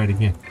gosh, she died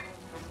again.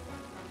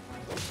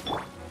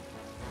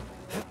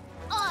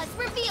 Oz,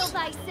 reveal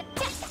thyself.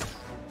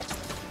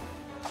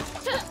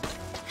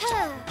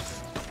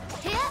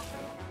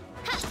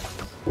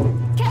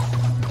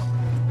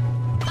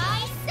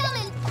 I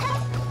summon.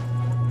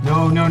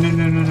 No, no, no,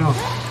 no, no, no.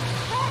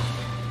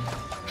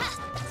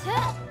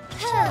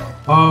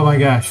 Oh my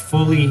gosh,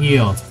 fully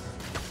healed.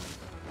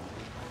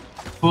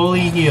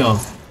 Fully healed.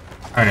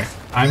 Alright,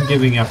 I'm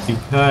giving up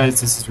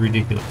because this is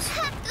ridiculous.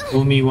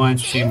 Fool me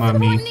once, shame on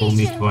me. Fool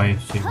me twice,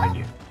 shame on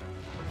you.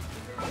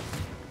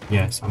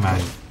 Yes, I'm out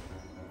of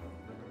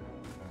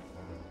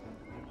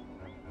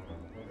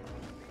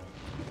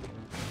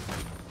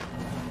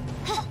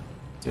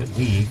here. To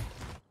leave.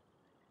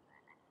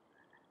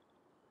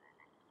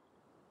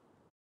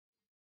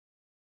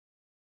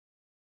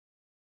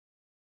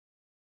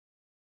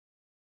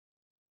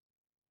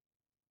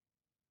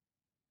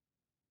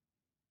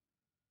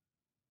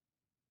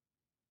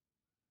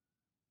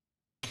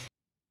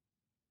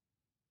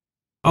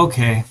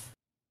 Okay.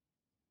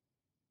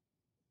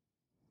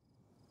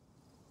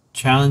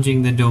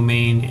 Challenging the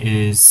domain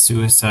is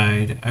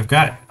suicide. I've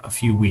got a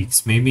few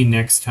weeks. Maybe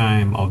next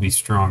time I'll be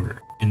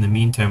stronger. In the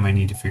meantime, I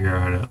need to figure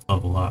out how to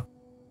level up.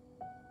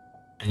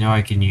 I know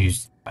I can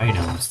use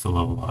items to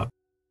level up.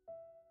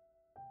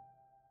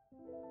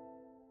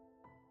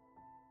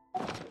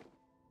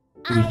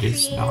 Food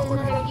is not what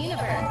I need.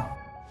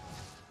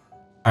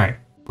 Alright,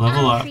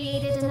 level up.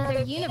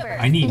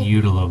 I need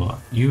you to level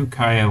up. You,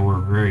 Kaya, were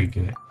very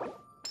good.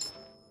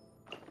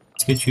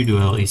 Let's get you to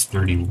at least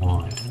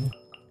 31.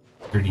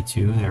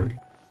 32, there we go.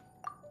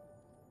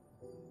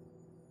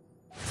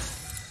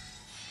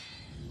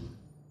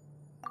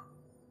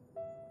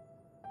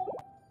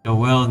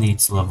 Noelle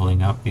needs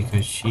leveling up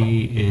because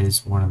she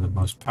is one of the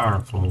most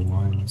powerful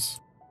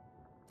ones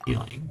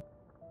healing.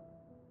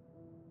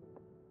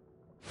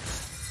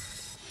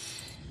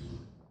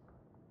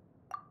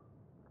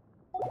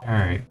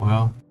 Alright,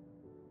 well,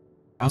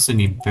 I also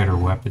need better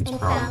weapons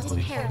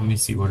probably. Let me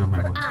see, what are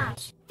my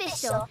weapons?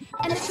 Official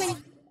and the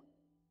twin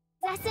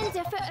lessons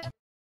are for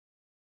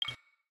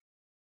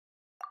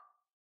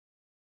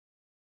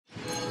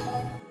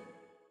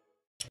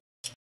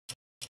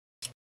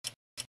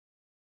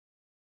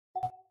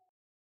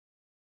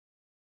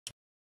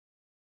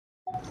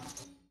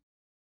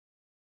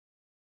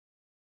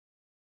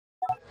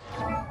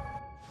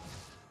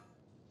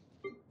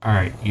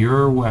Alright,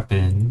 your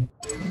weapon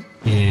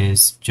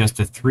is just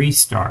a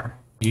 3-star.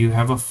 You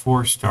have a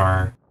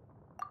 4-star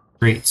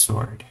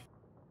greatsword.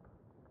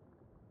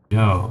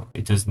 No,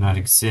 it does not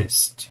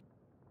exist.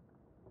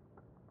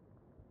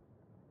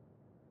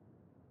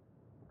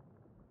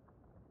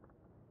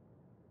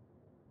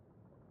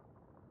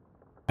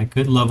 I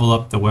could level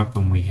up the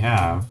weapon we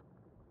have.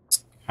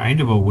 It's kind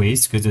of a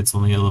waste because it's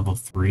only a level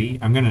 3.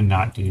 I'm going to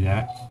not do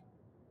that.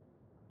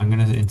 I'm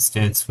going to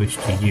instead switch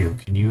to you.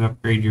 Can you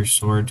upgrade your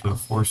sword to a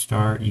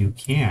 4-star? You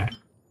can.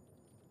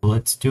 Well,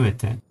 let's do it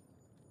then.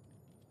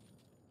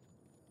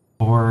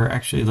 Or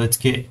actually, let's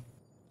get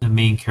the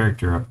main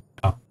character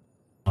up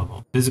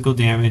level. Physical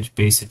damage,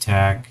 base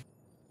attack.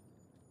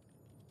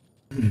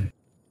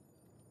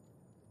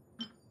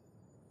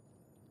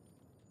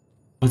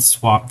 Let's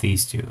swap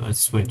these two. Let's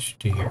switch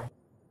to here.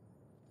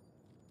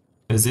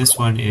 Because this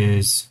one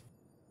is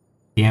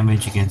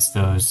damage against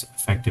those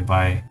affected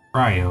by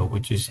Cryo,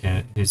 which is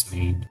his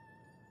main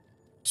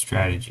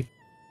strategy.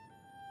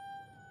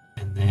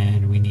 And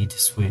then we need to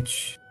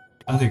switch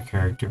the other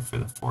character for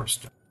the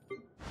 4-star.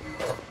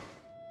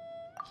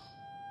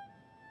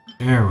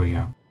 There we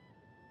go.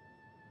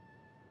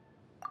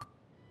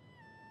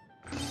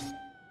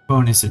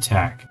 Bonus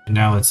attack. And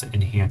now let's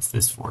enhance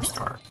this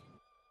 4-star.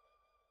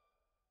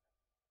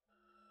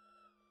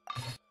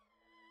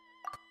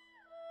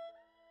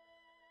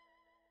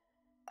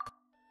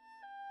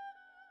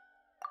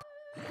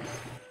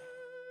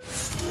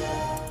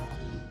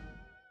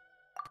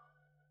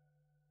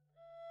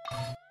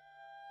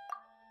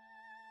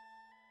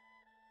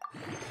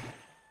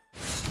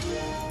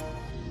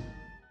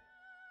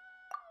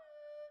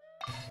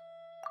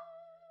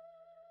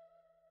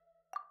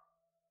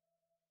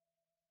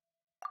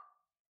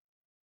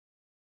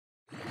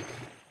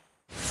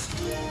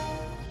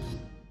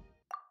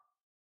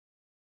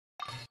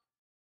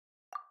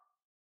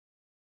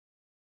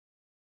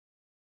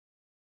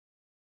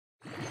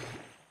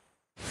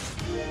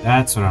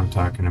 That's what I'm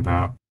talking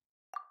about.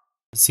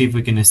 Let's see if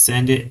we can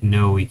ascend it.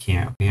 No, we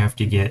can't. We have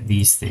to get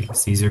these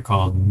things. These are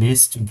called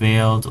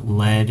Mist-Veiled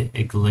Lead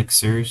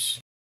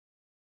Elixirs.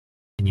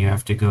 And you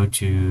have to go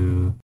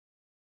to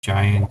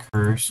Giant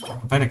Cursed. I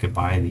bet I could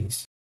buy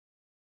these.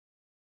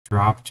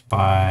 Dropped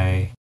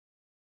by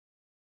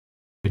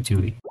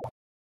Patui.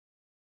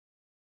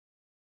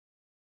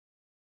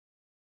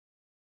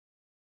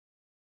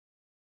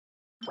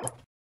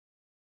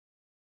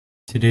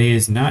 Today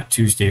is not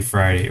Tuesday,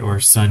 Friday,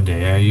 or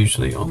Sunday. I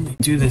usually only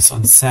do this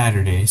on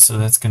Saturday, so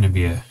that's going to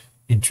be an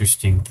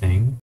interesting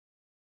thing.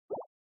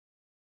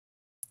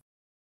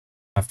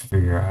 Have to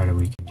figure out how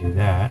we can do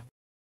that.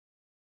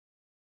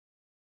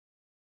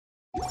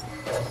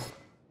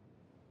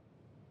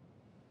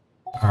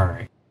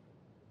 Alright.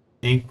 I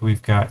think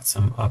we've got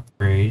some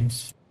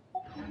upgrades.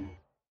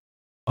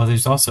 Oh,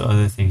 there's also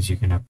other things you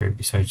can upgrade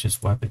besides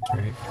just weapons,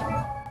 right?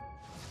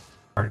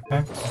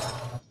 Artifacts?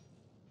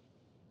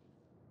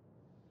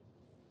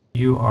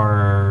 You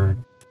are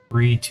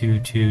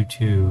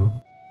 3222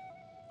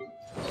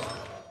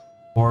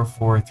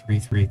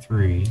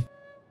 44333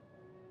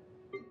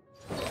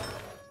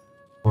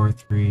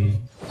 43.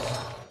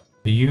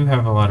 So you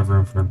have a lot of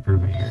room for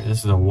improvement here. This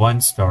is a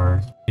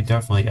 1-star. You can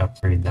definitely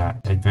upgrade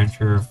that.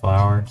 Adventurer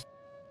Flower.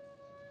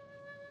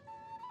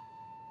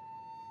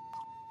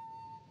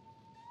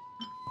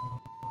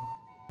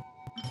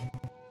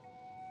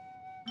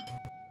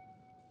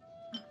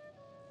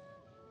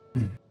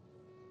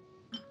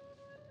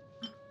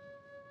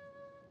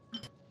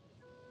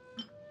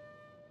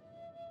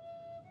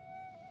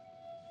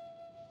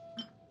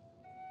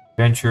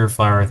 Adventurer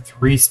Flower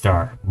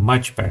 3-star.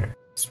 Much better.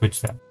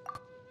 Switch that.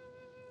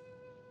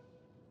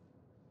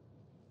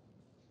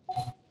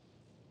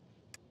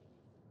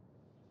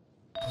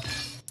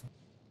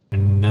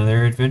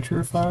 Another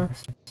Adventurer Flower?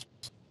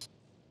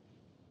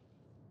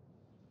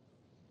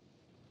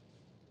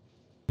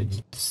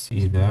 Didn't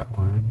see that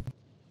one.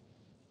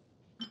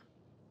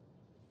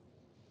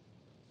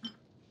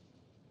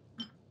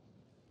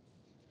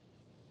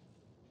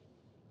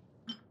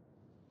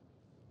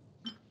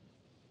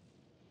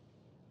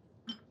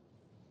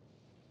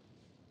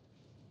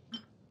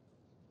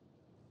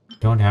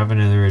 Don't have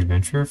another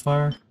Adventurer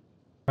Flower?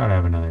 Gotta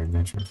have another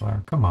Adventurer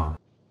Flower. Come on.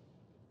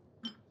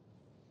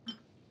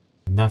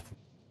 Nothing.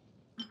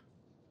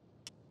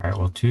 Alright,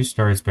 well 2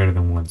 stars is better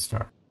than 1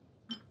 star.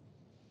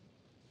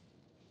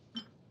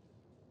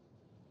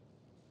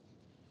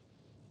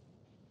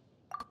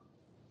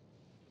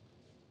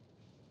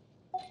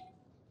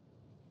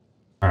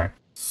 Alright,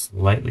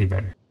 slightly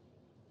better.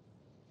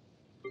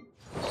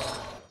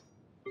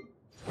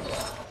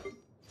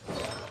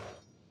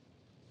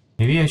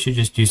 Maybe I should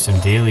just do some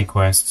daily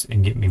quests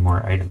and get me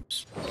more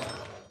items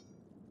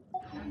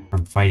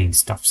from fighting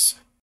stuffs.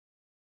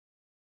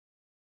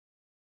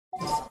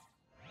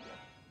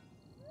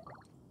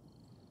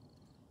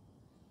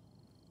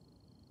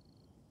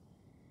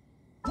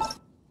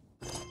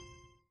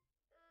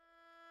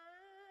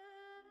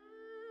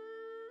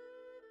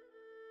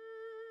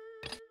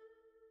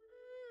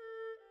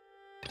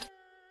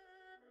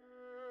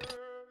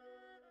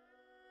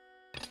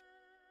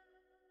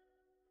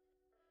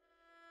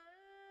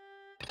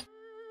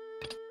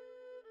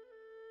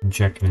 I'm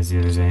checking to see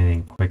if there's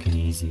anything quick and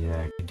easy that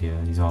I could do.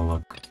 These all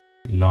look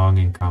long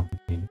and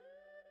complicated.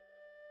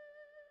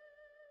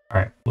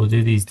 Alright, we'll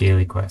do these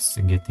daily quests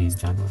and get these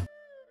done with.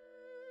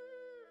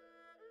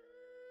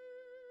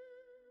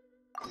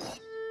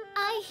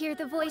 I hear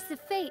the voice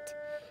of fate,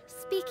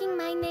 speaking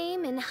my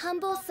name in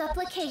humble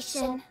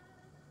supplication.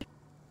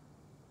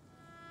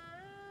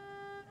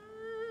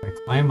 If I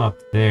climb up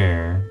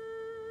there,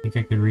 think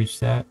I could reach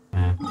that?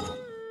 Nah.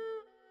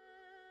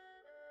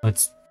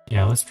 Let's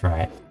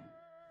try it.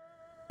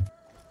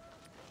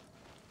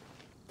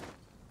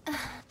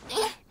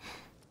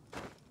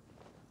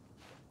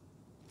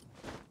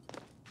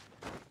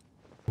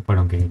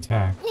 don't get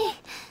attacked.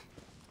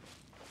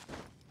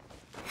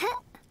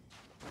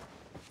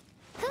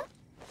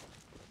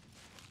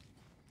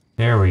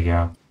 There we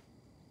go.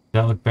 Does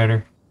that look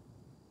better?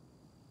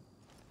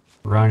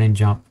 Run and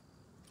jump.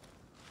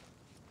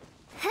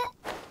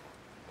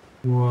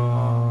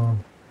 Whoa.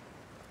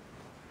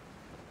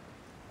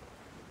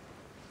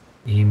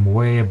 Aim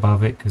way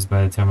above it, because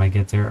by the time I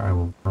get there, I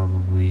will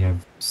probably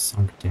have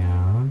sunk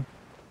down.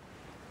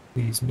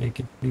 Please make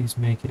it, please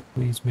make it,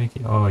 please make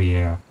it. Oh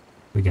yeah,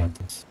 we got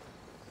this.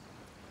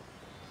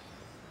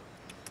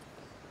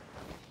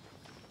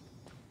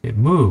 It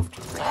moved.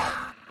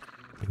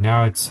 But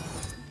now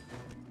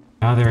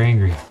now they're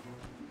angry.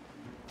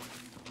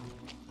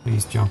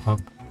 Please jump up.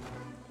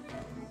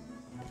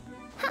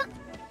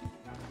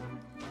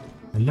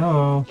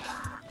 Hello?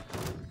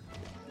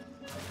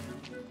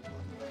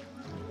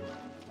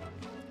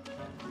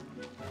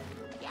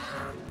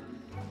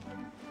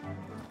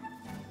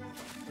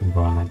 Can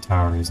go on that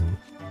tower, isn't it?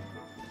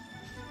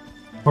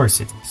 Of course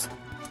it is.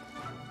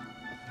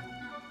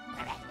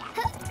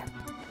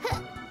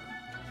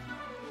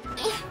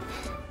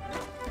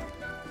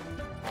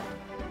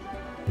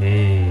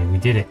 Hey, we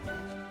did it.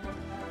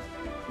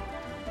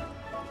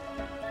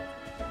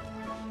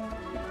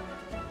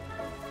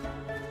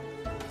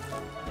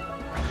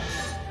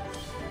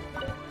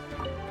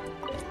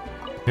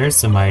 There's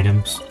some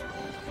items.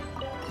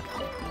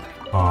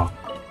 Oh,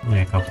 only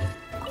a couple.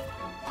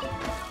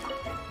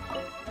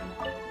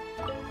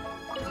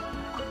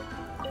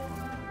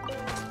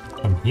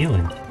 I'm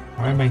healing.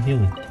 Why am I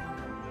healing?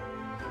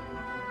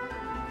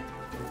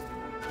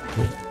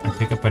 Wait, I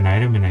pick up an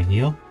item and I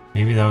heal?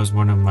 Maybe that was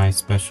one of my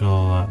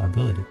special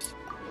abilities.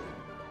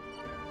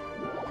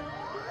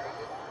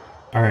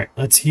 Alright,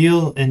 let's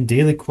heal and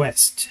daily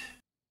quest.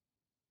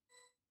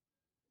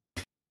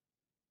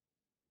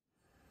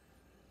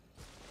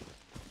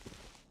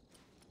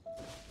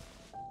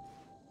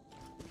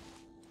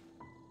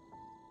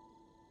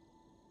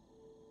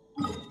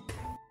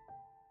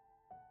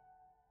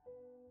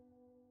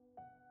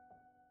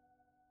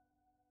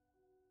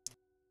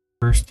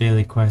 First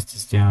daily quest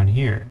is down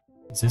here.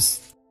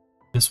 Is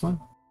this one?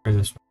 Or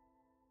this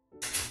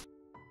one?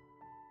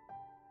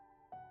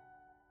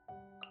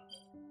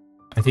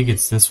 I think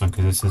it's this one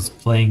because it says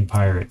playing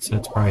pirates, so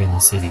it's probably in the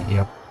city.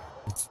 Yep.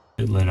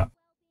 It lit up.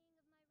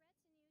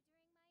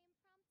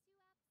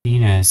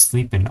 Athena is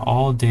sleeping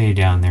all day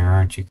down there,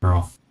 aren't you,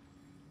 girl?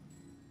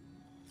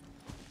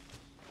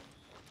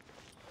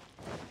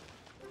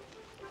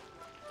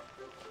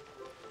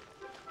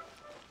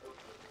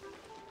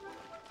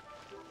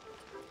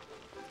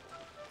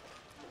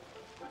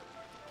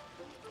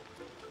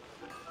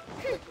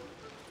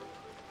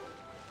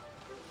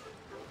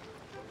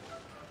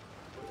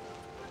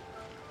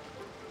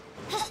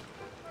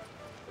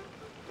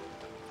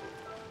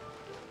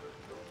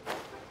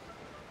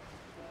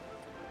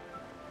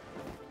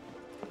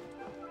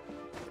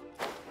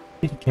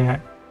 Kitty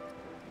cat.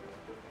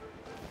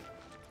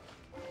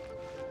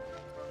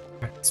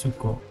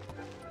 Katsuko.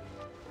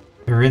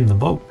 You're in the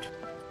boat.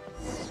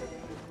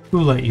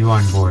 Who let you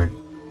on board?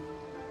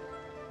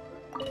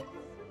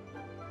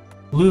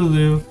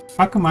 Lulu,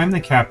 how come I'm the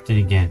captain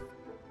again?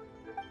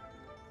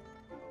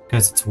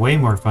 Because it's way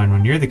more fun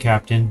when you're the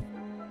captain.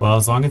 Well,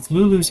 as long as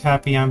Lulu's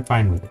happy, I'm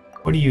fine with it.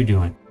 What are you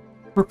doing?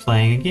 We're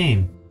playing a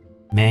game.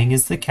 Mang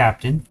is the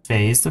captain,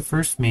 Faye is the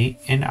first mate,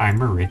 and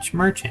I'm a rich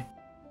merchant.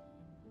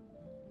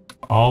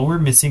 All we're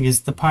missing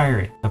is the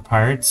pirate. The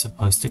pirate's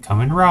supposed to come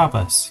and rob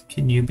us.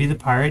 Can you be the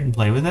pirate and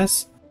play with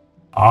us?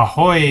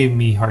 Ahoy,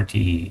 me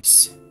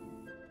hearties!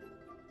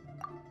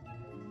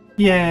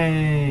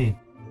 Yay!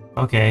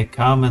 Okay,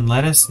 come and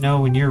let us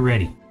know when you're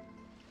ready.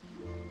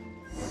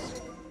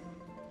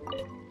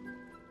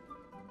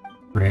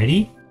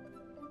 Ready?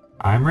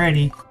 I'm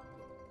ready.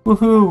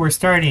 Woohoo, we're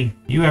starting.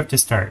 You have to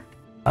start.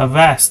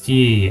 Avast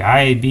ye,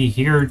 I be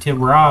here to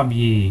rob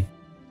ye.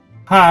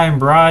 Hi, I'm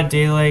broad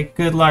daylight.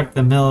 Good luck,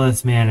 the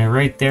Millith man are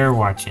right there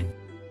watching.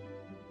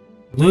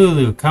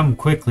 Lulu, come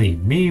quickly.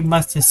 Me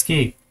must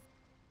escape.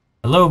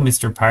 Hello,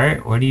 Mr.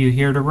 Pirate. What are you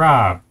here to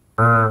rob?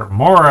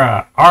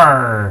 Mora,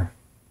 arr!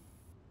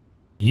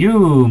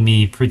 You,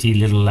 me pretty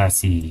little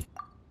lassie.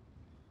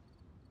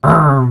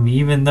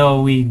 Even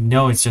though we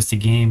know it's just a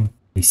game,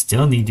 we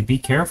still need to be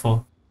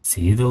careful.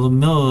 See, the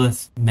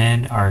Millith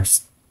men are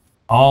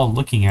all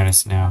looking at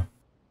us now.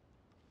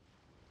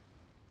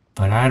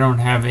 But I don't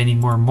have any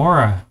more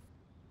Mora.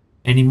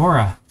 Any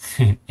Mora.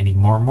 Any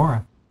more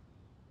Mora.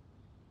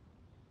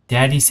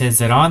 Daddy says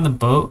that on a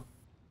boat,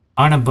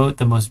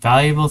 the most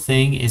valuable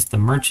thing is the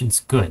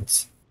merchant's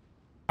goods.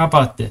 How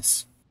about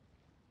this?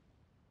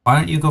 Why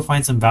don't you go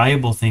find some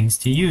valuable things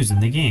to use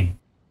in the game?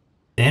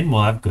 Then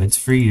we'll have goods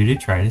for you to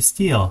try to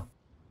steal.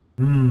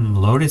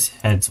 Lotus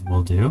heads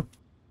will do.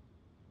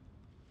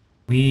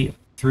 We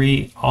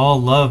three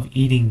all love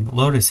eating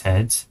lotus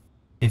heads.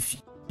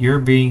 If you're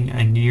being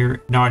a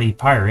naughty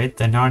pirate,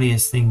 the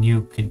naughtiest thing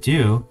you could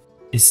do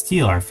is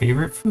steal our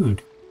favorite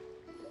food.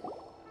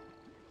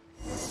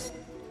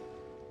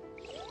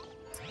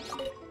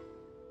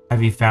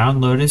 Have you found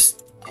lotus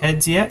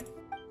heads yet?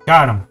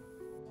 Got 'em.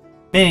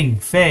 Ming,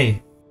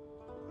 Fei,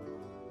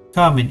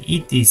 come and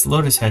eat these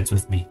lotus heads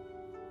with me.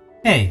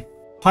 Hey,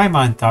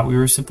 Paimon thought we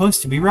were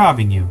supposed to be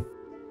robbing you.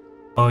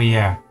 Oh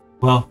yeah,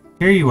 well,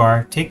 here you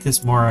are, take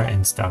this Mora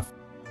and stuff.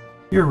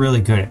 You're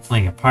really good at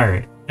playing a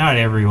pirate. Not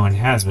everyone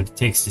has what it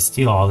takes to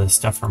steal all this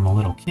stuff from a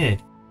little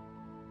kid.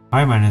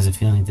 Paimon has a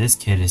feeling this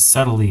kid is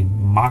subtly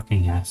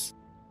mocking us.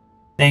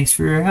 Thanks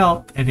for your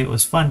help, and it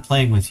was fun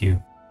playing with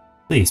you.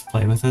 Please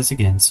play with us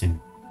again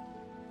soon.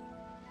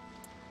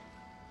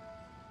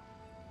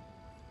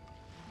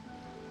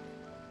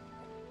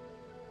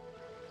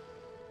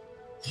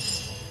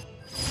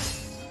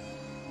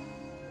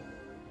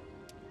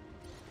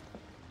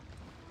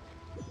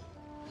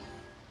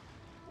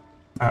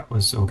 That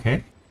was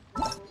okay.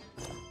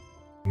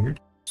 Weird.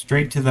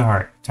 Straight to the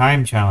heart.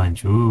 Time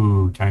challenge.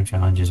 Ooh, time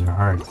challenges are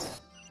hard.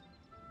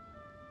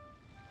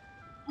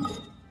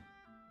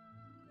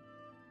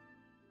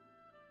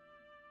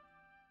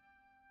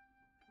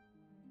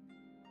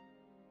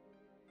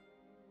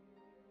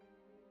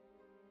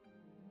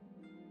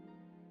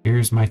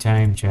 Here's my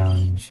time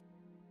challenge.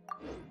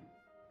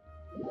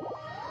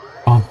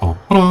 Bum, bum,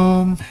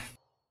 bum.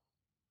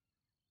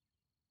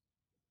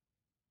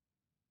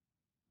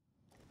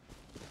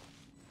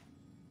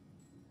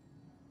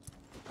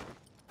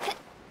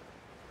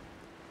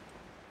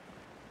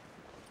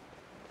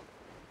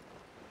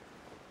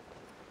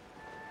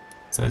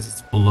 It says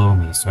it's below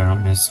me, so I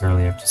don't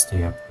necessarily have to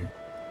stay up here.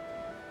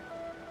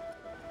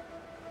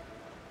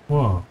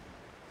 Whoa.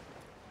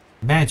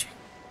 Magic.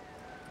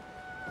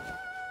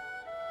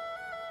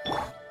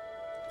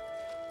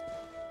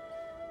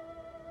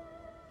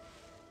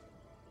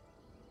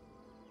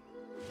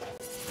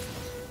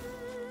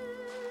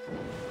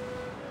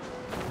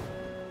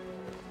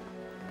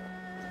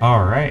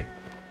 Alright.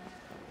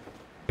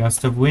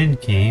 Gust of wind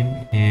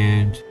came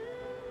and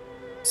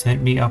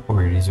sent me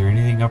upward. Is there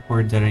anything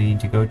upward that I need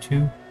to go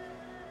to?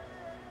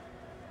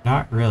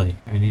 Not really.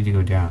 I need to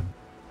go down.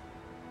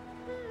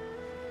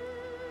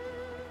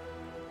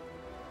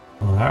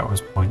 Well, that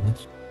was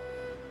pointless.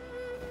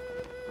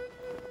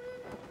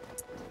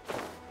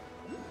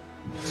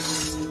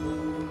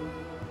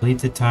 Complete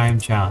the time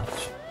challenge.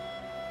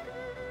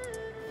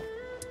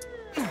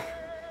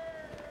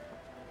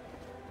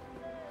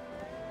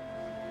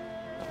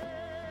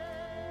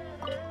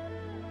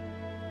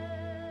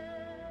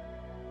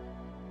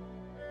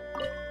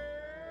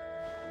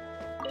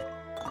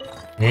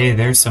 Hey,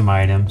 there's some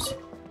items.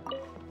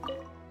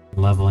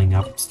 Leveling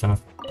up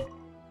stuff.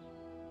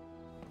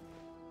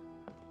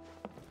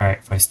 Alright,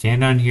 if I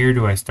stand on here,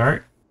 do I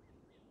start?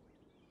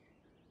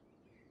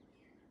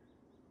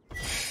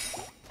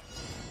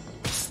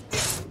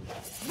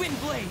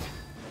 Windblade.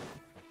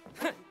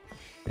 Did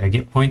I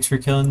get points for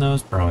killing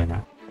those? Probably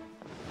not.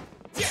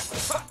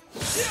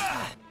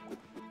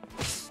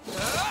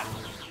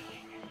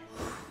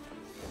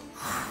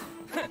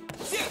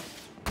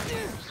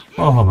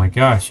 Oh my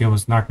gosh, he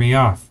almost knocked me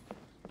off.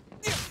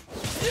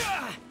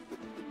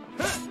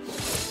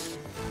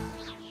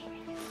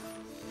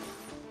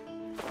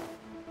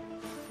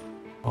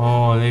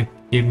 Oh, they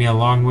gave me a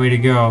long way to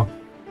go.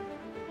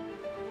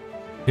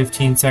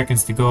 15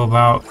 seconds to go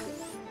about,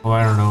 oh,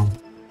 I don't know,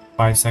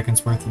 5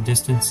 seconds worth of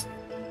distance.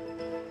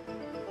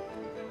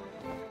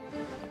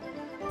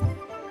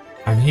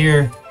 I'm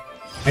here.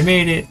 I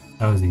made it.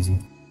 That was easy.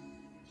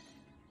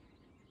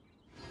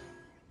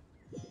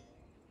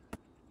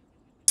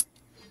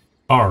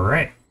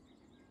 Alright.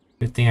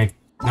 Good thing I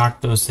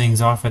knocked those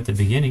things off at the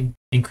beginning.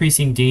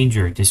 Increasing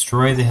danger.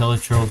 Destroy the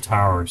Hilichurl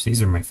towers.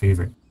 These are my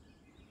favorite.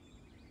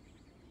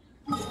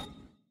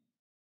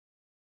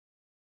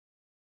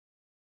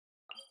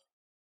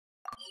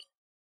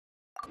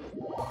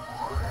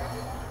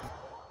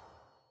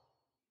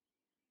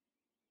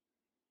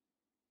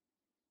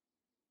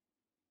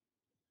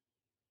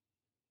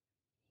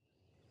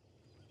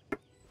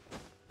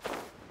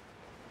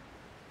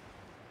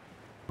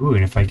 Ooh,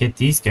 and if I get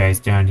these guys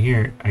down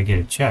here, I get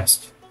a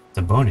chest. It's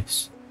a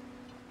bonus.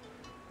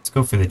 Let's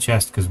go for the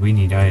chest because we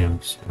need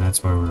items, and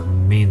that's why we're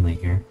mainly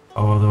here.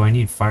 Oh, although I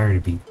need fire to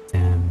beat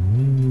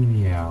them.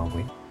 Yeah, I'll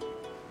wait.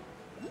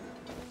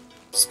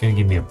 It's gonna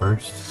give me a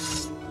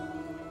burst.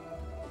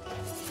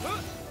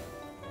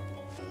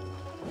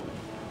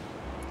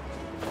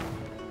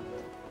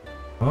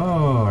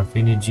 Oh,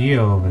 Athena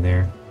Geo over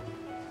there.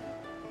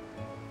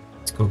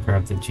 Let's go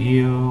grab the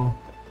Geo.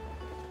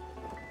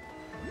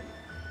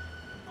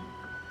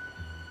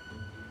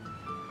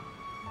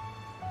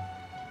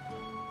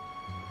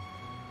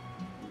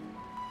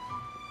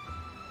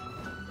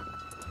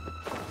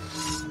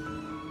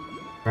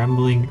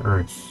 Trembling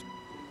Earth.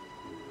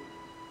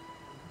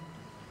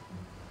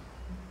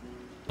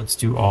 Let's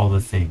do all the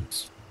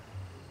things.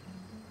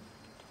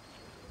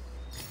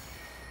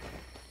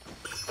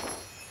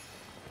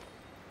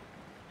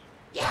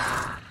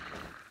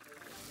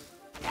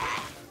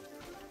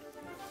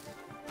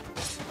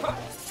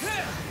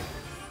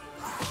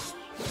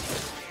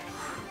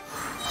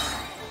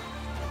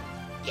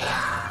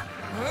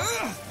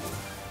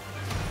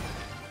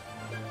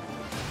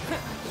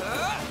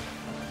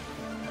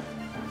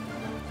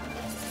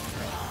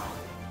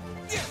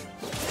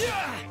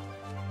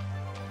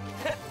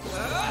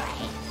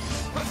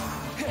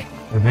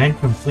 Event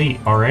complete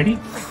already?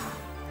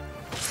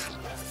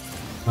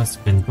 Must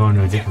have been going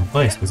to a different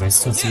place because I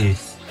still see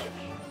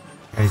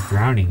guys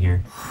drowning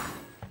here.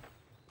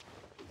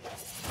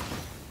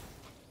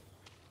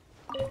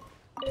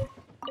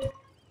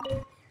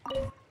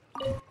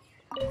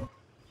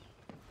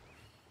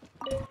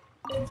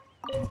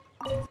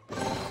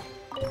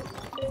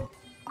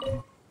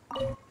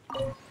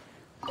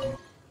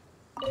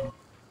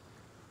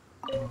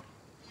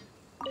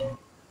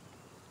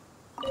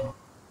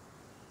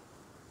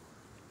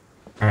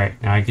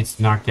 Alright, now I get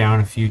to knock down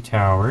a few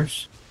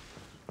towers.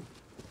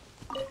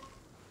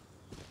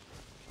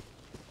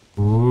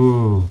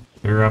 Ooh,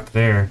 they're up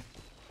there.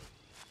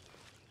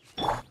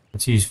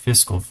 Let's use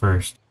Fiscal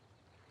first.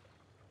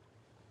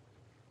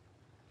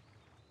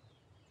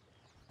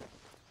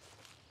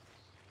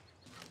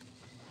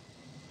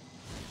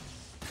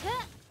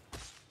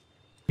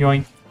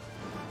 Yoink.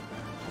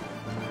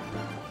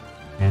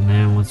 And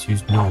then let's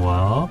use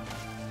Noel.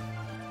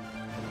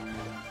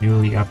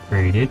 Newly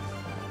upgraded.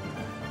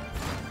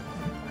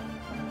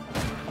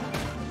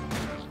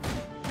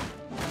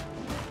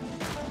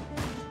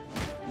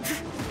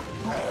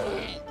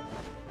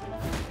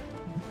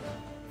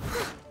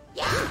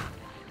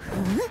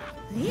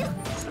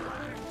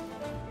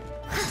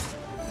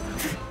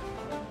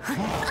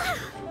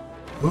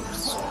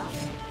 Whoops.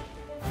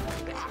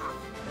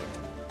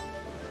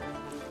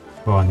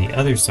 Go on the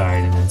other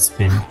side and then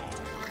spin.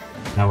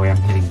 That way I'm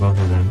hitting both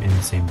of them in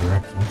the same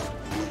direction.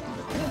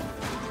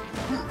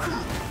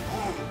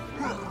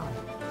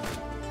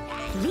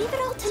 Leave it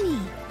all to me.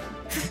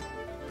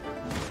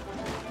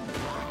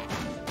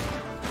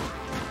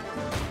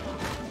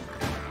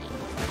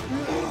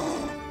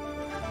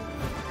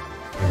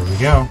 There we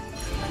go.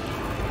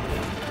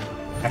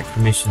 That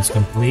mission's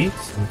complete.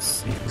 Let's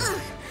see.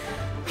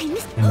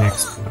 The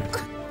next one.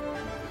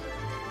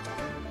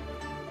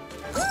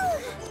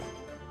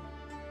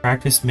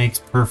 Practice makes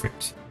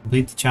perfect.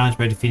 Complete the challenge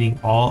by defeating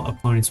all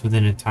opponents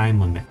within a time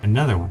limit.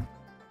 Another one.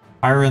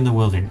 Pyro in the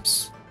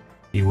wilderness.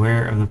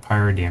 Beware of the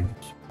pyro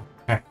damage.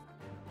 Okay.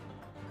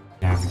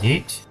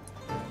 Navigate.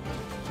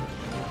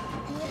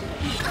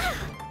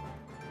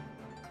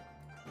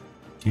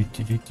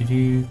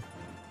 Do.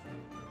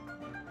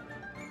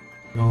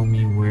 Show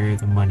me where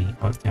the money.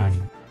 Oh, it's down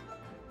here.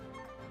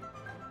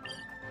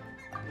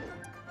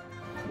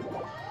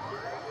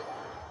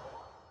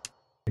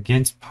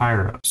 Against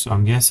Pyro. So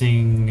I'm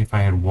guessing if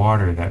I had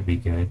water, that'd be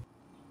good.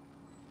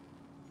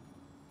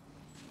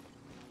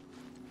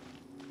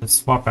 Let's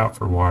swap out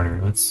for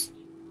water. Let's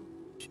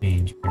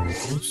change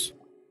characters.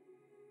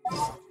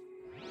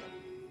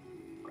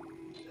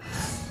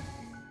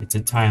 It's a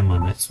time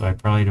limit, so I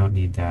probably don't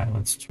need that.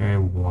 Let's try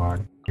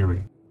water. Here we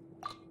go.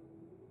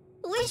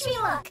 Wish me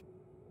luck.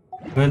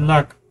 Good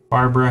luck,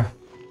 Barbara.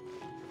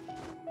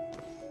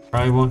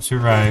 Probably won't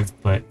survive,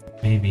 but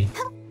maybe.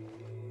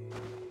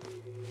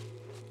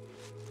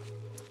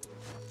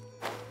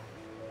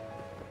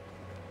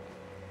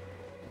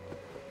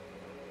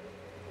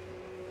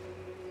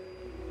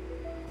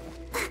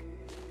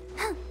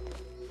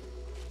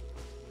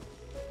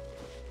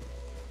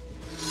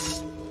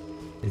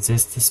 Is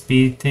this the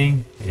speed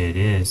thing? It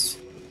is.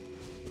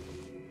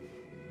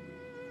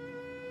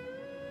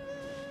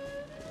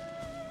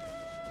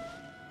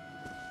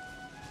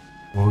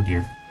 Oh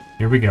dear.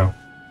 Here we go.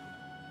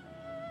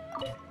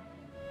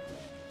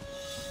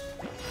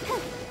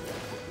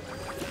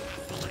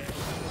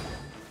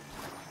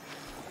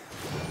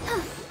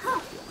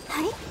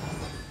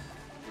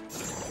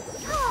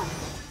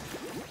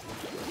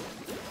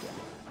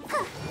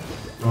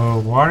 Oh,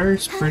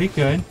 water's pretty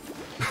good.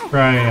 Let's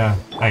try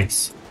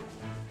ice.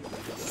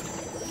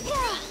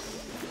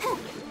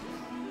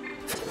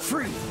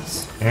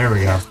 Freeze. There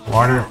we go.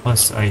 Water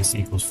plus ice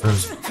equals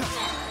frozen.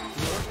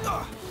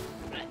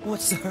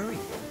 What's the hurry?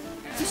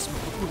 This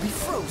world will be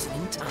frozen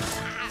in time.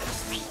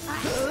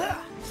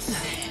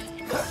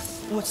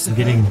 What's the I'm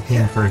getting hurry?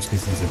 him first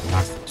because he's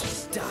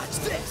obnoxious. Dodge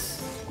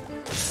this.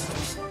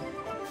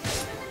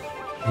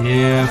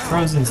 Yeah,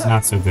 frozen's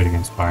not so good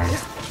against fire.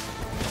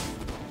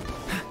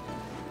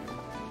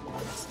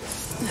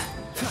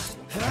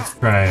 Let's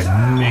try a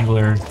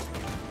Mangler.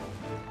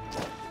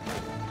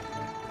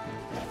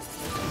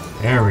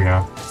 There we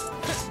go.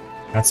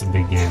 That's a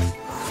big damage.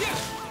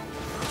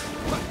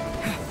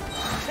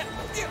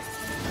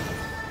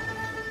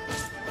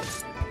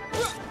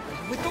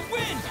 With the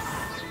wind.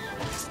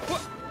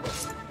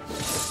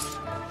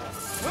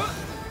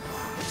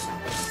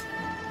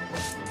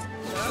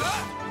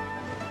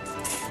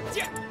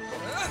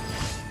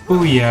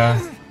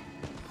 Booyah.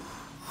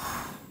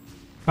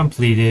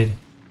 Completed.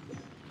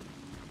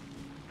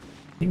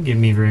 Didn't give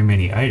me very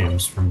many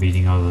items from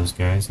beating all those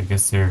guys. I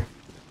guess they're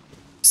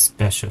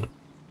special.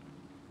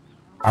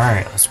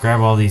 Alright, let's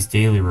grab all these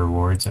daily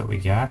rewards that we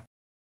got.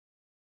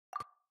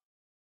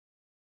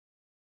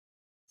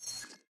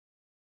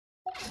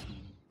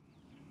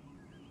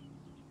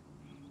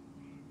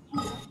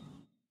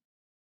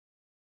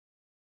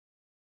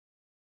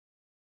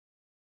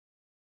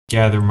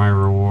 Gather my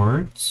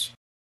rewards.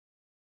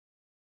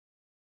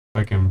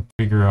 I can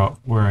figure out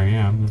where I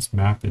am. This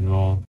map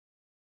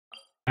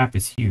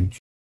is huge.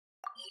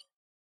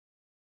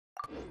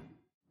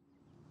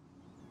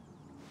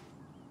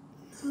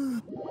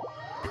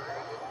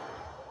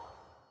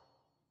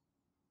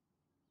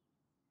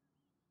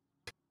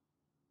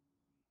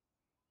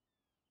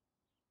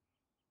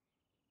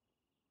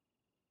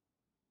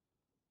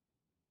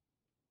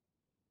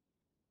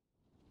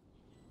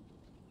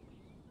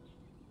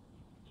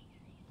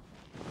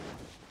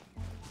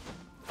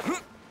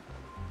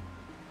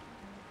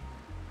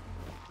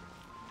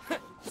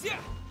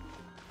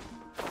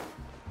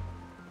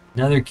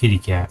 Another kitty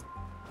cat.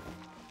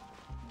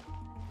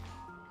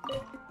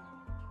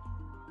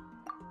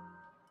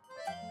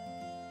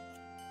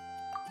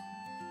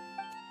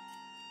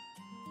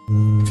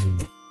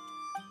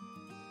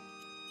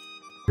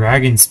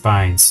 Dragon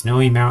Spine,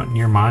 Snowy Mountain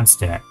near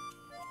Mondstadt.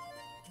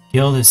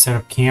 Guild has set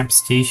up camp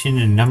station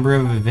and a number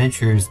of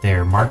adventurers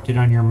there. Marked it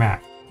on your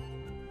map.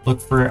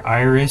 Look for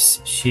Iris.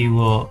 She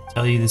will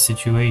tell you the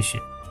situation.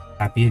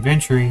 Happy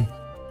adventuring.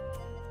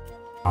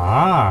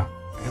 Ah,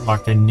 I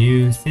unlocked a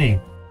new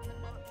thing.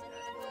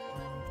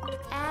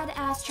 Add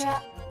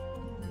Astra.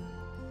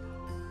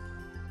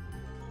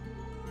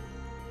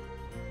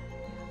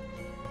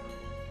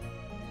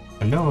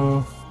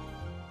 Hello.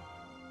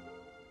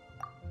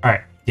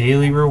 Alright,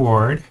 daily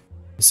reward.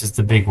 This is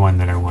the big one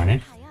that I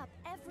wanted. High up,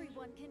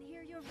 everyone can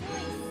hear your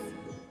voice.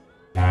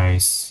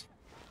 Nice.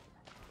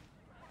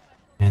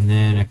 And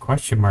then a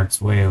question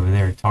mark's way over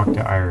there. Talk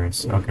to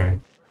Iris. Okay.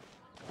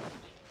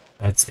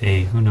 That's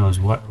a who knows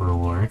what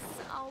reward.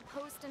 I'll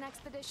post an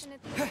expedition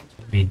at the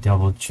Let me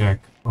double check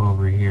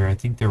over here. I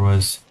think there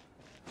was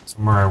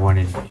somewhere I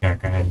wanted to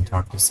check. I hadn't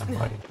talked to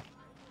somebody.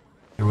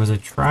 There was a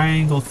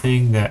triangle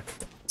thing that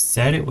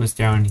said it was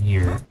down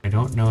here. I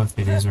don't know if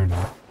it is or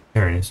not.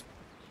 There it is.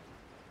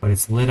 But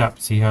it's lit up.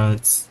 See how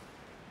it's...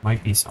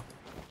 might be something.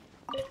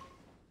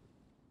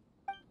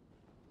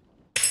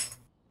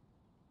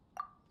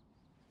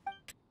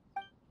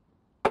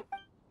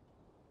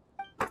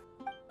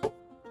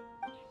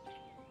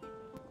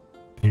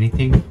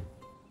 Anything?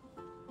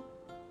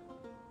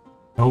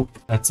 Nope,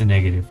 that's a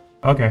negative.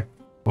 Okay.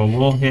 Well,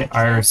 we'll hit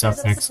Iris up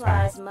next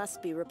time. Supplies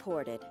must be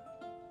reported.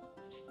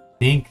 I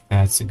think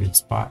that's a good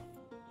spot.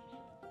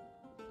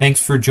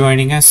 Thanks for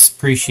joining us.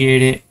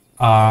 Appreciate it.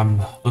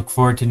 Look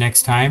forward to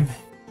next time.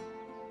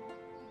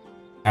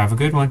 Have a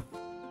good one.